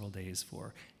for several days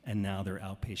for, and now they're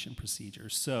outpatient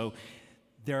procedures. So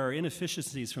there are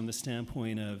inefficiencies from the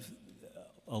standpoint of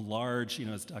a large,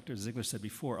 as Dr. Ziegler said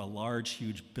before, a large,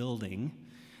 huge building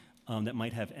that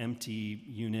might have empty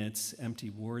units, empty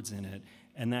wards in it.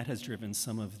 And that has driven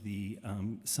some of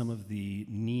the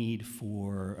need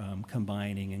for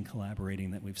combining and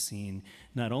collaborating that we've seen,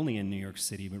 not only in New York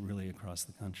City, but really across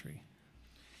the country.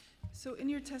 So in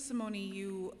your testimony,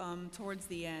 you, towards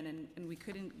the end, and we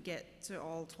couldn't get to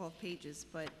all 12 pages,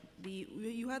 but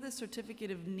you had the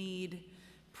certificate of need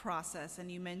process,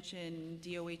 and you mentioned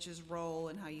DOH's role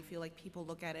and how you feel like people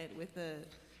look at it with a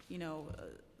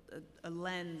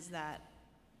lens that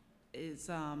is,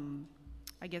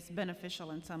 I guess,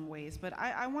 beneficial in some ways. But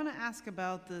I want to ask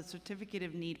about the certificate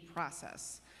of need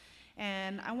process.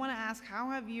 And I want to ask, how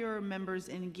have your members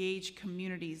engaged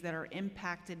communities that are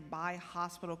impacted by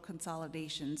hospital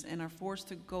consolidations and are forced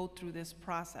to go through this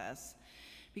process?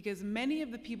 Because many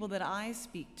of the people that I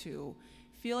speak to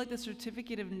feel like the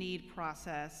certificate of need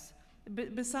process,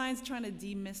 besides trying to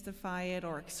demystify it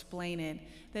or explain it,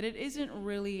 that it isn't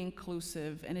really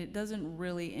inclusive and it doesn't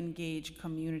really engage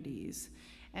communities.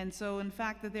 And so, in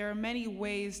fact, that there are many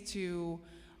ways to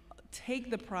take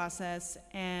the process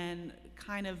and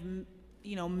kind of,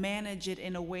 manage it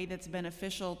in a way that's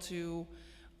beneficial to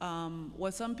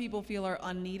what some people feel are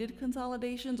unneeded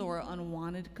consolidations or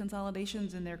unwanted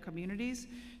consolidations in their communities.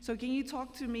 So can you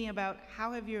talk to me about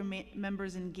how have your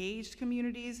members engaged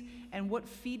communities, and what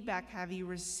feedback have you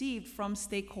received from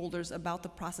stakeholders about the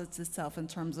process itself in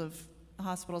terms of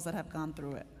hospitals that have gone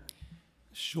through it?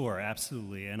 Sure,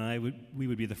 absolutely. And we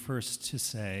would be the first to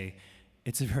say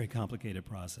it's a very complicated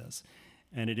process.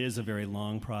 And it is a very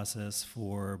long process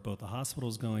for both the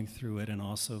hospitals going through it and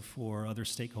also for other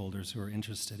stakeholders who are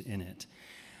interested in it.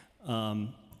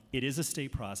 It is a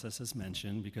state process, as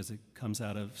mentioned, because it comes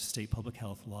out of state public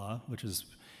health law, which is,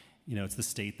 it's the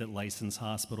state that licenses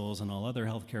hospitals and all other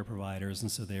healthcare providers, and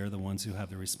so they are the ones who have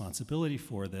the responsibility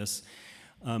for this.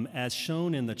 As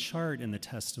shown in the chart in the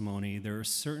testimony, there are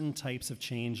certain types of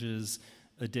changes,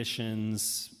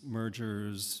 additions,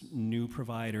 mergers, new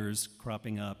providers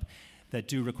cropping up that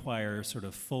do require sort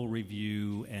of full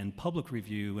review and public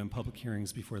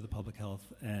hearings before the Public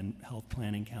Health and Health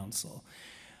Planning Council.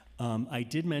 I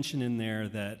did mention in there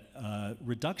that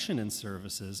reduction in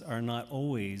services are not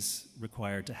always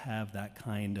required to have that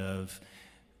kind of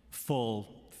full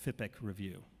FIPIC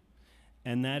review.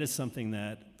 And that is something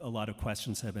that a lot of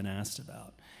questions have been asked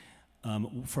about.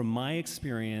 From my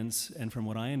experience and from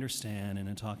what I understand and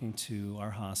in talking to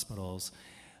our hospitals,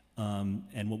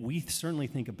 and what we certainly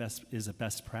think is a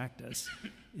best practice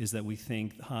is that we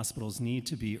think hospitals need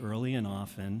to be early and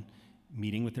often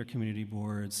meeting with their community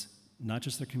boards, not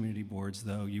just their community boards,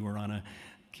 though you are on a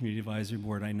community advisory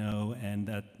board, I know, and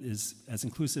that is as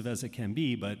inclusive as it can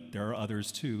be, but there are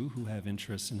others too who have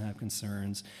interests and have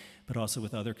concerns, but also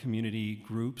with other community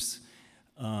groups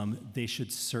They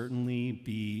should certainly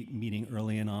be meeting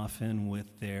early and often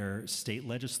with their state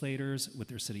legislators, with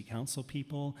their city council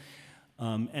people.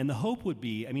 And the hope would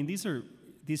be, I mean,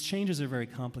 these changes are very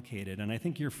complicated, and I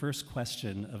think your first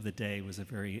question of the day was a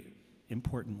very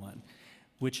important one,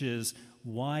 which is,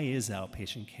 why is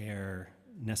outpatient care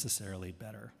necessarily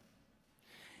better?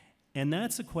 And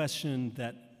that's a question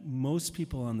that most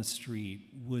people on the street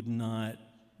would not,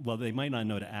 well, they might not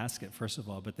know to ask it, first of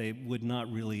all, but they would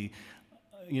not really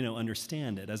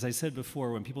understand it. As I said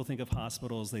before, when people think of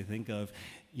hospitals, they think of,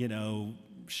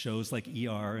 shows like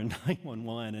ER and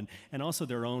 911, and also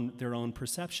their own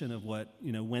perception of what,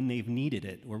 when they've needed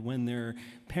it or when their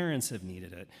parents have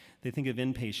needed it. They think of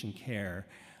inpatient care.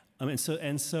 And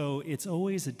so it's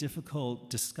always a difficult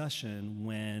discussion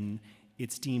when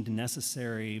it's deemed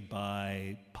necessary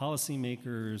by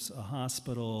policymakers, a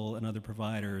hospital, and other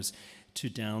providers to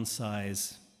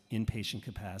downsize inpatient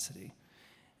capacity.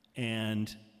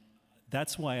 And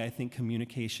that's why I think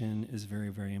communication is very,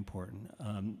 very important.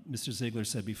 Mr. Ziegler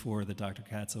said before that Dr.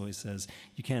 Katz always says,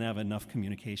 you can't have enough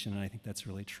communication, and I think that's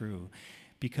really true.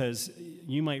 Because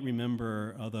you might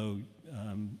remember, although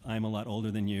I'm a lot older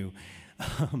than you,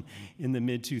 in the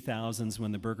mid-2000s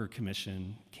when the Berger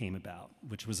Commission came about,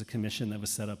 which was a commission that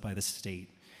was set up by the state.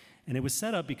 And it was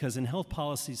set up because in health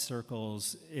policy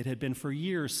circles, it had been for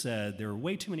years said there are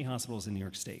way too many hospitals in New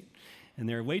York State. And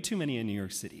there are way too many in New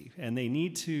York City. And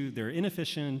they're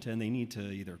inefficient, and they need to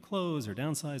either close or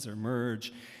downsize or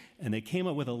merge. And they came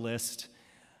up with a list.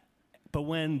 But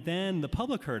when then the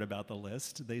public heard about the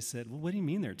list, they said, well, what do you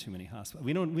mean there are too many hospitals?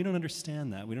 We don't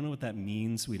understand that. We don't know what that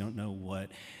means. We don't know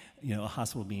what a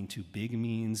hospital being too big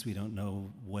means. We don't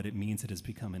know what it means it has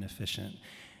become inefficient.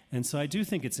 And so I do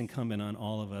think it's incumbent on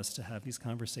all of us to have these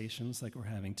conversations like we're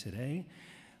having today,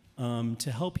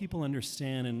 to help people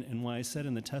understand, and why I said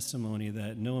in the testimony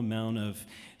that no amount of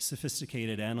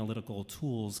sophisticated analytical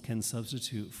tools can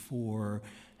substitute for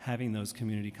having those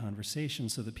community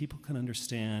conversations so that people can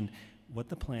understand what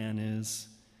the plan is,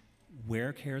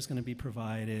 where care is going to be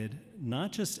provided,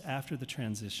 not just after the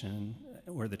transition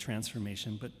or the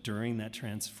transformation, but during that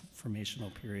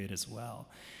transformational period as well.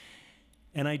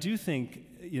 And I do think,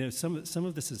 some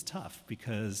of this is tough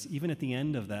because even at the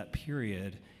end of that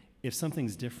period, if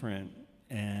something's different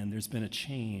and there's been a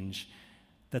change,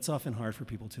 that's often hard for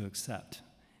people to accept.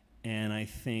 And I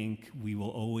think we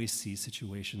will always see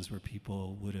situations where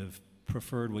people would have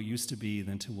preferred what used to be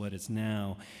than to what is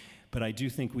now. But I do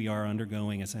think we are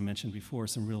undergoing, as I mentioned before,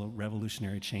 some real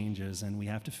revolutionary changes, and we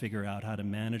have to figure out how to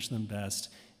manage them best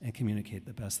and communicate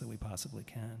the best that we possibly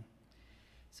can.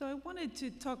 So I wanted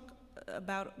to talk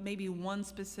about maybe one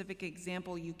specific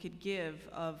example you could give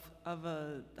of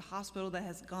a hospital that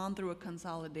has gone through a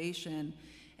consolidation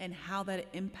and how that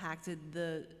impacted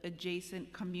the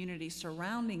adjacent community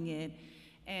surrounding it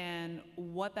and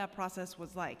what that process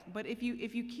was like. But if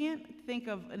you can't think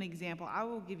of an example, I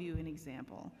will give you an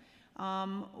example.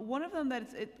 One of them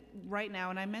that's right now,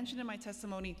 and I mentioned in my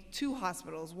testimony 2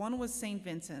 hospitals. One was St.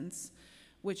 Vincent's,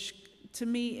 which to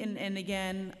me, and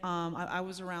again, I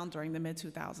was around during the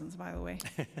mid-2000s, by the way.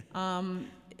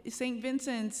 St.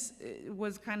 Vincent's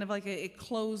was kind of like it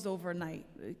closed overnight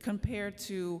compared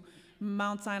to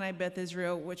Mount Sinai Beth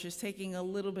Israel, which is taking a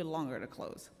little bit longer to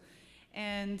close.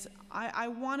 And I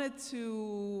wanted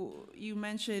to, you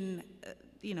mentioned,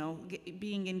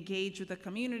 being engaged with the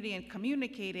community and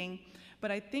communicating,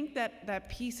 but I think that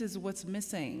piece is what's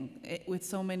missing with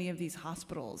so many of these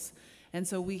hospitals. And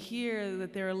so we hear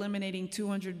that they're eliminating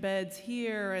 200 beds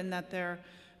here and that they're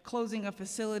closing a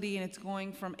facility and it's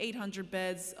going from 800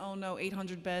 beds. Oh no,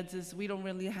 800 beds we don't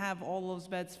really have all those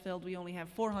beds filled. We only have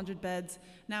 400 beds.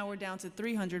 Now we're down to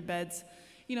 300 beds.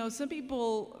 Some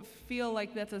people feel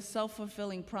like that's a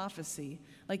self-fulfilling prophecy.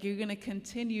 Like you're gonna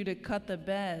continue to cut the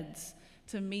beds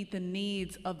to meet the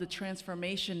needs of the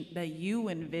transformation that you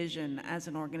envision as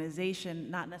an organization,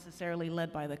 not necessarily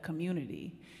led by the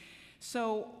community.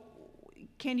 So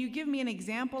can you give me an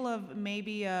example of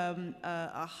maybe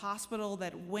a hospital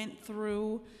that went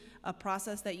through a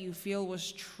process that you feel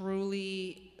was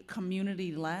truly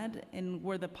community-led, and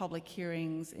were the public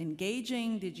hearings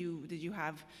engaging? Did you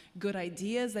have good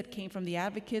ideas that came from the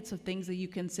advocates of things that you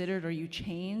considered or you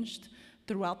changed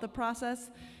throughout the process?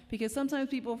 Because sometimes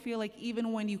people feel like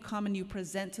even when you come and you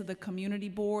present to the community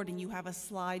board and you have a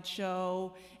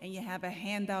slideshow and you have a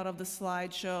handout of the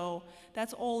slideshow,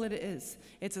 that's all it is.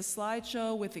 It's a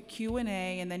slideshow with a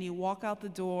Q&A, and then you walk out the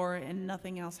door and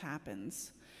nothing else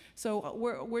happens. So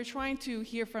we're trying to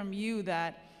hear from you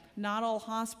that not all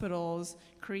hospitals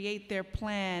create their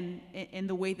plan in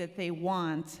the way that they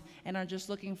want and are just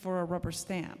looking for a rubber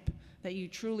stamp. that you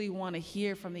truly want to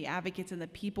hear from the advocates and the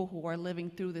people who are living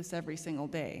through this every single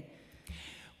day?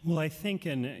 Well, I think,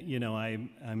 and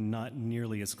I'm not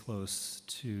nearly as close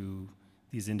to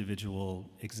these individual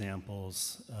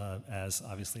examples as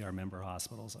obviously our member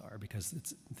hospitals are, because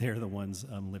they're the ones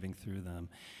living through them.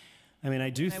 I mean,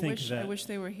 I do think that I wish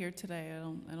they were here today.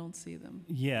 I don't see them.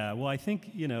 Yeah, well, I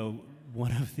think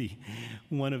one of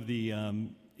the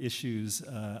issues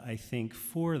I think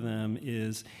for them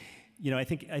is, I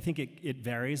think it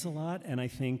varies a lot, and I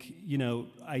think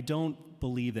I don't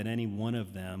believe that any one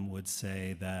of them would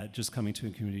say that just coming to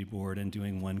a community board and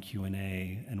doing one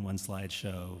Q&A and one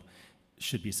slideshow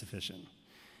should be sufficient.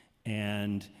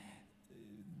 And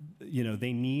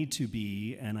they need to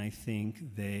be, and I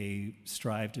think they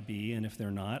strive to be, and if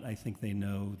they're not, I think they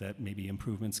know that maybe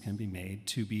improvements can be made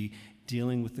to be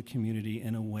dealing with the community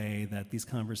in a way that these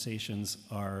conversations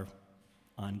are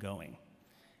ongoing,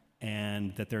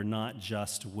 and that they're not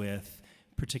just with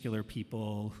particular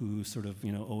people who sort of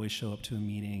always show up to a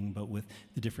meeting, but with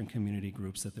the different community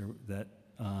groups that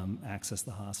access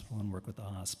the hospital and work with the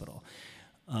hospital.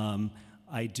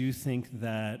 I do think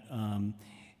that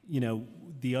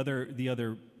the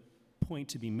other point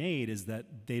to be made is that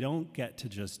they don't get to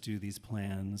just do these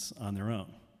plans on their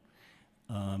own.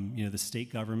 The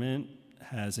state government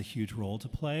has a huge role to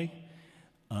play.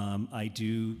 I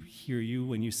do hear you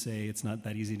when you say it's not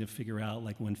that easy to figure out,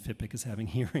 like when FIPIC is having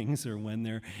hearings or when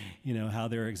they're, how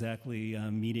they're exactly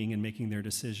meeting and making their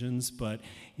decisions. But,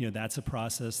 that's a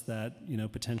process that,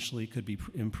 potentially could be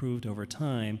improved over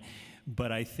time.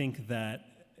 But I think that,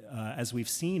 as we've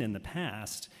seen in the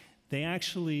past, they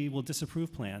actually will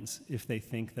disapprove plans if they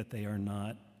think that they are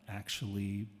not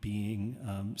actually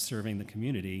serving the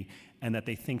community, and that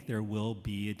they think there will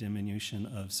be a diminution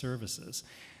of services.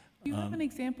 Do you have an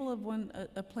example of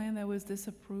a plan that was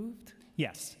disapproved?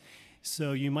 Yes.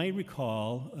 So you might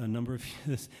recall a number of,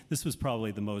 this was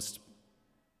probably the most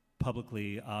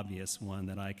publicly obvious one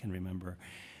that I can remember.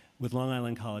 With Long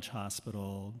Island College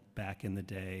Hospital back in the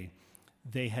day,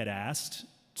 they had asked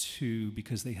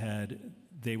because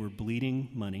they were bleeding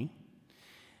money,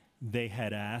 they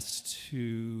had asked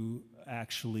to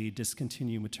actually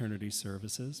discontinue maternity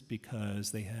services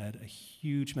because they had a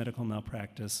huge medical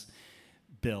malpractice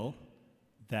bill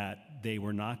that they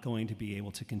were not going to be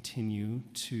able to continue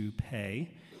to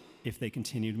pay if they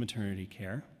continued maternity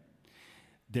care.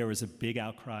 There was a big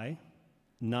outcry,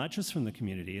 not just from the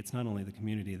community. It's not only the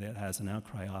community that has an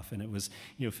outcry often. It was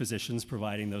physicians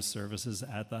providing those services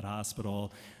at that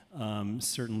hospital,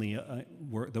 certainly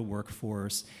the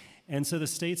workforce. And so the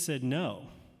state said, no,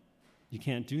 you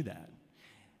can't do that.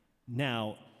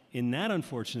 Now, in that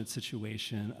unfortunate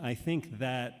situation, I think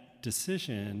that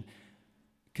decision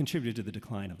contributed to the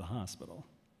decline of the hospital,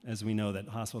 as we know that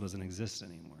the hospital doesn't exist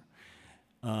anymore.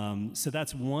 So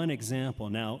that's one example.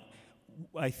 Now,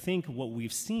 I think what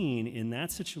we've seen in that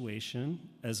situation,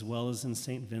 as well as in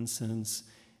St. Vincent's,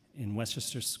 in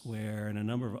Westchester Square, and a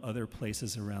number of other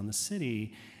places around the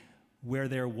city, where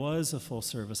there was a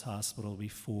full-service hospital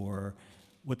before,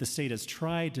 what the state has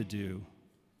tried to do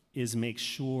is make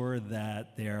sure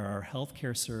that there are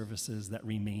healthcare services that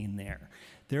remain there.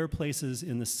 There are places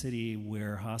in the city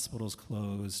where hospitals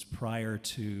closed prior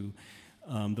to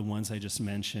the ones I just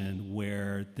mentioned,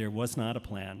 where there was not a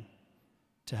plan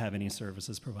to have any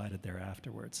services provided there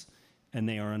afterwards. And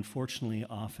they are unfortunately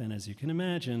often, as you can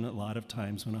imagine, a lot of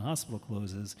times when a hospital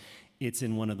closes, it's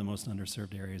in one of the most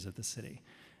underserved areas of the city.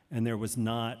 And there was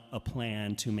not a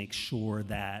plan to make sure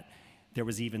that there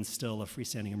was even still a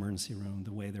freestanding emergency room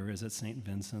the way there is at St.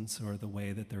 Vincent's, or the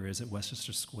way that there is at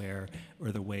Westchester Square,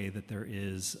 or the way that there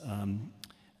is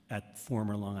at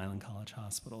former Long Island College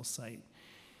Hospital site.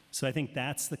 So I think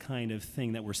that's the kind of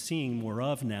thing that we're seeing more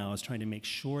of now, is trying to make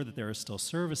sure that there are still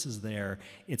services there.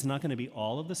 It's not going to be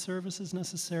all of the services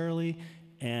necessarily,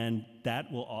 and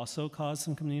that will also cause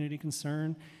some community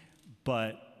concern.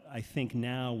 But I think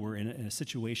now we're in a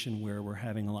situation where we're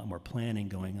having a lot more planning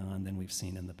going on than we've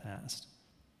seen in the past.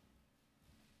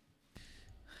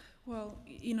 Well,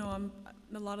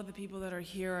 a lot of the people that are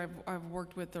here I've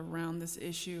worked with around this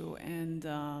issue, and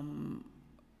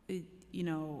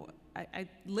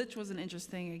Litch was an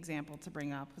interesting example to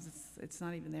bring up because it's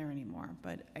not even there anymore.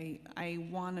 But I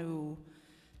want to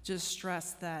just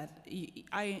stress that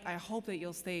I hope that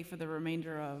you'll stay for the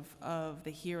remainder of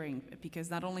the hearing, because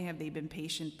not only have they been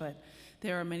patient, but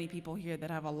there are many people here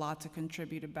that have a lot to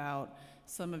contribute about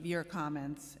some of your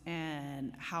comments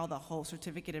and how the whole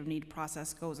certificate of need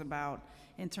process goes about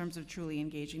in terms of truly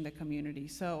engaging the community.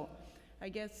 So I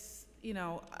guess,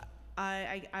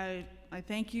 I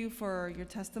thank you for your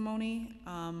testimony.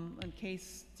 Do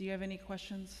you have any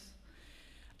questions?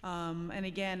 And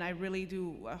again, I really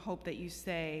do hope that you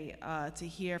stay to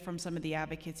hear from some of the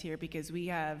advocates here, because we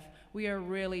are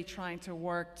really trying to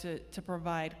work to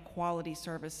provide quality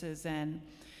services, and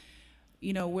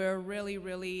we're really,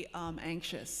 really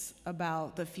anxious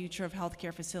about the future of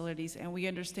healthcare facilities, and we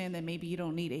understand that maybe you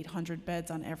don't need 800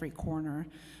 beds on every corner,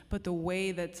 but the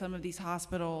way that some of these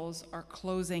hospitals are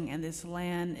closing and this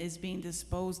land is being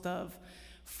disposed of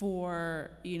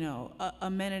for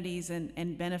amenities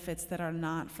and benefits that are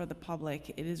not for the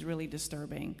public, it is really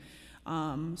disturbing.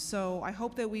 So I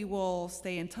hope that we will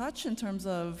stay in touch in terms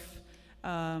of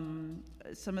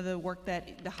some of the work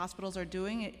that the hospitals are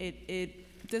doing.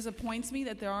 It disappoints me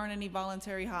that there aren't any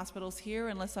voluntary hospitals here,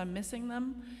 unless I'm missing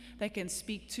them, that can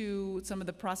speak to some of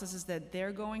the processes that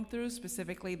they're going through,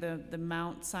 specifically the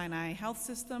Mount Sinai Health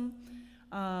System.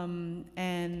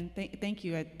 And thank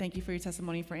you. Thank you for your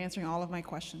testimony, for answering all of my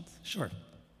questions. Sure.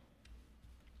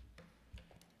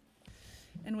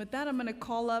 And with that, I'm going to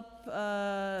call up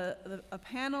a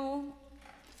panel.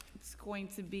 It's going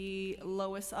to be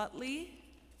Lois Utley,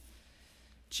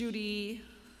 Judy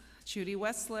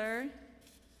Wessler,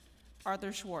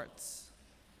 Arthur Schwartz.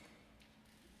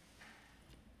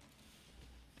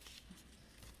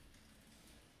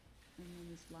 And then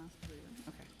this last three.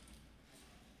 Okay.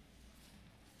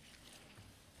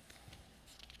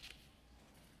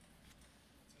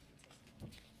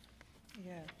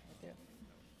 Yeah, I do.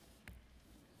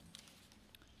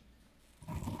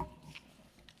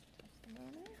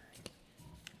 Testimony.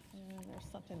 And there's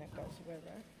something that goes with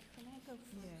it. Can I go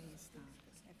first? Yeah, you stop.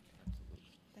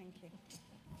 Thank you.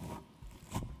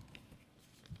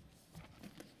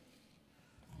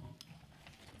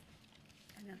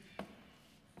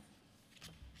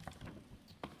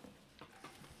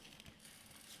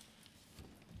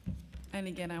 And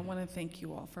again, I want to thank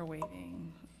you all for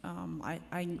waiting.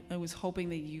 I was hoping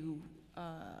that you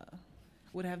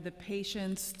would have the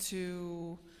patience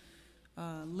to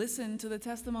listen to the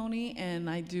testimony, and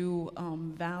I do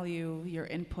value your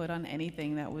input on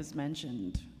anything that was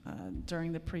mentioned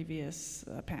during the previous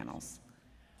panels.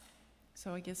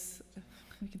 So I guess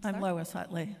we can start. I'm Lois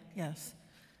Utley, yes.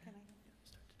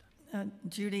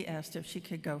 Judy asked if she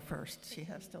could go first. She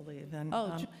has to leave. And,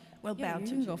 well, yeah, bow you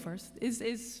to can Judy. go first.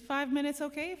 Is 5 minutes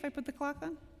okay if I put the clock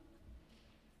on?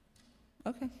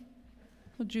 Okay.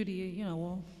 Well, Judy,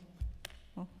 well,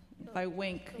 if I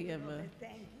wink, you have a...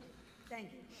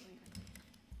 Thank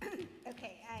you.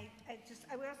 Okay, I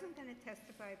wasn't going to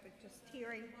testify, but just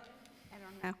hearing, I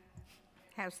don't know.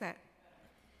 How's that?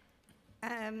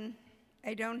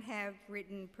 I don't have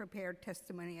written prepared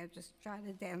testimony. I just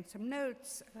jotted down some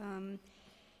notes.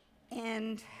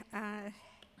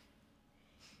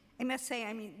 I must say,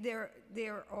 I mean,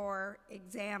 there are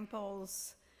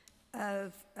examples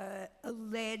of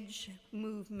alleged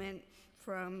movement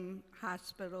from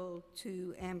hospital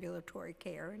to ambulatory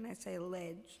care, and I say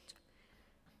alleged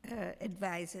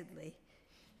advisedly.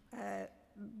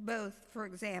 Both, for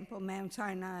example, Mount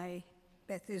Sinai,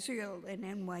 Beth Israel, and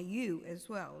NYU as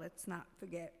well. Let's not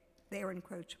forget their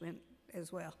encroachment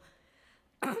as well.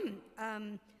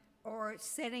 Or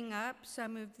setting up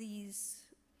some of these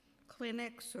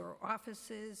clinics or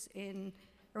offices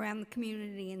around the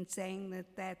community and saying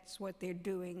that that's what they're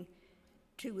doing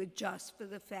to adjust for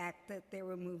the fact that they're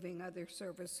removing other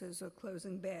services or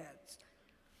closing beds.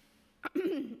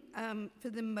 For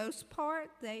the most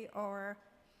part, they are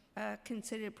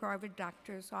considered private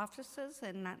doctors' offices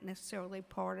and not necessarily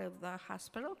part of the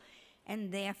hospital,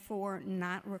 and therefore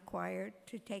not required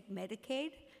to take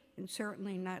Medicaid and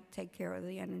certainly not take care of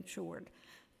the uninsured.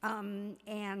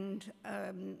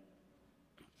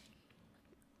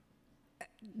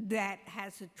 That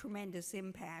has a tremendous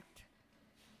impact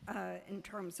in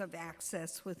terms of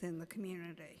access within the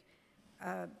community.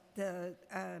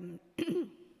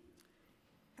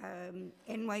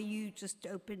 NYU just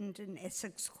opened an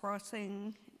Essex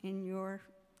Crossing a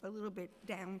little bit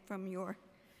down from your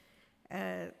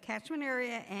catchment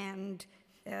area, and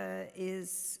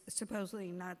is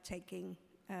supposedly not taking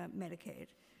Medicaid.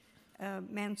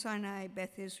 Mount Sinai,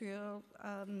 Beth Israel,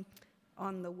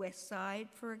 on the west side,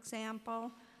 for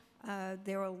example,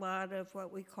 there are a lot of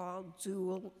what we call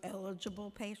dual eligible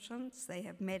patients. They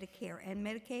have Medicare and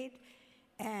Medicaid,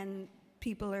 and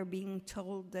people are being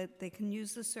told that they can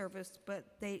use the service,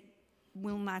 but they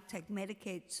will not take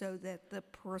Medicaid, so that the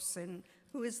person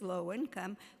who is low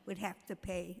income would have to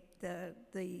pay the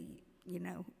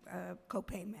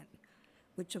copayment,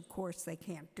 which of course they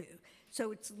can't do.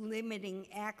 So it's limiting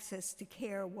access to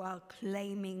care while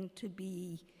claiming to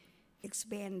be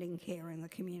expanding care in the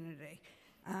community,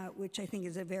 which I think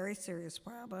is a very serious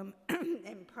problem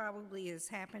and probably is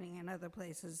happening in other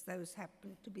places. Those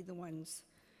happen to be the ones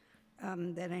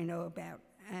that I know about,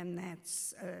 and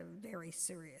that's very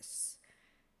serious.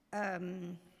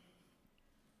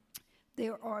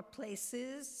 There are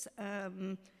places,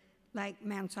 like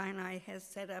Mount Sinai has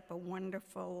set up a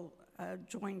wonderful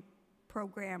joint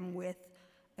program with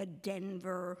a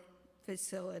Denver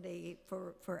facility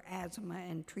for asthma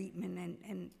and treatment,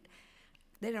 and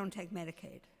they don't take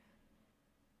Medicaid.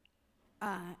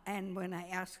 And when I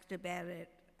asked about it,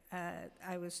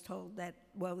 I was told that,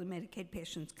 well, the Medicaid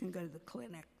patients can go to the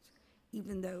clinic,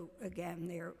 even though, again,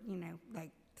 they're,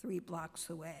 like 3 blocks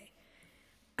away.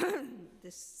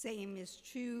 The same is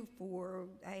true for,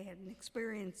 I had an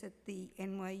experience at the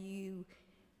NYU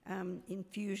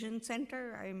infusion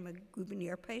center. I'm a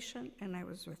Gouverneur patient, and I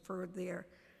was referred there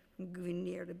from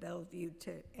Gouverneur to Bellevue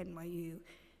to NYU.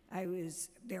 I was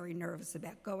very nervous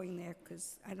about going there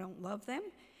because I don't love them.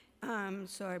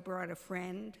 So I brought a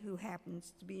friend who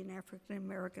happens to be an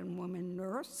African-American woman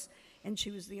nurse, and she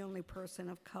was the only person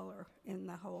of color in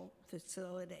the whole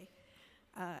facility.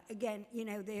 Again,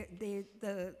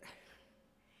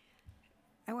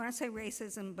 I want to say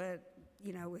racism, but,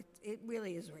 it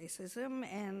really is racism,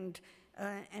 and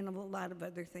a lot of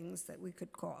other things that we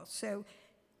could call. So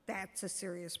that's a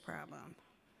serious problem.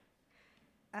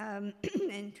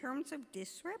 In terms of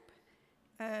DISRIP,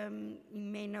 you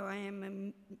may know I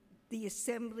am the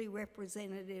assembly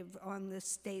representative on the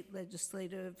state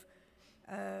legislative,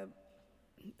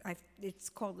 it's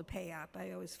called the PAYOP.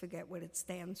 I always forget what it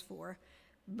stands for.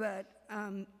 But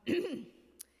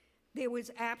there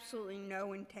was absolutely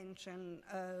no intention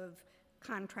of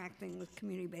contracting with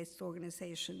community-based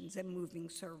organizations and moving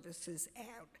services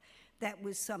out. That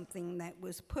was something that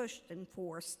was pushed and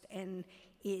forced and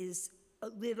is a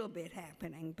little bit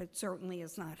happening, but certainly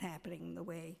is not happening the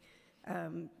way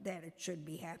that it should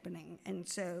be happening. And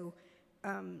so,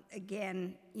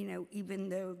 again, even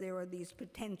though there are these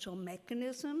potential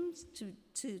mechanisms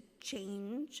to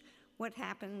change what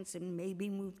happens and maybe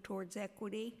move towards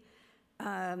equity,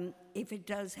 if it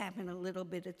does happen a little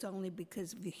bit, it's only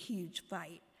because of a huge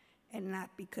fight and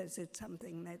not because it's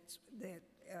something that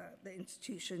the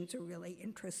institutions are really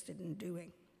interested in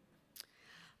doing.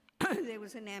 There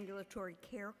was an ambulatory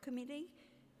care committee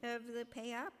of the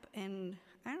PAYOP, and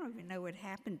I don't even know what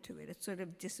happened to it. It sort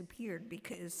of disappeared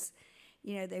because,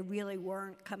 they really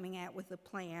weren't coming out with a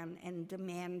plan and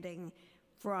demanding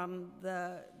from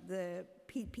the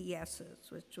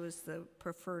PPSs, which was the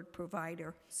preferred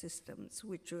provider systems,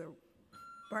 which are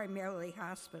primarily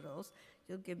hospitals.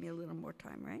 You'll give me a little more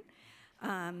time, right?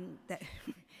 That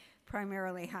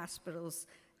primarily hospitals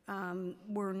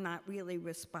were not really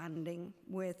responding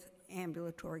with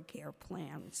ambulatory care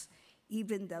plans,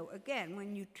 even though, again,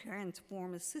 when you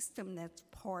transform a system, that's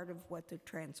part of what the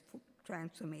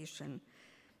transformation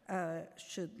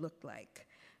should look like.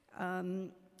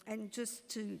 And just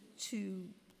to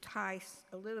tie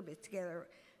a little bit together,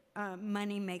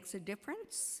 money makes a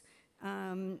difference.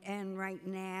 And right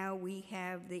now we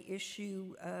have the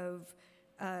issue of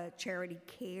charity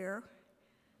care.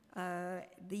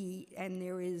 And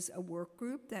there is a work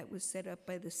group that was set up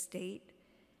by the state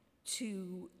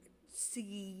to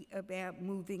see about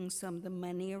moving some of the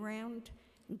money around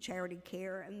in charity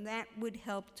care, and that would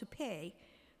help to pay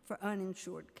for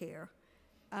uninsured care.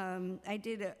 I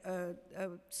did a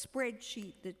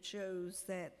spreadsheet that shows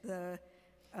that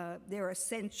there are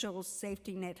essential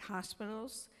safety net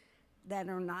hospitals that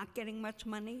are not getting much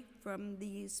money from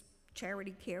these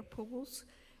charity care pools,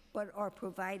 but are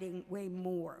providing way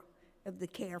more of the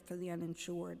care for the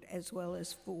uninsured as well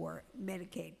as for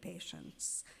Medicaid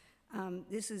patients.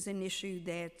 This is an issue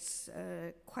that's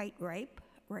quite ripe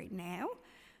right now,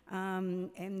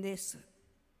 and this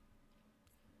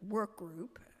work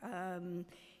group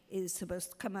is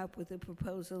supposed to come up with a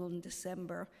proposal in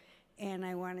December. And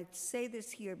I wanted to say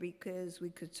this here because we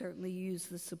could certainly use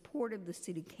the support of the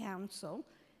City Council,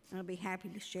 and I'll be happy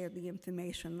to share the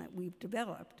information that we've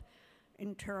developed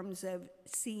in terms of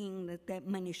seeing that that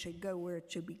money should go where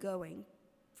it should be going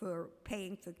for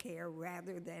paying for care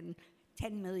rather than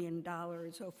 $10 million or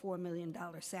 $4 million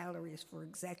salaries for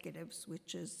executives,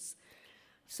 which is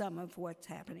some of what's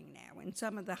happening now. And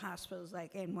some of the hospitals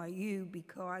like NYU,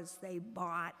 because they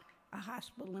bought a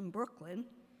hospital in Brooklyn,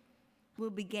 will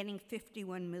be getting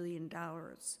 $51 million.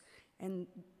 And,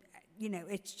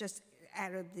 it's just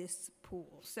out of this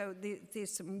pool. So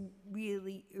there's some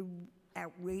really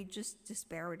outrageous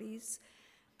disparities,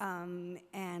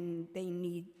 and they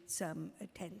need some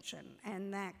attention.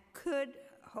 And that could,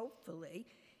 hopefully,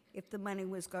 if the money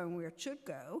was going where it should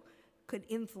go, could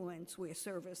influence where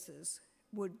services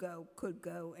would go, could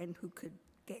go, and who could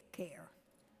get care.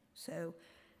 So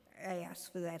I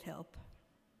ask for that help.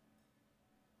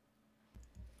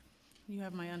 You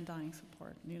have my undying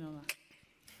support. You know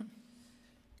that.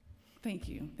 Thank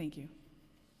you. Thank you.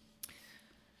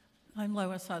 I'm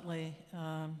Lois Utley,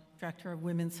 Director of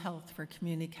Women's Health for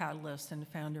Community Catalyst and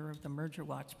founder of the Merger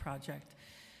Watch Project.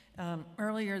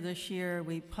 Earlier this year,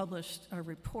 we published a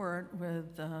report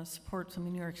with support from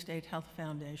the New York State Health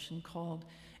Foundation called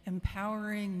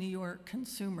Empowering New York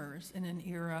Consumers in an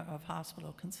Era of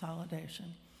Hospital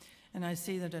Consolidation. And I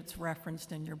see that it's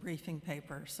referenced in your briefing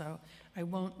paper, so I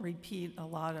won't repeat a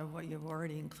lot of what you've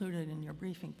already included in your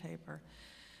briefing paper.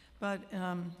 But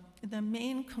the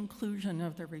main conclusion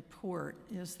of the report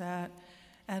is that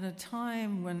at a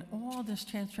time when all this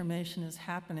transformation is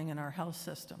happening in our health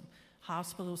system,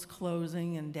 hospitals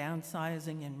closing and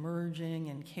downsizing and merging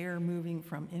and care moving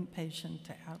from inpatient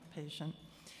to outpatient,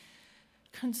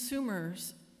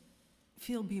 consumers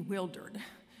feel bewildered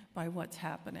by what's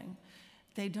happening.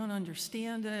 They don't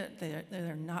understand it,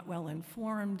 they're not well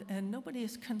informed, and nobody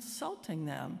is consulting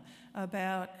them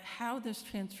about how this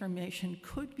transformation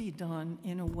could be done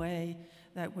in a way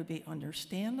that would be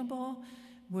understandable,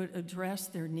 would address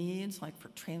their needs, like for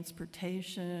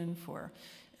transportation, for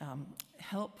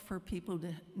help for people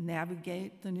to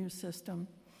navigate the new system.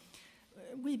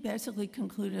 We basically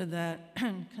concluded that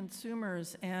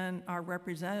consumers and our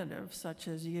representatives, such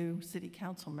as you, city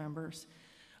council members,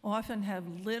 often have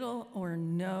little or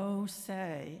no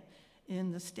say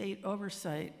in the state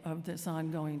oversight of this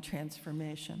ongoing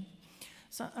transformation.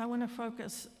 So I want to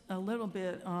focus a little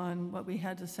bit on what we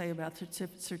had to say about the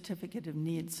certificate of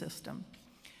need system.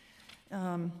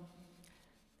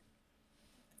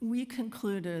 We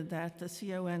concluded that the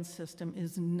CON system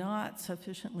is not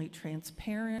sufficiently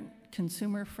transparent,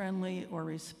 consumer-friendly, or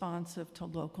responsive to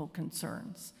local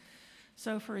concerns.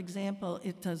 So, for example,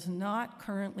 it does not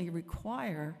currently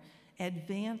require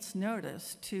advance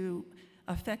notice to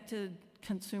affected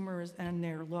consumers and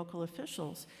their local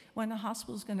officials when a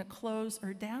hospital is going to close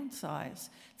or downsize.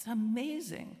 It's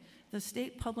amazing. The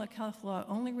state public health law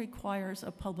only requires a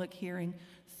public hearing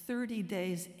 30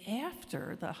 days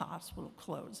after the hospital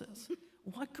closes.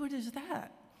 What good is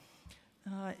that?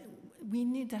 We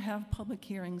need to have public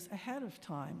hearings ahead of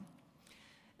time.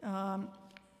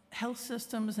 Health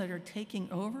systems that are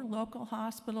taking over local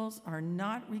hospitals are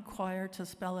not required to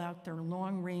spell out their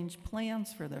long-range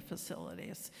plans for their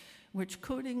facilities, which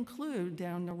could include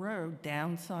down the road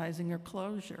downsizing or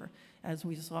closure, as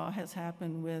we saw has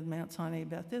happened with Mount Sinai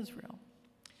Beth Israel.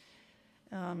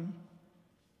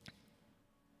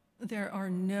 There are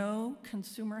no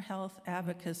consumer health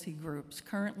advocacy groups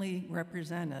currently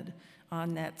represented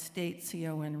on that state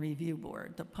CON review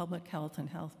board, the Public Health and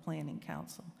Health Planning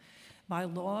Council. By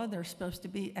law, there's supposed to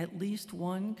be at least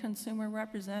one consumer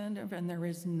representative, and there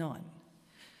is none.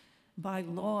 By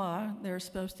law, there's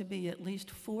supposed to be at least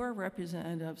 4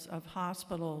 representatives of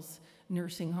hospitals,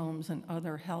 nursing homes, and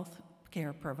other health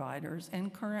care providers,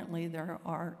 and currently there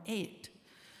are 8.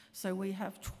 So we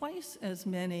have twice as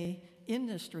many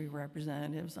industry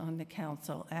representatives on the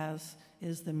council as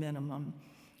is the minimum,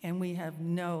 and we have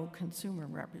no consumer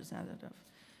representative.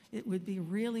 It would be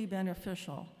really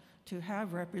beneficial to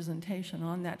have representation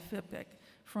on that FIPIC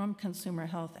from consumer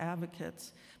health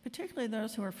advocates, particularly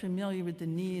those who are familiar with the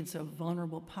needs of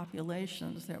vulnerable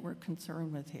populations that we're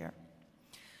concerned with here.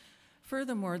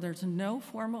 Furthermore, there's no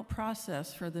formal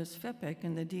process for this FIPIC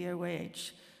in the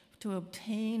DOH to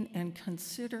obtain and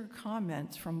consider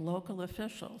comments from local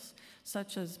officials,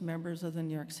 such as members of the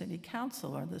New York City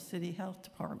Council or the City Health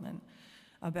Department,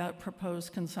 about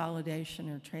proposed consolidation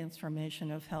or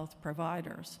transformation of health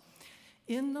providers.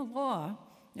 In the law,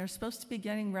 they're supposed to be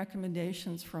getting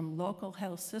recommendations from local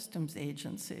health systems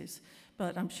agencies,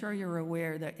 but I'm sure you're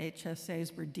aware that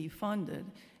HSAs were defunded,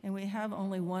 and we have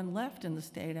only one left in the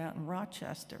state out in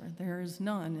Rochester. There is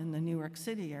none in the New York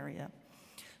City area.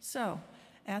 So,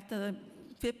 at the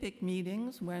FIPIC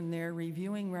meetings, when they're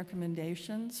reviewing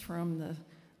recommendations from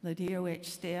the DOH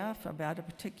staff about a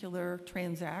particular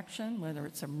transaction, whether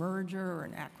it's a merger or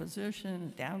an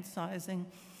acquisition, downsizing,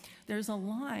 there's a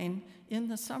line in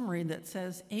the summary that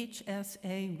says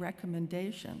HSA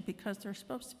recommendation, because they're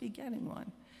supposed to be getting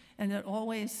one. And it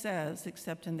always says,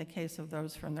 except in the case of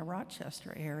those from the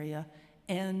Rochester area,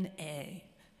 NA,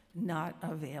 not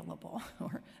available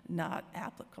or not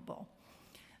applicable.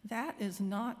 That is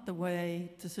not the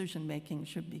way decision-making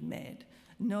should be made.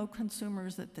 No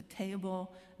consumers at the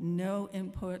table, no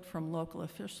input from local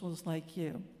officials like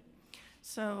you.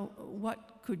 So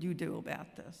what could you do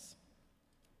about this?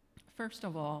 First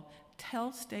of all,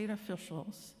 tell state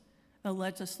officials, the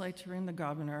legislature and the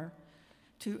governor,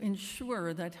 to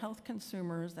ensure that health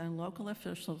consumers and local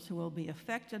officials who will be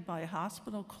affected by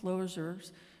hospital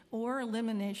closures or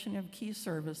elimination of key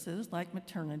services like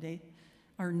maternity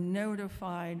are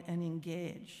notified and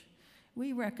engaged.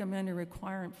 We recommend a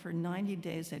requirement for 90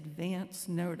 days advance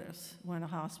notice when a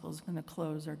hospital is going to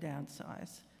close or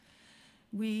downsize.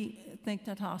 We think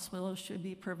that hospitals should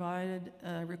be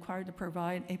required to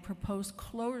provide a proposed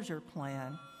closure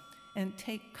plan and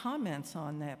take comments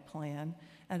on that plan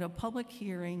at a public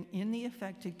hearing in the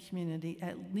affected community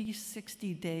at least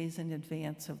 60 days in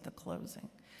advance of the closing.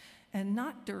 And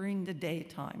not during the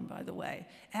daytime, by the way,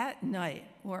 at night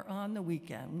or on the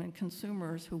weekend when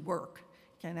consumers who work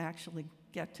can actually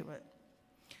get to it.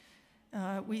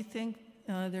 We think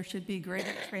there should be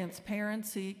greater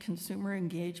transparency, consumer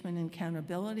engagement, and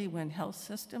accountability when health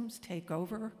systems take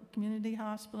over community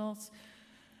hospitals.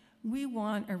 We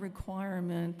want a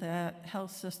requirement that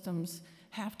health systems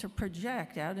have to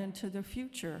project out into the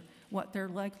future what they're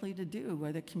likely to do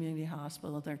with a community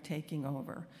hospital they're taking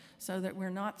over, so that we're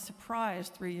not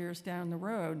surprised 3 years down the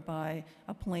road by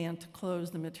a plan to close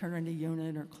the maternity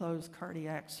unit or close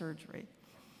cardiac surgery.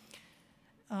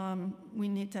 We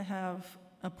need to have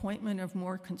appointment of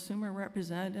more consumer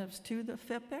representatives to the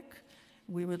FIPIC.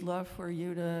 We would love for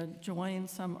you to join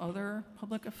some other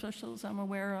public officials I'm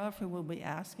aware of who will be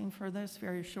asking for this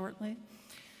very shortly.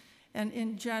 And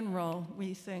in general,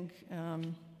 we think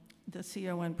the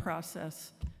CON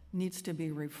process needs to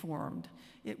be reformed.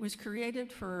 It was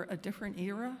created for a different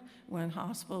era when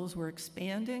hospitals were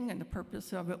expanding, and the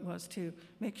purpose of it was to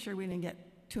make sure we didn't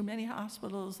get too many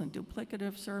hospitals and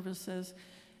duplicative services.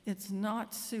 It's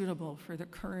not suitable for the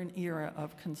current era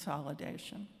of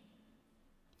consolidation.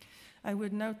 I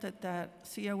would note that that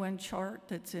CON chart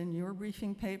that's in your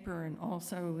briefing paper and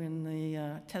also in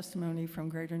the testimony from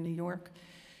Greater New York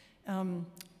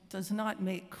does not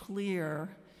make clear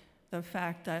the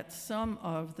fact that some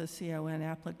of the CON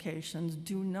applications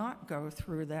do not go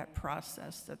through that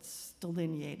process that's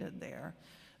delineated there.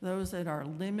 Those that are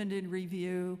limited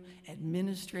review,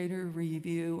 administrative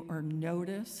review, or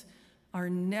notice are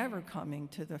never coming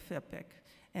to the FIPIC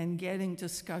and getting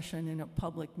discussion in a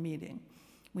public meeting.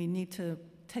 We need to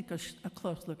take a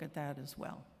close look at that as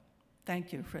well.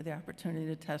 Thank you for the opportunity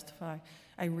to testify.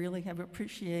 I really have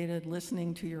appreciated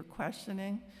listening to your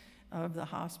questioning of the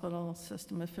hospital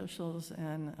system officials,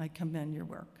 and I commend your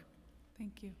work.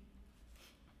 Thank you.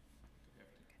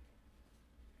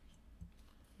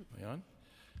 Am I on?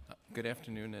 Good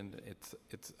afternoon, and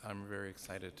I'm very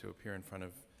excited to appear in front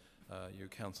of you,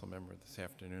 council member, this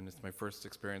afternoon. It's my first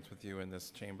experience with you in this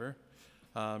chamber.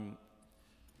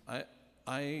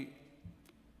 I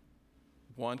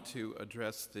want to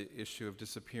address the issue of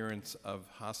disappearance of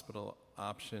hospital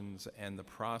options and the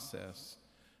process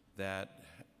that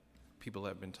people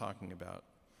have been talking about.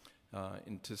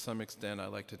 And to some extent, I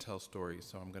like to tell stories,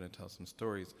 so I'm going to tell some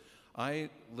stories. I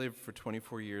lived for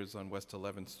 24 years on West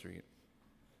 11th Street.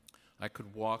 I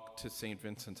could walk to St.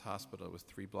 Vincent's Hospital. It was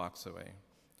 3 blocks away.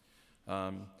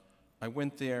 I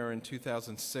went there in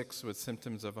 2006 with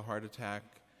symptoms of a heart attack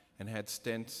and had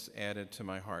stents added to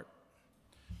my heart.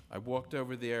 I walked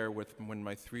over there when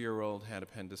my 3-year-old had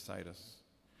appendicitis.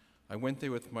 I went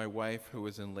there with my wife, who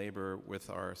was in labor with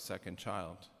our second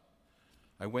child.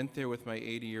 I went there with my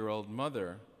 80-year-old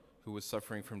mother, who was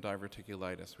suffering from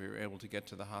diverticulitis. We were able to get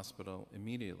to the hospital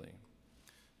immediately.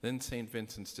 Then St.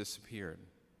 Vincent's disappeared.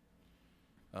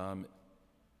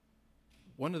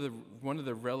 One of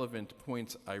the relevant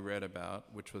points I read about,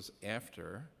 which was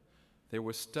after, there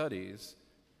were studies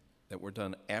that were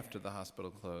done after the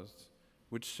hospital closed,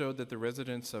 which showed that the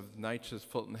residents of Nycc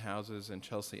Fulton Houses and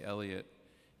Chelsea Elliott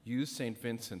used St.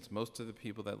 Vincent's. Most of the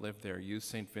people that lived there used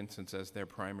St. Vincent's as their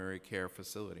primary care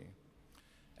facility,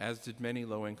 as did many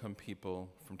low-income people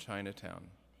from Chinatown.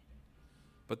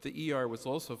 But the ER was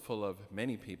also full of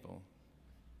many people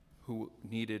who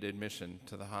needed admission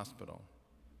to the hospital.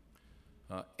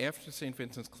 After St.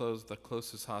 Vincent's closed, the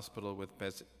closest hospital was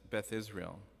Beth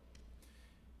Israel.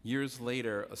 Years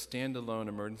later, a standalone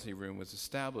emergency room was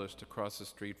established across the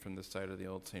street from the site of the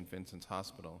old St. Vincent's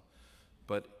Hospital,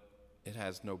 but it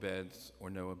has no beds or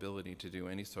no ability to do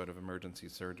any sort of emergency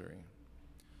surgery.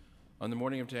 On the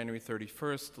morning of January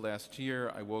 31st last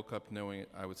year, I woke up knowing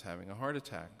I was having a heart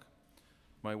attack.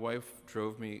 My wife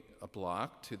drove me a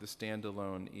block to the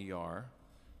standalone ER,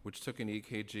 which took an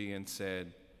EKG and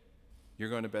said, "You're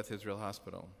going to Beth Israel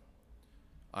Hospital."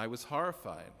 I was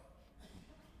horrified.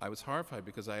 I was horrified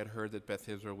because I had heard that Beth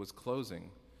Israel was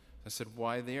closing. I said,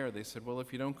 "Why there?" They said, "Well,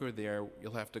 if you don't go there,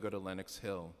 you'll have to go to Lenox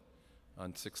Hill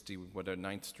on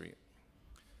 9th Street.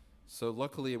 So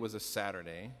luckily it was a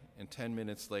Saturday, and 10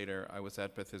 minutes later I was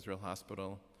at Beth Israel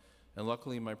Hospital, and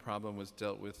luckily my problem was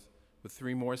dealt with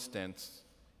 3 more stents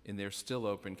in their still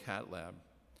open cath lab.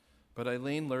 But I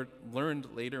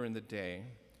learned later in the day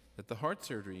that the heart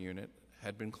surgery unit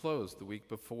had been closed the week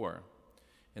before,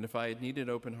 and if I had needed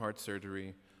open heart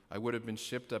surgery, I would have been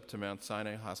shipped up to Mount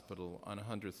Sinai Hospital on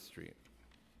 100th Street.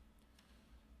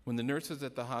 When the nurses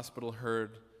at the hospital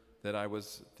heard that I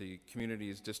was the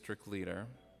community's district leader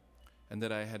and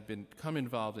that I had become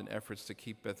involved in efforts to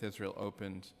keep Beth Israel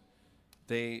opened,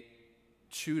 they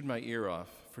chewed my ear off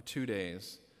for 2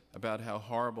 days about how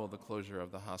horrible the closure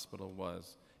of the hospital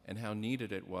was and how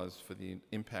needed it was for the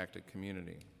impacted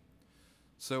community.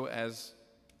 So as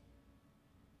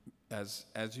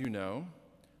you know,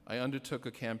 I undertook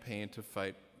a campaign to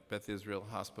fight Beth Israel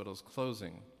Hospital's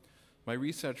closing. My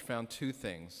research found 2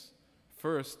 things.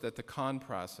 First, that the con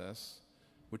process,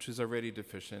 which is already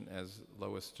deficient, as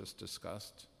Lois just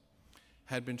discussed,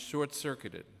 had been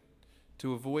short-circuited.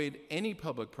 To avoid any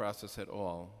public process at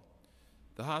all,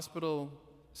 the hospital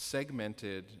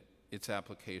segmented its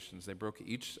applications. They broke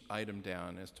each item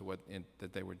down as to what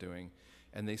that they were doing,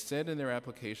 and they said in their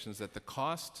applications that the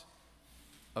cost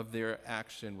of their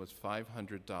action was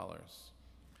 $500.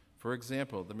 For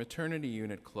example, the maternity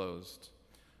unit closed.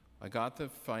 I got the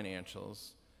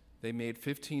financials. They made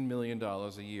 $15 million a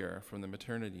year from the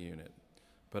maternity unit,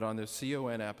 but on their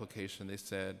CON application they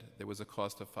said there was a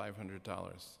cost of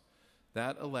 $500.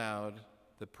 That allowed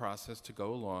the process to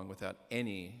go along without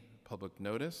any public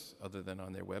notice other than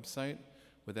on their website,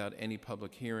 without any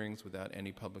public hearings,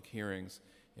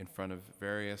 in front of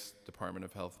various Department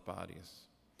of Health bodies.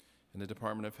 And the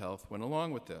Department of Health went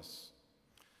along with this.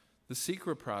 The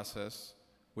secret process,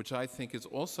 which I think is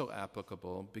also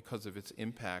applicable because of its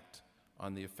impact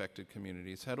on the affected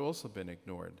communities, had also been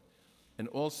ignored, and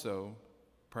also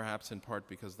perhaps in part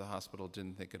because the hospital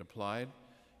didn't think it applied,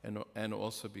 and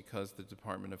also because the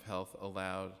Department of Health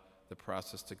allowed the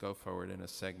process to go forward in a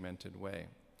segmented way.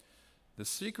 The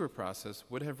secret process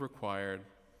would have required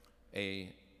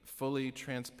a fully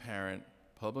transparent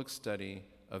public study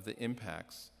of the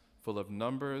impacts, full of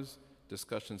numbers,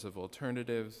 discussions of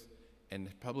alternatives, and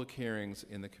public hearings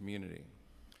in the community.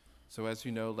 So as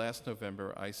you know, last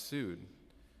November I sued.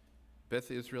 Beth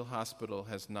Israel Hospital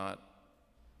has not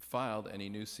filed any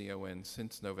new CON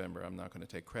since November. I'm not going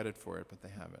to take credit for it, but they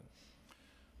haven't.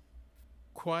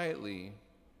 Quietly,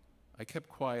 I kept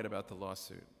quiet about the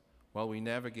lawsuit. While we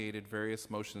navigated various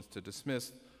motions to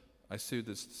dismiss, I sued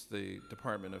the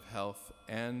Department of Health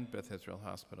and Beth Israel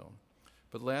Hospital.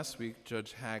 But last week,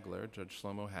 Judge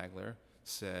Shlomo Hagler,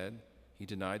 said he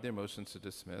denied their motions to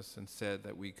dismiss and said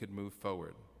that we could move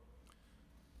forward.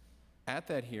 At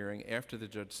that hearing, after the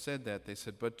judge said that, they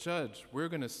said, but Judge, we're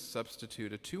going to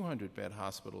substitute a 200-bed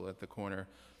hospital at the corner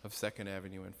of 2nd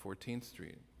Avenue and 14th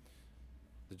Street.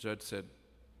 The judge said,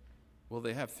 well,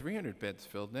 they have 300 beds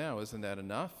filled now. Isn't that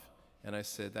enough? And I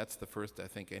said, that's the first I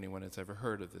think anyone has ever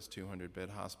heard of this 200-bed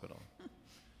hospital.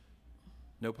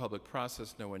 No public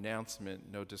process, no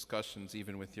announcement, no discussions,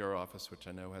 even with your office, which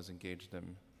I know has engaged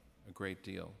them a great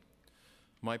deal.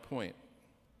 My point,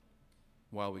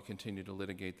 while we continue to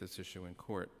litigate this issue in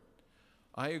court,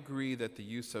 I agree that the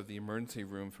use of the emergency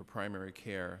room for primary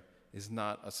care is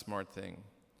not a smart thing,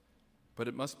 but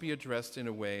it must be addressed in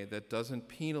a way that doesn't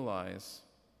penalize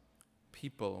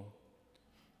people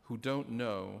who don't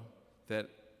know that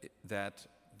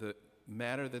the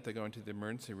matter that they're going to the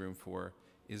emergency room for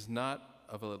is not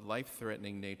of a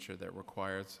life-threatening nature that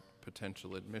requires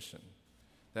potential admission.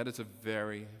 That is a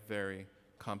very, very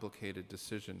complicated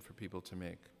decision for people to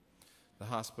make. The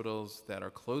hospitals that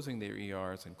are closing their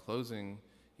ERs and closing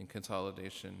in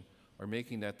consolidation are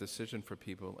making that decision for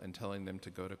people and telling them to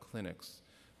go to clinics,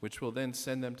 which will then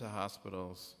send them to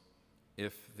hospitals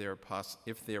if their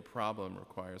problem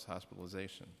requires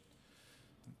hospitalization.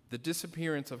 The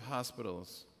disappearance of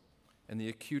hospitals and the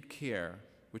acute care,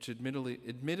 which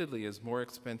admittedly is more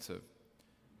expensive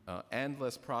and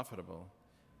less profitable,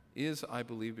 is, I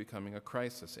believe, becoming a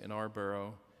crisis in our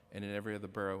borough and in every other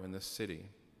borough in this city.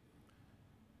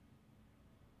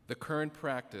 The current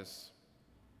practice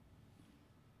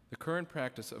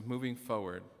of moving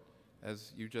forward,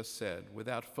 as you just said,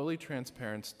 without fully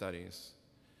transparent studies,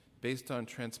 based on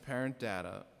transparent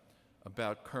data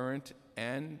about current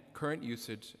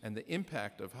usage and the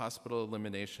impact of hospital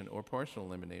elimination or partial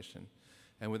elimination,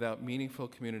 and without meaningful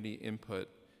community input,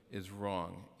 is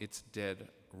wrong. It's dead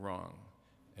wrong,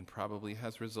 and probably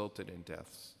has resulted in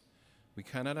deaths. We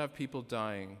cannot have people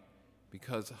dying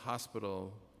because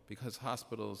hospitals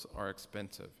are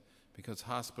expensive, because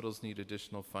hospitals need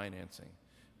additional financing.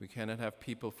 We cannot have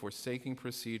people forsaking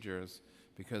procedures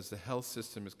because the health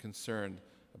system is concerned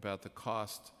about the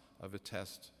cost of a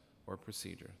test or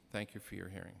procedure. Thank you for your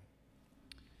hearing.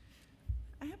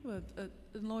 I have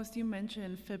Lois, you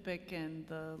mentioned FIPIC and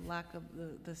the lack of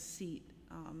the seat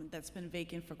that's been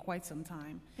vacant for quite some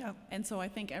time. Yep. And so I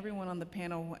think everyone on the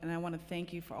panel, and I want to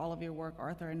thank you for all of your work.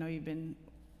 Arthur, I know you've been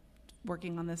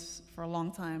working on this for a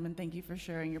long time, and thank you for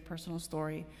sharing your personal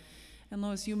story. And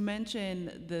Lois, you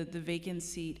mentioned the vacant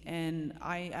seat, and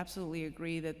I absolutely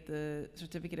agree that the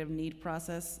certificate of need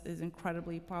process is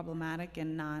incredibly problematic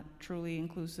and not truly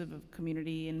inclusive of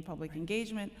community and public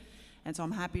engagement. And so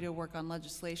I'm happy to work on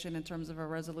legislation in terms of a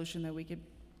resolution that we could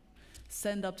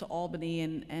send up to Albany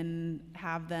and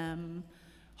have them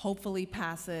hopefully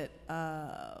pass it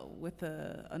with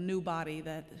a new body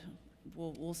that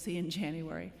we'll see in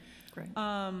January. Great.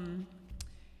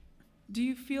 Do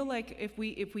you feel like if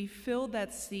we fill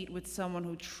that seat with someone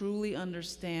who truly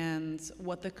understands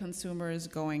what the consumer is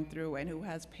going through and who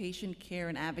has patient care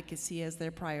and advocacy as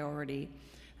their priority,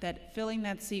 that filling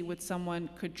that seat with someone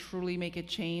could truly make a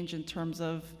change in terms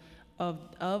of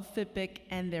FIPIC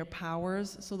and their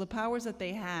powers? So the powers that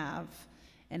they have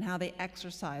and how they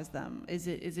exercise them, is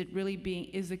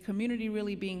the community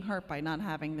really being hurt by not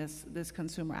having this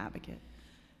consumer advocate?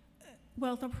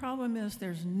 Well, the problem is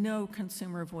there's no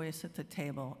consumer voice at the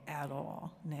table at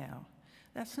all now.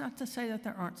 That's not to say that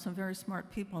there aren't some very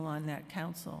smart people on that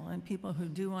council and people who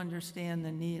do understand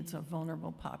the needs of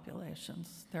vulnerable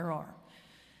populations. There are.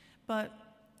 But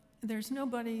there's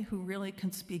nobody who really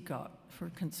can speak up for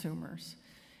consumers.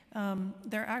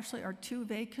 There actually are 2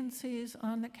 vacancies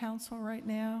on the council right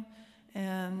now,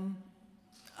 and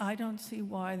I don't see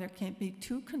why there can't be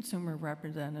 2 consumer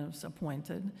representatives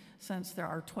appointed, since there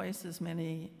are twice as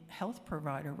many health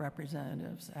provider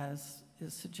representatives as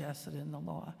is suggested in the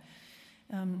law.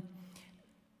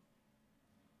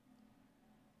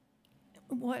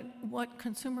 What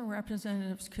consumer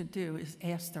representatives could do is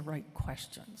ask the right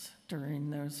questions during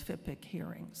those FIPIC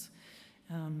hearings.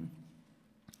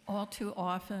 All too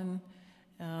often,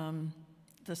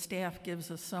 the staff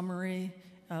gives a summary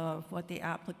of what the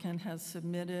applicant has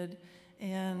submitted,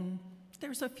 and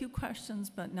there's a few questions,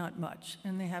 but not much.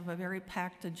 And they have a very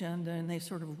packed agenda, and they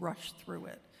sort of rush through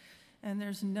it. And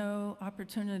there's no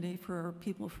opportunity for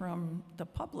people from the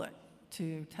public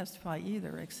to testify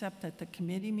either, except at the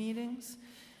committee meetings.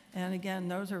 And again,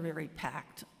 those are very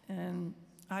packed. And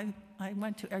I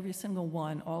went to every single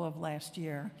one all of last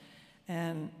year,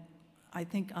 and I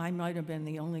think I might have been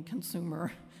the only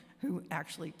consumer who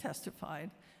actually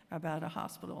testified about a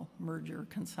hospital merger,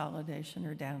 consolidation,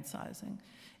 or downsizing.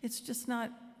 It's just not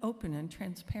open and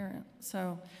transparent.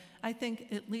 So I think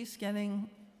at least getting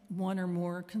 1 or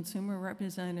more consumer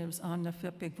representatives on the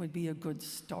FIPIC would be a good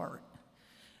start.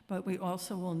 But we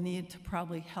also will need to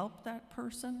probably help that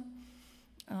person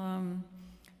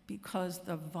because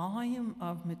the volume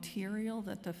of material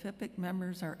that the FIPIC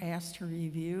members are asked to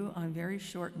review on very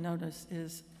short notice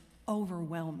is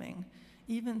overwhelming.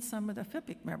 Even some of the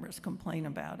FIPIC members complain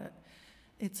about it.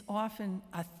 It's often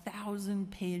 1,000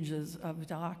 pages of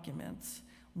documents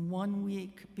 1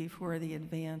 week before the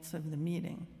advance of the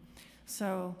meeting.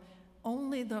 So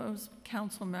only those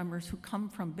council members who come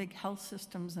from big health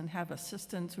systems and have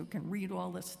assistants who can read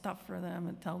all this stuff for them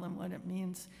and tell them what it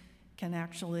means can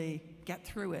actually get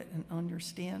through it and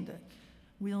understand it.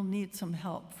 We'll need some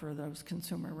help for those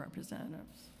consumer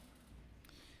representatives.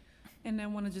 And I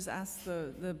want to just ask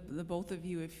the both of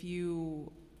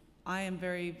you I am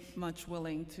very much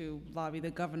willing to lobby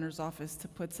the governor's office to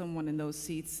put someone in those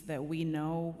seats that we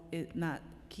know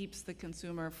keeps the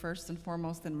consumer first and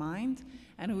foremost in mind,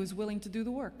 and who is willing to do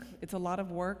the work. It's a lot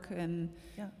of work, and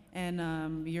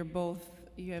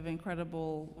you have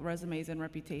incredible resumes and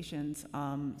reputations.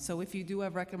 So if you do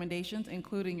have recommendations,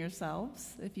 including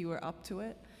yourselves, if you are up to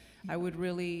it, I would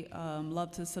really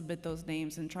love to submit those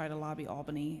names and try to lobby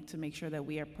Albany to make sure that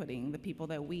we are putting the people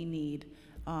that we need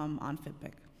on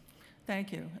FIPIC.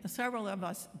 Thank you. Several of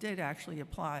us did actually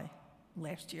apply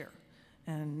last year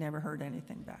and never heard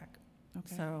anything back.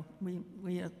 Okay. So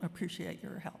we appreciate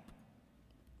your help.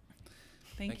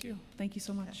 Thank you. Thank you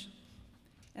so much.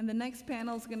 And the next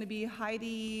panel is going to be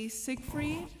Heidi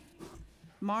Siegfried,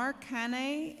 Mark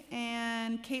Hannay,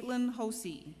 and Caitlin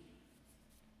Hosey.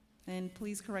 And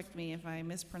please correct me if I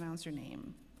mispronounce your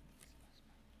name.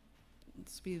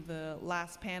 This will be the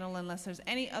last panel. Unless there's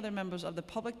any other members of the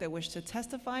public that wish to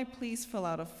testify, please fill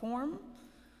out a form.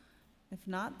 If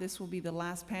not, this will be the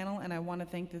last panel, and I want to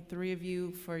thank the 3 of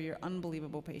you for your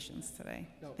unbelievable patience today.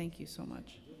 No. Thank you so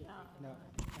much. No,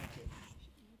 thank you.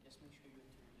 Just make sure you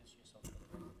introduce yourself.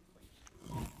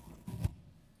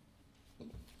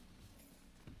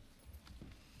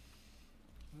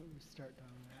 Why don't we start down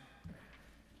there?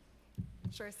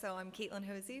 Sure, so I'm Caitlin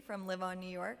Hosey from Live On New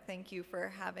York. Thank you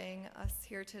for having us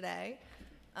here today.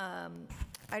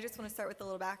 I just want to start with a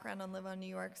little background on Live on New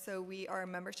York. So we are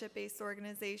membership-based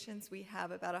organizations. We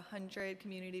have about 100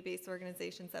 community-based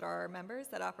organizations that are our members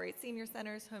that operate senior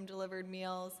centers, home-delivered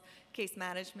meals, case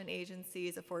management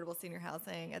agencies, affordable senior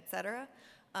housing, et cetera.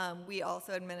 We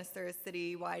also administer a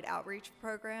citywide outreach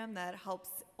program that helps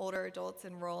older adults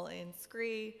enroll in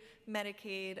SCREE,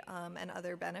 Medicaid, and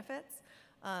other benefits.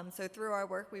 So through our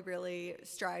work, we really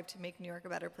strive to make New York a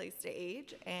better place to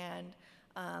age. And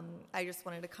I just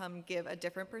wanted to come give a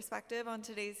different perspective on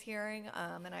today's hearing,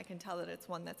 and I can tell that it's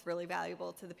one that's really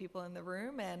valuable to the people in the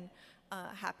room, and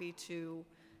happy to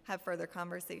have further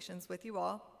conversations with you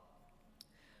all.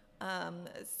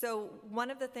 So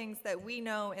one of the things that we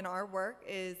know in our work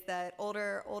is that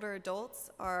older adults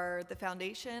are the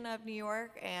foundation of New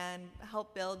York and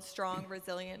help build strong,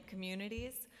 resilient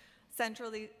communities.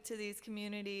 Centrally to these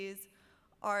communities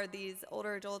are these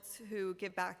older adults who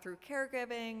give back through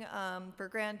caregiving for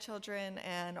grandchildren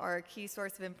and are a key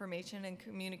source of information and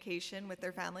communication with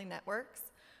their family networks.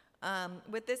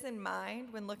 With this in mind,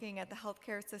 when looking at the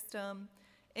healthcare system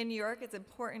in New York, it's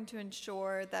important to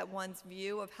ensure that one's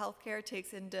view of healthcare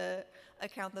takes into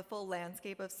account the full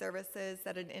landscape of services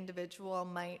that an individual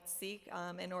might seek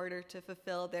in order to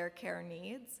fulfill their care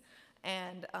needs.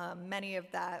 And many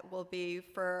of that will be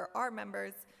for our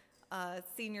members,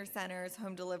 senior centers,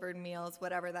 home-delivered meals,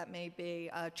 whatever that may be,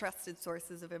 trusted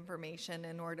sources of information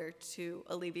in order to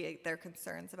alleviate their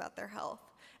concerns about their health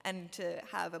and to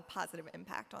have a positive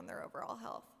impact on their overall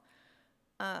health.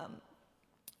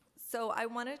 So I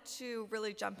wanted to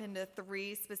really jump into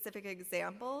 3 specific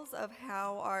examples of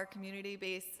how our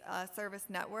community-based service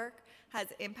network has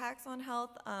impacts on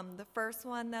health. The first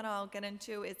one that I'll get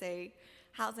into is a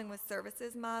housing with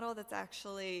services model that's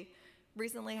actually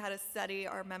recently had a study,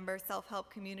 our member Self-Help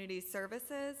Community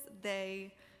Services.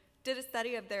 They did a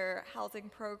study of their housing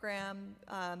program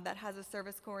that has a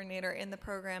service coordinator in the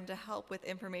program to help with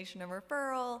information and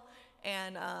referral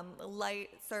and light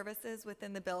services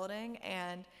within the building.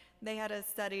 And they had a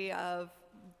study of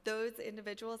those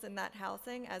individuals in that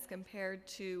housing as compared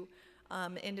to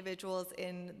individuals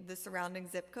in the surrounding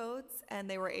zip codes, and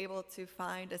they were able to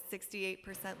find a 68%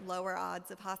 lower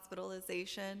odds of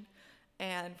hospitalization.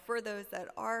 And for those that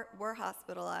were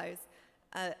hospitalized,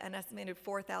 an estimated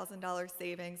 $4,000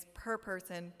 savings per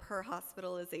person per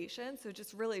hospitalization. So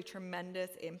just really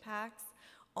tremendous impacts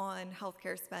on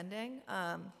healthcare spending,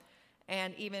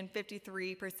 and even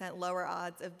 53% lower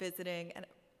odds of visiting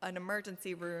an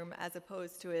emergency room as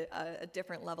opposed to a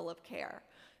different level of care.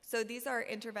 So these are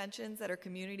interventions that are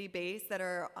community-based, that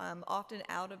are often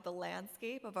out of the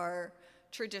landscape of our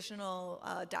traditional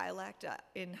dialect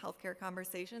in healthcare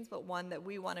conversations, but one that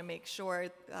we want to make sure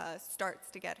starts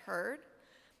to get heard.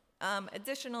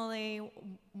 Additionally,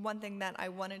 one thing that I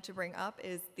wanted to bring up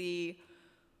is the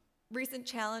recent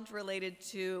challenge related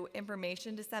to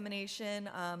information dissemination.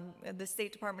 The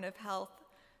State Department of Health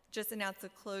just announced the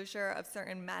closure of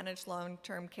certain managed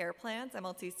long-term care plans,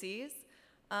 MLTCs.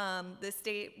 The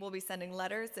state will be sending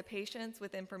letters to patients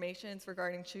with information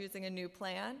regarding choosing a new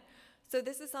plan. So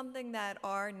this is something that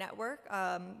our network,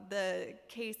 the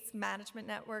case management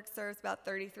network, serves about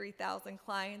 33,000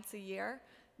 clients a year.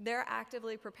 They're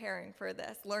actively preparing for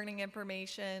this, learning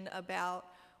information about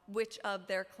which of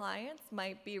their clients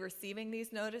might be receiving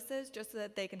these notices just so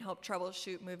that they can help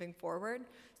troubleshoot moving forward.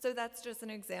 So that's just an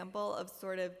example of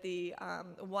sort of the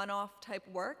one-off type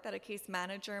work that a case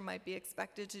manager might be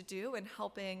expected to do in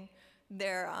helping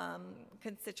their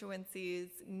constituencies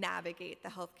navigate the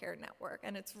healthcare network.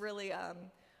 And it's really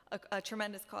a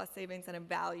tremendous cost savings and a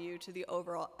value to the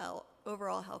overall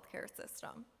healthcare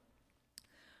system.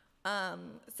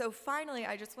 So finally,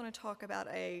 I just want to talk about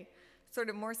a sort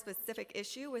of more specific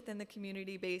issue within the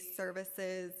community-based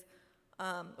services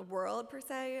world, per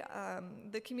se.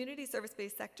 The community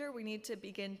service-based sector, we need to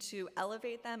begin to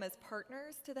elevate them as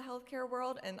partners to the healthcare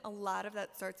world, and a lot of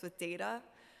that starts with data.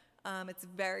 It's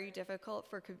very difficult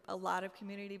for a lot of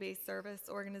community-based service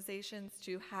organizations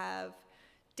to have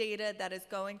data that is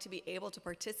going to be able to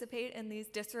participate in these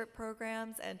disparate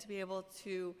programs and to be able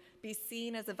to be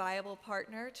seen as a viable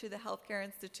partner to the healthcare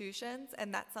institutions.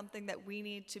 And that's something that we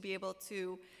need to be able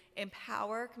to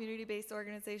empower community-based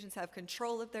organizations to have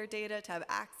control of their data, to have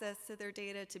access to their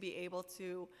data, to be able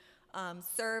to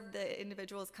serve the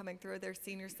individuals coming through their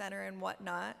senior center and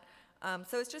whatnot.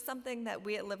 So it's just something that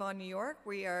we at Live On New York,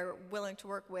 we are willing to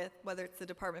work with, whether it's the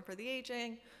Department for the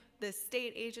Aging, the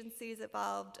state agencies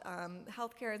involved,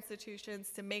 healthcare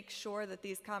institutions, to make sure that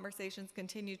these conversations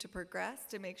continue to progress,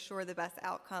 to make sure the best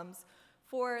outcomes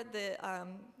for the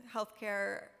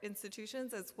healthcare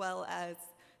institutions as well as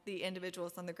the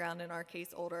individuals on the ground, in our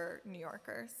case, older New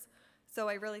Yorkers. So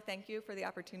I really thank you for the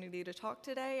opportunity to talk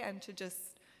today and to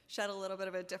just shed a little bit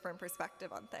of a different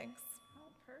perspective on things. Oh,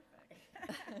 perfect.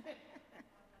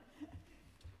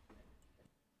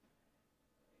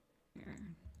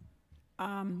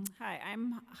 Hi,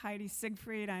 I'm Heidi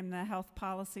Siegfried. I'm the Health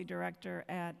Policy Director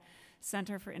at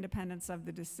Center for Independence of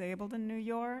the Disabled in New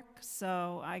York.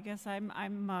 So I guess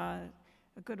I'm a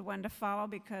good one to follow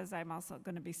because I'm also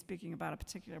going to be speaking about a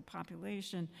particular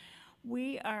population.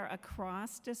 We are a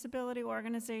cross-disability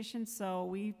organization, so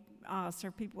we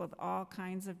serve people with all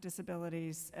kinds of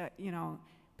disabilities.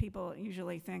 People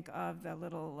usually think of the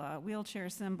little wheelchair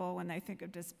symbol when they think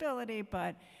of disability,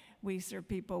 but we serve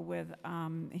people with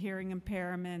hearing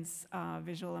impairments,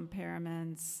 visual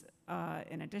impairments,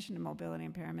 in addition to mobility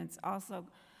impairments. Also,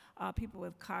 people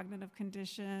with cognitive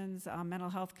conditions, mental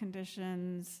health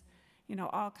conditions,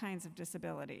 all kinds of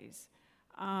disabilities.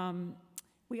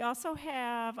 We also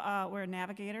have, we're a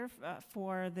navigator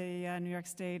for the New York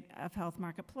State of Health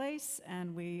Marketplace,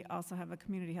 and we also have a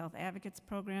community health advocates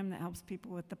program that helps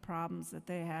people with the problems that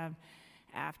they have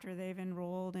after they've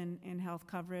enrolled in health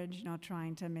coverage,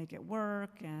 trying to make it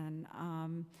work. And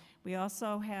we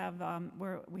also have,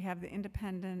 we have the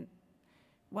independent,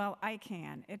 well,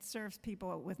 ICANN. It serves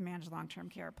people with managed long-term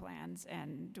care plans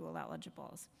and dual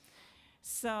eligibles.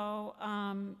 So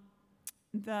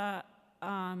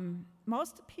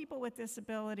most people with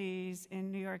disabilities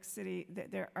in New York City,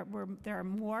 they're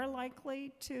more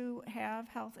likely to have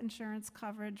health insurance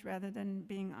coverage rather than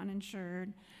being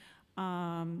uninsured.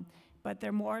 But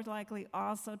they're more likely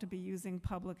also to be using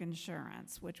public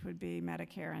insurance, which would be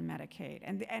Medicare and Medicaid.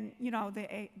 And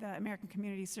the American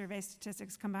Community Survey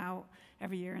statistics come out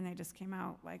every year, and they just came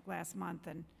out like last month,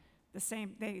 and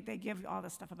they give all the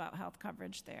stuff about health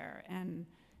coverage there, and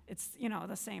it's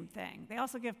the same thing. They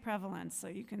also give prevalence, so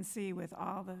you can see with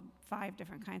all the 5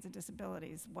 different kinds of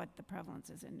disabilities what the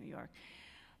prevalence is in New York.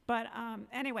 But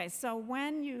anyway, so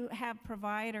when you have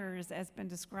providers, as been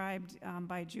described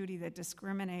by Judy, that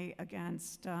discriminate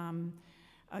against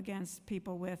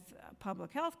people with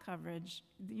public health coverage,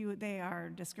 they are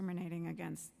discriminating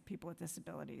against people with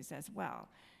disabilities as well.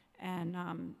 And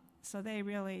so they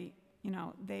really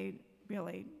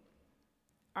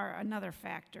are another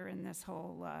factor in this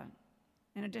whole,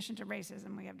 in addition to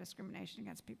racism, we have discrimination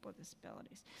against people with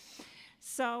disabilities.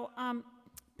 So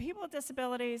people with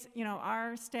disabilities,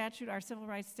 our statute, our civil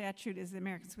rights statute is the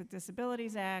Americans with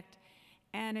Disabilities Act,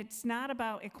 and it's not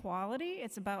about equality,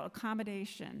 it's about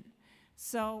accommodation.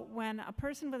 So when a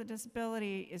person with a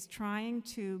disability is trying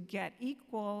to get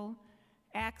equal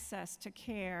access to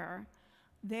care,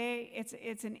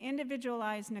 it's an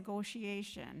individualized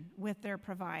negotiation with their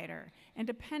provider. And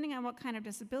depending on what kind of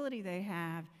disability they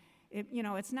have,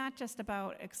 it's not just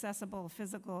about accessible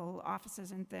physical offices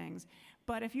and things,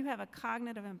 but if you have a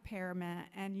cognitive impairment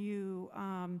and you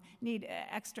need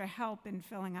extra help in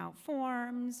filling out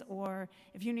forms, or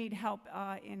if you need help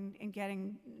in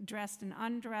getting dressed and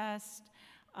undressed,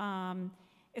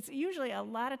 it's usually, a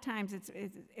lot of times,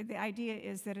 the idea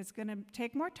is that it's going to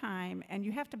take more time, and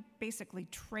you have to basically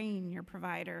train your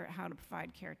provider how to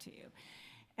provide care to you.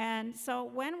 And so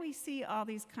when we see all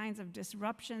these kinds of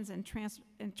disruptions and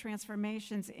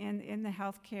transformations in the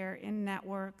healthcare, in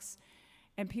networks,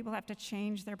 and people have to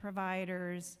change their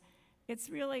providers, it's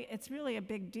really a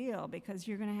big deal, because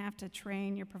you're going to have to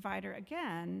train your provider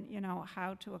again,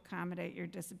 how to accommodate your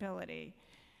disability.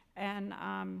 And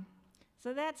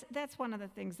so that's one of the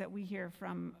things that we hear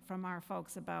from our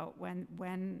folks about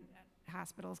when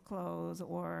hospitals close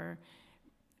or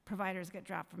providers get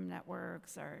dropped from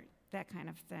networks or that kind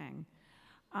of thing.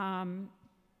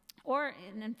 Or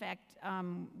in fact,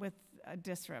 with a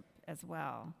DSRIP as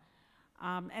well.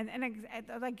 And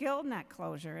the GuildNet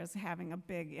closure is having a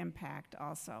big impact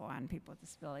also on people with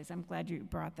disabilities. I'm glad you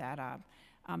brought that up.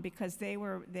 Because they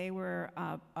were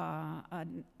a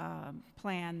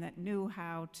plan that knew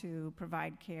how to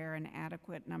provide care an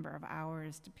adequate number of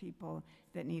hours to people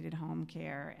that needed home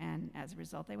care, and as a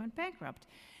result, they went bankrupt.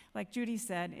 Like Judy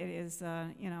said, it is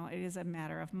a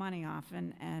matter of money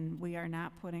often, and we are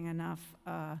not putting enough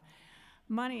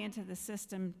money into the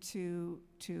system to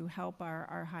help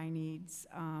our high needs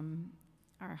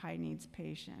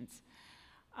patients.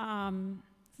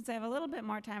 Since I have a little bit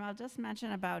more time, I'll just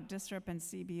mention about DSRIP and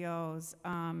CBOs.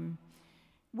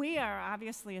 We are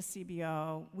obviously a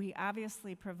CBO. We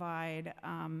obviously provide,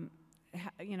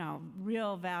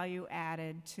 real value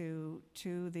added to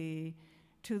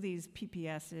these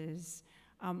PPSs.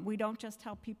 We don't just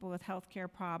help people with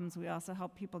healthcare problems. We also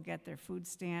help people get their food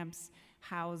stamps,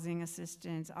 housing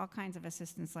assistance, all kinds of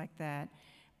assistance like that.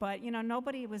 But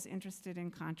nobody was interested in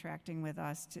contracting with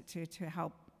us to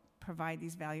help provide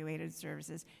these value-added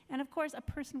services. And of course, a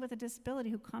person with a disability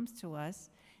who comes to us,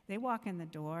 they walk in the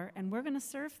door and we're going to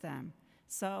serve them.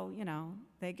 So, you know,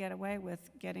 they get away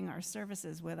with getting our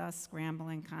services with us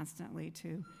scrambling constantly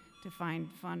to find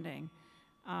funding.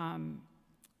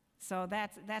 So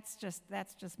that's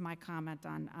just my comment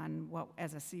on what,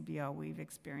 as a CBO, we've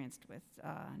experienced with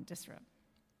disrupt.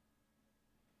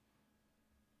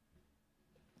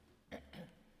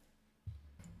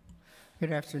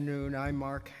 Good afternoon. I'm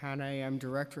Mark Hanna. I'm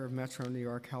Director of Metro New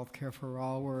York Healthcare for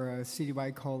All. We're a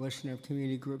citywide coalition of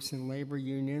community groups and labor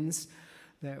unions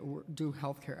that do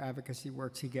healthcare advocacy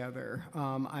work together.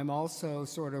 I'm also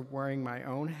sort of wearing my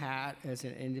own hat as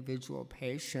an individual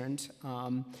patient.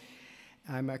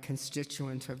 I'm a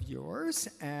constituent of yours,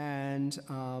 and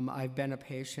I've been a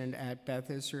patient at Beth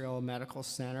Israel Medical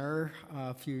Center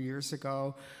a few years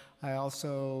ago. I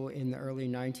also, in the early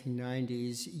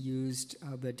 1990s, used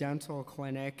the dental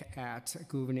clinic at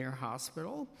Gouverneur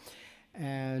Hospital.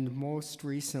 And most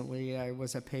recently, I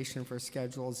was a patient for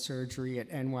scheduled surgery at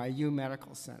NYU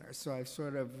Medical Center. So I've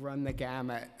sort of run the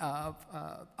gamut of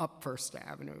up First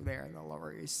Avenue there in the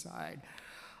Lower East Side.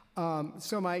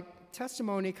 So my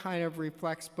testimony kind of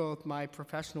reflects both my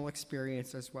professional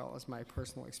experience as well as my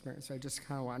personal experience. So I just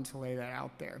kind of wanted to lay that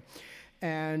out there.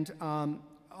 And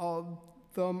although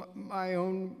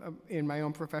in my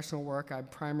own professional work, I'm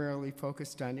primarily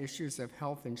focused on issues of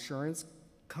health insurance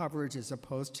coverage as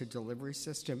opposed to delivery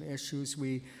system issues.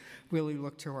 We really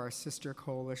look to our sister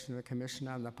coalition, the Commission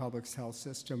on the Public Health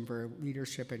System, for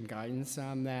leadership and guidance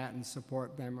on that and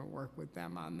support them and work with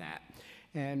them on that.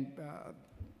 And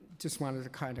just wanted to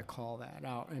kind of call that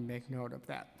out and make note of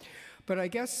that. But I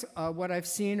guess what I've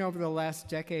seen over the last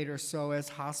decade or so as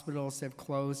hospitals have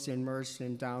closed and merged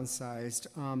and downsized,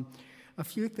 a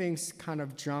few things kind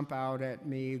of jump out at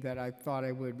me that I thought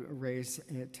I would raise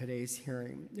at today's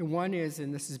hearing. One is,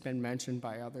 and this has been mentioned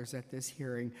by others at this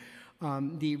hearing,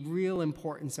 the real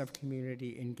importance of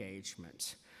community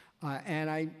engagement.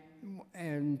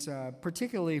 And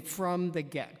particularly from the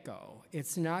get-go.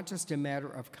 It's not just a matter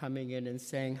of coming in and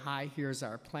saying, hi, here's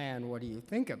our plan, what do you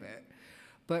think of it?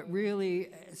 But really,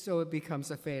 so it becomes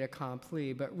a fait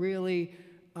accompli, but really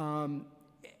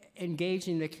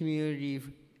engaging the community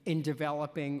in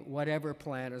developing whatever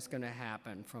plan is going to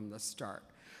happen from the start,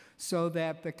 so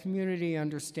that the community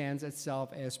understands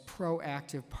itself as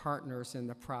proactive partners in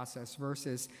the process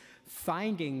versus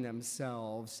finding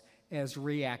themselves as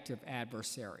reactive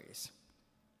adversaries.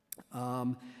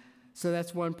 So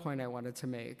that's one point I wanted to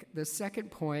make. The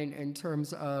second point, in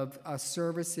terms of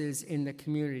services in the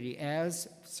community, as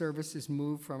services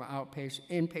move from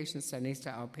inpatient settings to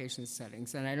outpatient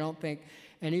settings, and I don't think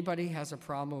anybody has a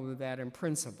problem with that in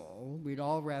principle. We'd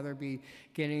all rather be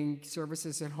getting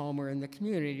services at home or in the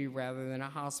community rather than a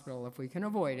hospital if we can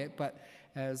avoid it, but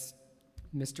as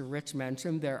Mr. Rich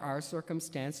mentioned, there are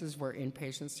circumstances where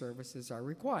inpatient services are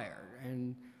required,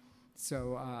 and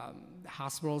so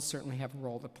hospitals certainly have a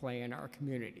role to play in our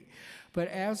community. But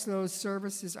as those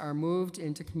services are moved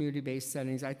into community-based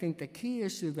settings, I think the key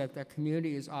issue that the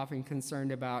community is often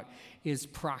concerned about is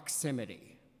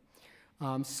proximity.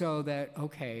 So that,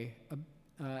 okay,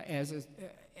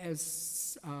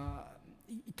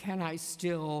 can I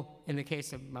still, in the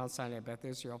case of Mount Sinai Beth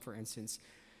Israel, for instance,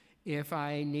 if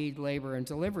I need labor and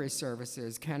delivery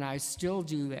services, can I still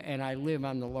do that, and I live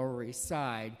on the Lower East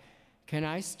Side, can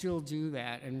I still do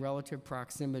that in relative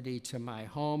proximity to my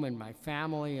home and my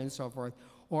family and so forth,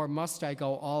 or must I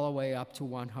go all the way up to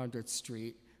 100th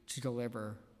Street to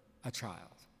deliver a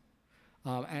child?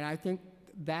 And I think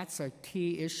that's a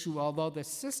key issue, although the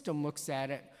system looks at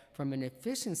it from an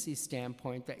efficiency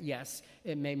standpoint that, yes,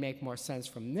 it may make more sense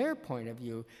from their point of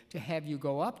view to have you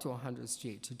go up to 100th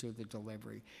Street to do the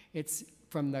delivery. It's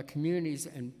from the community's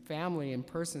and family and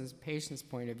patient's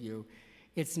point of view,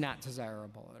 it's not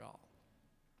desirable at all.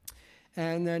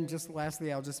 And then just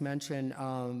lastly, I'll just mention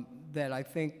that I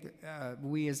think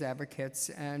we as advocates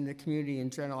and the community in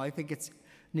general, I think it's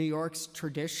New York's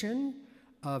tradition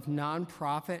of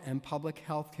nonprofit and public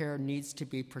health care needs to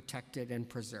be protected and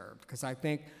preserved, because I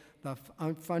think the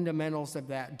fundamentals of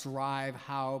that drive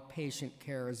how patient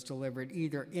care is delivered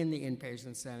either in the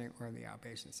inpatient setting or in the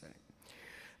outpatient setting.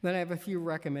 Then I have a few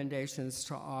recommendations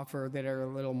to offer that are a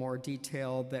little more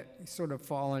detailed that sort of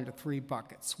fall into three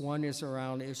buckets. One is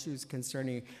around issues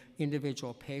concerning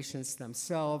individual patients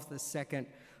themselves. The second,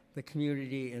 the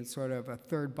community, and sort of a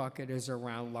third bucket is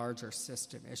around larger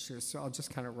system issues. So I'll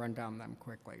just kind of run down them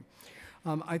quickly.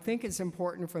 I think it's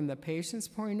important from the patient's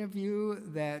point of view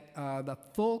that the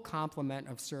full complement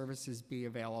of services be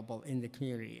available in the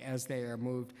community as they are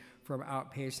moved from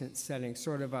outpatient settings,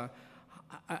 sort of a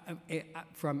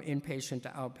from inpatient to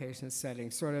outpatient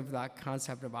settings, sort of that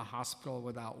concept of a hospital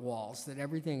without walls, that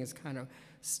everything is kind of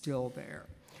still there.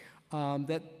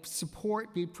 That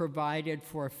support be provided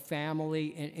for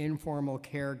family and informal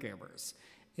caregivers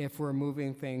if we're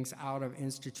moving things out of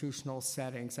institutional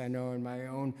settings. I know in my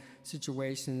own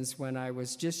situations when I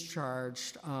was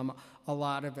discharged, a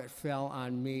lot of it fell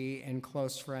on me and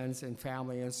close friends and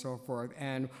family and so forth,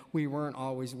 and we weren't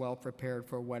always well prepared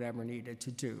for whatever needed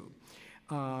to do.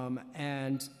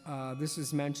 This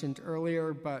was mentioned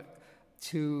earlier, but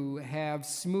to have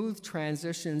smooth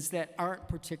transitions that aren't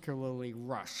particularly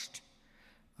rushed.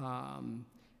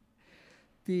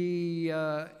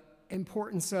 The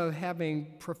importance of having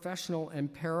professional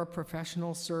and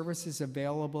paraprofessional services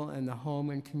available in the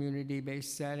home and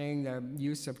community-based setting, the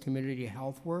use of community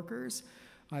health workers,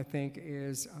 I think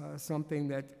is something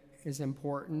that is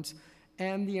important,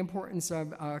 and the importance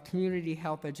of community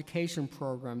health education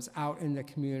programs out in the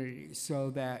community so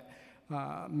that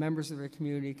members of the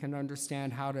community can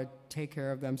understand how to take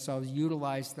care of themselves,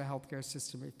 utilize the healthcare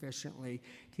system efficiently,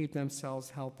 keep themselves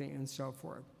healthy, and so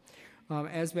forth.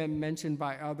 As been mentioned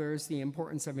by others, the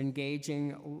importance of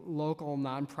engaging local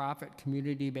nonprofit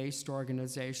community-based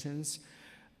organizations,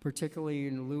 particularly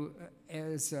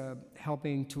as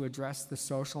helping to address the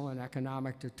social and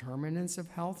economic determinants of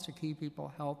health to keep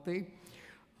people healthy.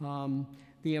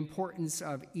 The importance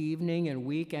of evening and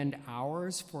weekend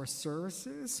hours for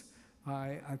services,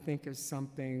 I think is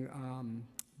something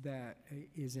that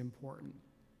is important.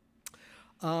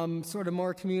 Sort of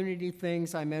more community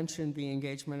things, I mentioned the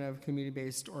engagement of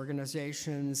community-based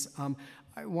organizations.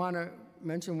 I want to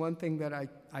mention one thing that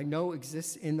I know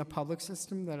exists in the public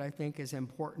system that I think is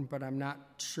important, but I'm not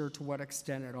sure to what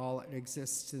extent at all it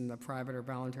exists in the private or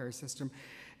voluntary system,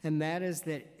 and that is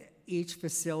that each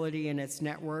facility in its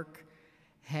network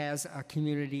has a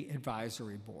community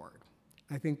advisory board.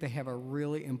 I think they have a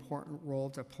really important role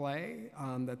to play,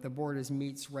 that the board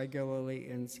meets regularly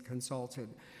and is consulted.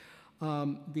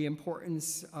 The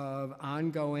importance of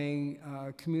ongoing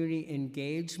community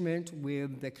engagement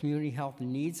with the community health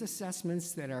needs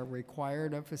assessments that are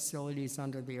required of facilities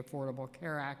under the Affordable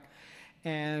Care Act,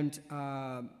 and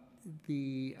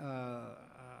the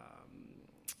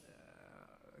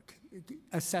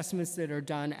assessments that are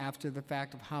done after the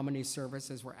fact of how many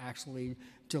services were actually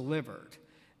delivered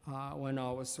when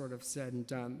all was sort of said and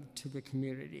done to the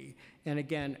community. And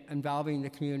again, involving the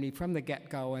community from the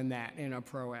get-go in that in a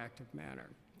proactive manner.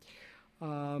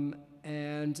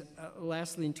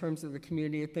 Lastly, in terms of the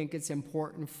community, I think it's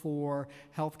important for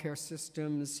healthcare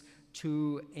systems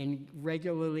to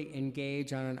regularly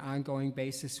engage on an ongoing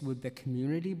basis with the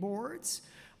community boards.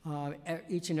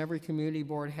 Each and every community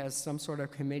board has some sort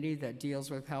of committee that deals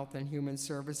with health and human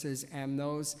services, and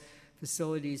those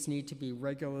facilities need to be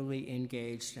regularly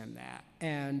engaged in that.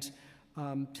 And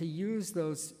to use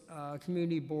those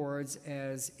community boards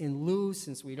as in lieu,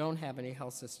 since we don't have any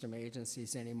health system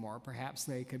agencies anymore, perhaps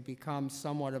they could become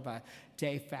somewhat of a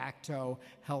de facto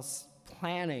health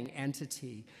planning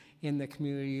entity in the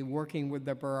community, working with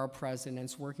the borough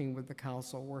presidents, working with the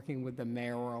council, working with the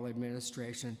mayoral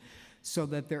administration, so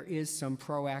that there is some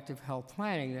proactive health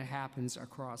planning that happens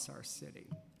across our city.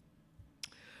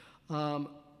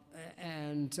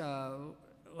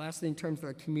 Lastly, in terms of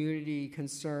the community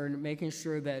concern, making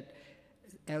sure that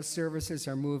as services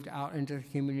are moved out into the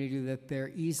community, that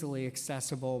they're easily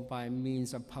accessible by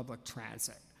means of public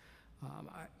transit.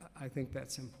 I think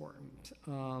that's important.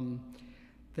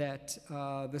 That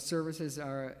the services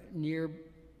are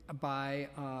nearby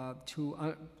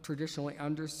to traditionally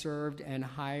underserved and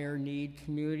higher need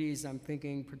communities. I'm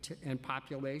thinking and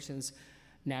populations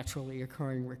naturally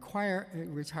occurring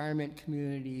retirement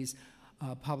communities,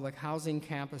 public housing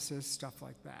campuses, stuff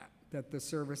like that, that the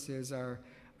services are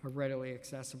readily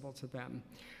accessible to them.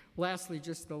 Lastly,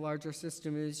 just the larger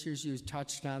system issues you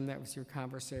touched on. That was your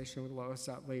conversation with Lois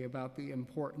Utley about the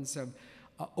importance of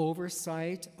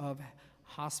oversight of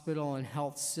hospital and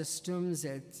health systems.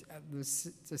 The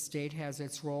state has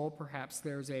its role. Perhaps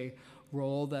there's a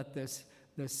role that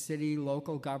the city,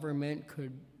 local government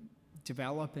could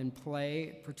develop and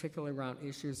play, particularly around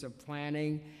issues of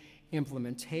planning,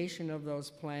 implementation of those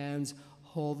plans,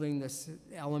 holding the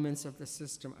elements of the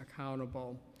system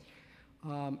accountable.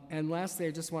 And lastly,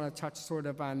 I just want to touch sort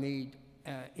of on the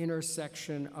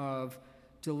intersection of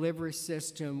delivery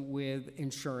system with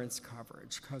insurance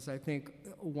coverage, because I think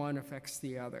one affects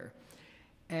the other.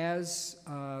 As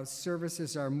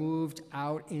services are moved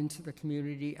out into the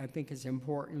community, I think it's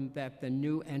important that the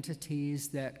new entities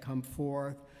that come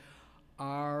forth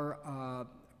are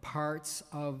parts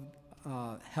of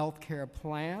healthcare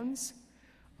plans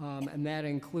And that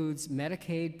includes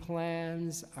Medicaid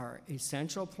plans, our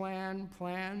essential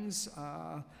plans,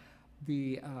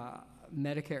 the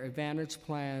Medicare Advantage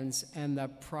plans, and the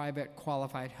private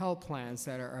qualified health plans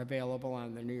that are available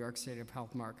on the New York State of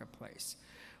Health Marketplace.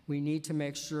 We need to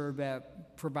make sure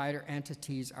that provider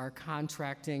entities are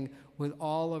contracting with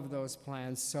all of those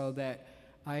plans so that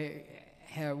I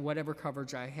have whatever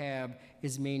coverage I have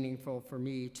is meaningful for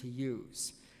me to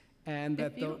use. And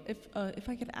that if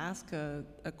I could ask a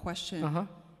question,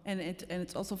 and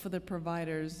it's also for the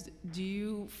providers, do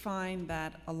you find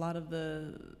that a lot of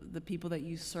the people that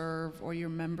you serve or your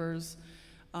members,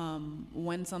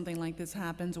 when something like this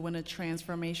happens, when a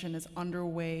transformation is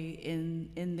underway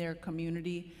in their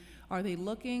community, are they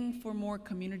looking for more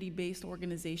community-based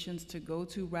organizations to go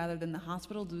to rather than the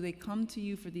hospital? Do they come to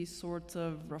you for these sorts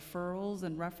of referrals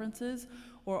and references,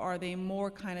 or are they more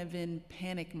kind of in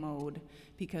panic mode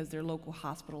because their local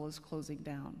hospital is closing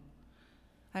down?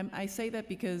 I say that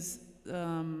because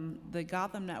the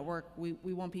Gotham Network, we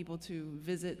want people to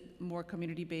visit more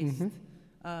community-based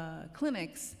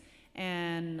clinics,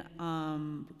 and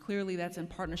clearly that's in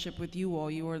partnership with you all.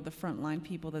 You are the frontline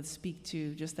people that speak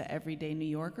to just the everyday New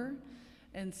Yorker.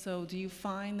 And so do you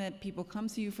find that people come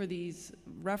to you for these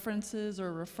references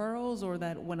or referrals, or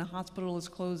that when a hospital is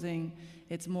closing,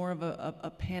 it's more of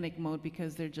a panic mode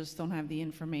because they just don't have the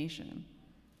information?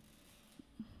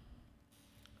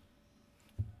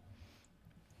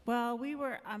 Well, we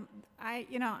were,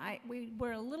 we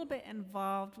were a little bit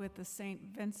involved with the St.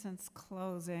 Vincent's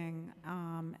closing,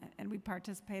 and we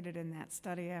participated in that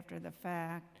study after the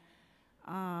fact.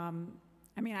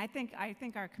 I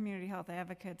think our community health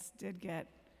advocates did get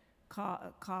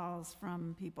calls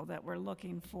from people that were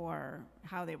looking for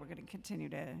how they were going to continue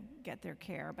to get their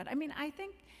care. But I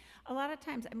think a lot of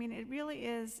times, it really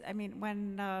is.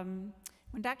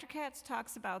 When Dr. Katz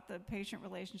talks about the patient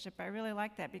relationship, I really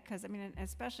like that because,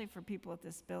 especially for people with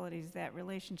disabilities, that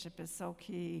relationship is so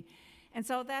key. And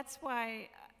so that's why,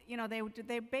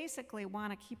 they basically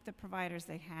want to keep the providers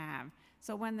they have.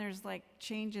 So when there's like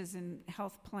changes in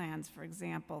health plans, for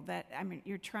example,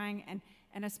 you're trying,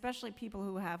 and especially people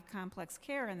who have complex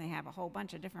care and they have a whole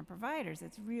bunch of different providers,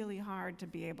 it's really hard to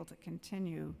be able to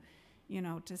continue,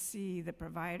 to see the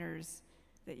providers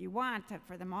that you want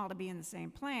for them all to be in the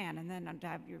same plan, and then to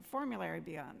have your formulary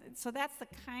be on. So that's the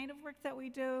kind of work that we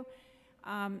do.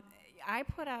 I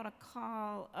put out a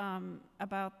call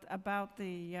about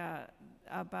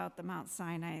the Mount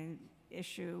Sinai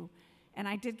issue, and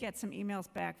I did get some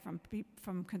emails back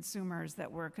from consumers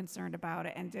that were concerned about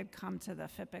it and did come to the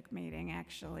FIPIC meeting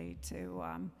actually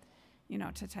to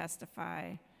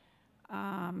testify.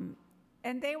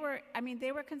 And they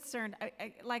were concerned,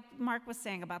 like Mark was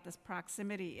saying about this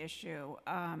proximity issue.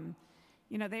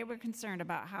 They were concerned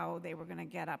about how they were going to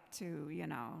get up to,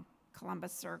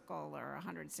 Columbus Circle or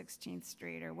 116th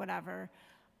Street or whatever.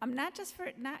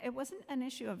 It wasn't an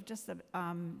issue of just the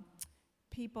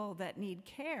people that need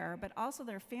care, but also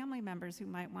their family members who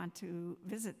might want to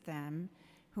visit them,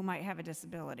 who might have a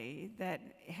disability, that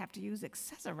have to use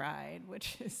Accessoride,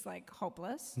 which is like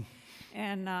hopeless,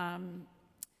 and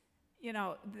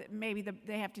maybe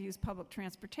they have to use public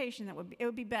transportation. It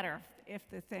would be better if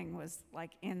the thing was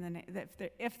like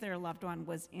if their loved one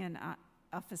was in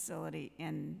a facility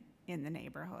in the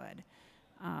neighborhood.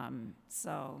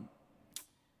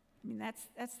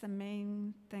 That's the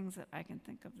main things that I can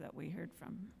think of that we heard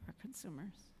from our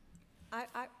consumers.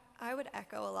 I would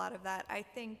echo a lot of that. I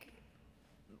think,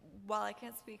 while I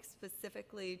can't speak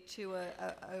specifically to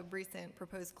a recent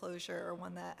proposed closure or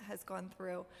one that has gone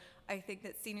through, I think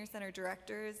that senior center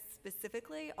directors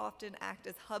specifically often act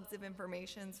as hubs of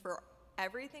information for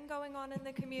everything going on in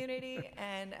the community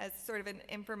and as sort of an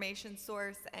information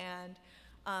source. And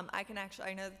I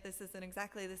know that this isn't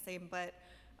exactly the same, but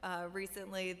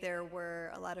recently there were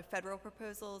a lot of federal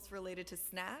proposals related to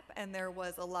SNAP, and there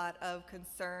was a lot of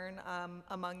concern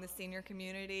among the senior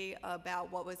community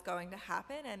about what was going to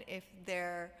happen and if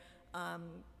their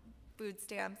food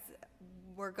stamps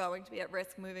were going to be at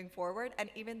risk moving forward. And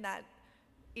even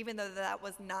though that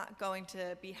was not going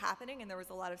to be happening and there was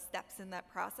a lot of steps in that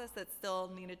process that still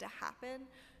needed to happen,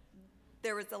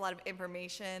 there was a lot of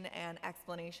information and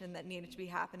explanation that needed to be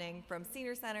happening from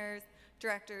senior centers,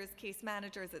 directors, case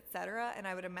managers, et cetera. And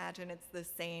I would imagine it's the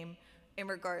same in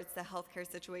regards to healthcare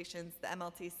situations. The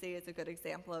MLTC is a good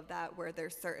example of that, where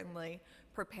they're certainly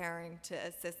preparing to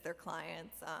assist their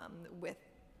clients with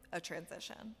a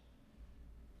transition.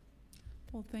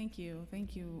 Well, thank you.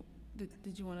 Thank you.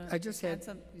 Did you want to? I just had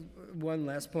one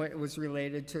last point. It was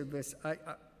related to this.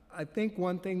 I think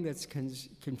one thing that's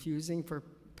confusing for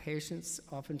patients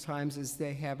oftentimes is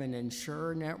they have an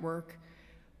insurer network,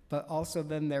 but also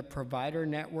then their provider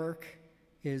network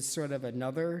is sort of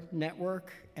another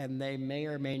network, and they may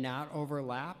or may not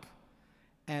overlap,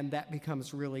 and that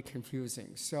becomes really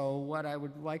confusing. So what I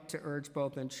would like to urge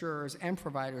both insurers and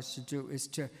providers to do is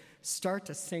to start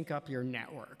to sync up your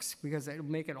networks, because it'll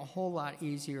make it a whole lot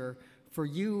easier for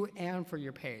you and for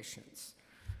your patients.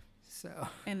 So.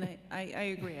 And I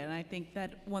agree, and I think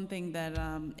that one thing that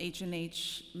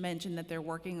H&H mentioned that they're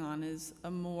working on is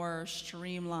a more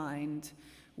streamlined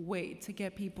way to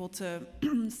get people to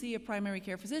see a primary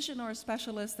care physician or a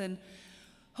specialist, and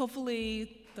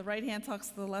hopefully the right hand talks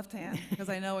to the left hand, because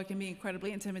I know it can be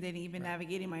incredibly intimidating even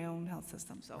navigating my own health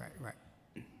system. So.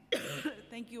 Right.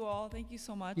 Thank you all. Thank you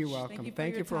so much. You're welcome.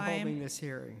 Thank you for your time. Holding this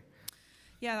hearing.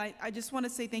 Yeah, I just want to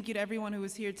say thank you to everyone who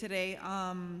was here today.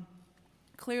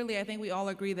 Clearly, I think we all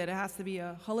agree that it has to be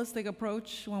a holistic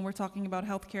approach when we're talking about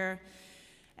healthcare,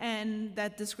 and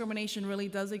that discrimination really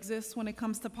does exist when it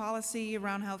comes to policy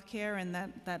around healthcare, and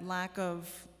that lack of,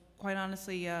 quite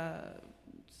honestly,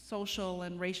 social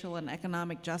and racial and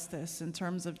economic justice in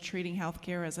terms of treating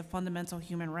healthcare as a fundamental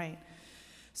human right.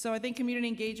 So I think community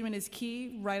engagement is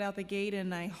key right out the gate,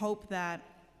 and I hope that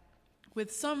with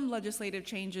some legislative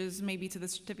changes, maybe to the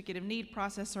certificate of need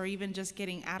process, or even just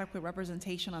getting adequate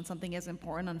representation on something as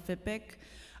important on FitBIC,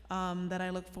 that I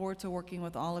look forward to working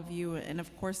with all of you, and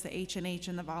of course the H&H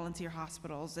and the volunteer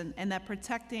hospitals, and that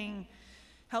protecting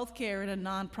healthcare in a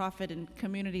nonprofit and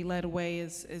community-led way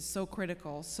is so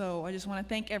critical. So I just want to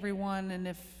thank everyone, and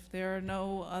if there are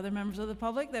no other members of the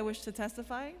public that wish to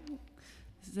testify,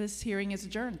 this hearing is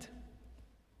adjourned.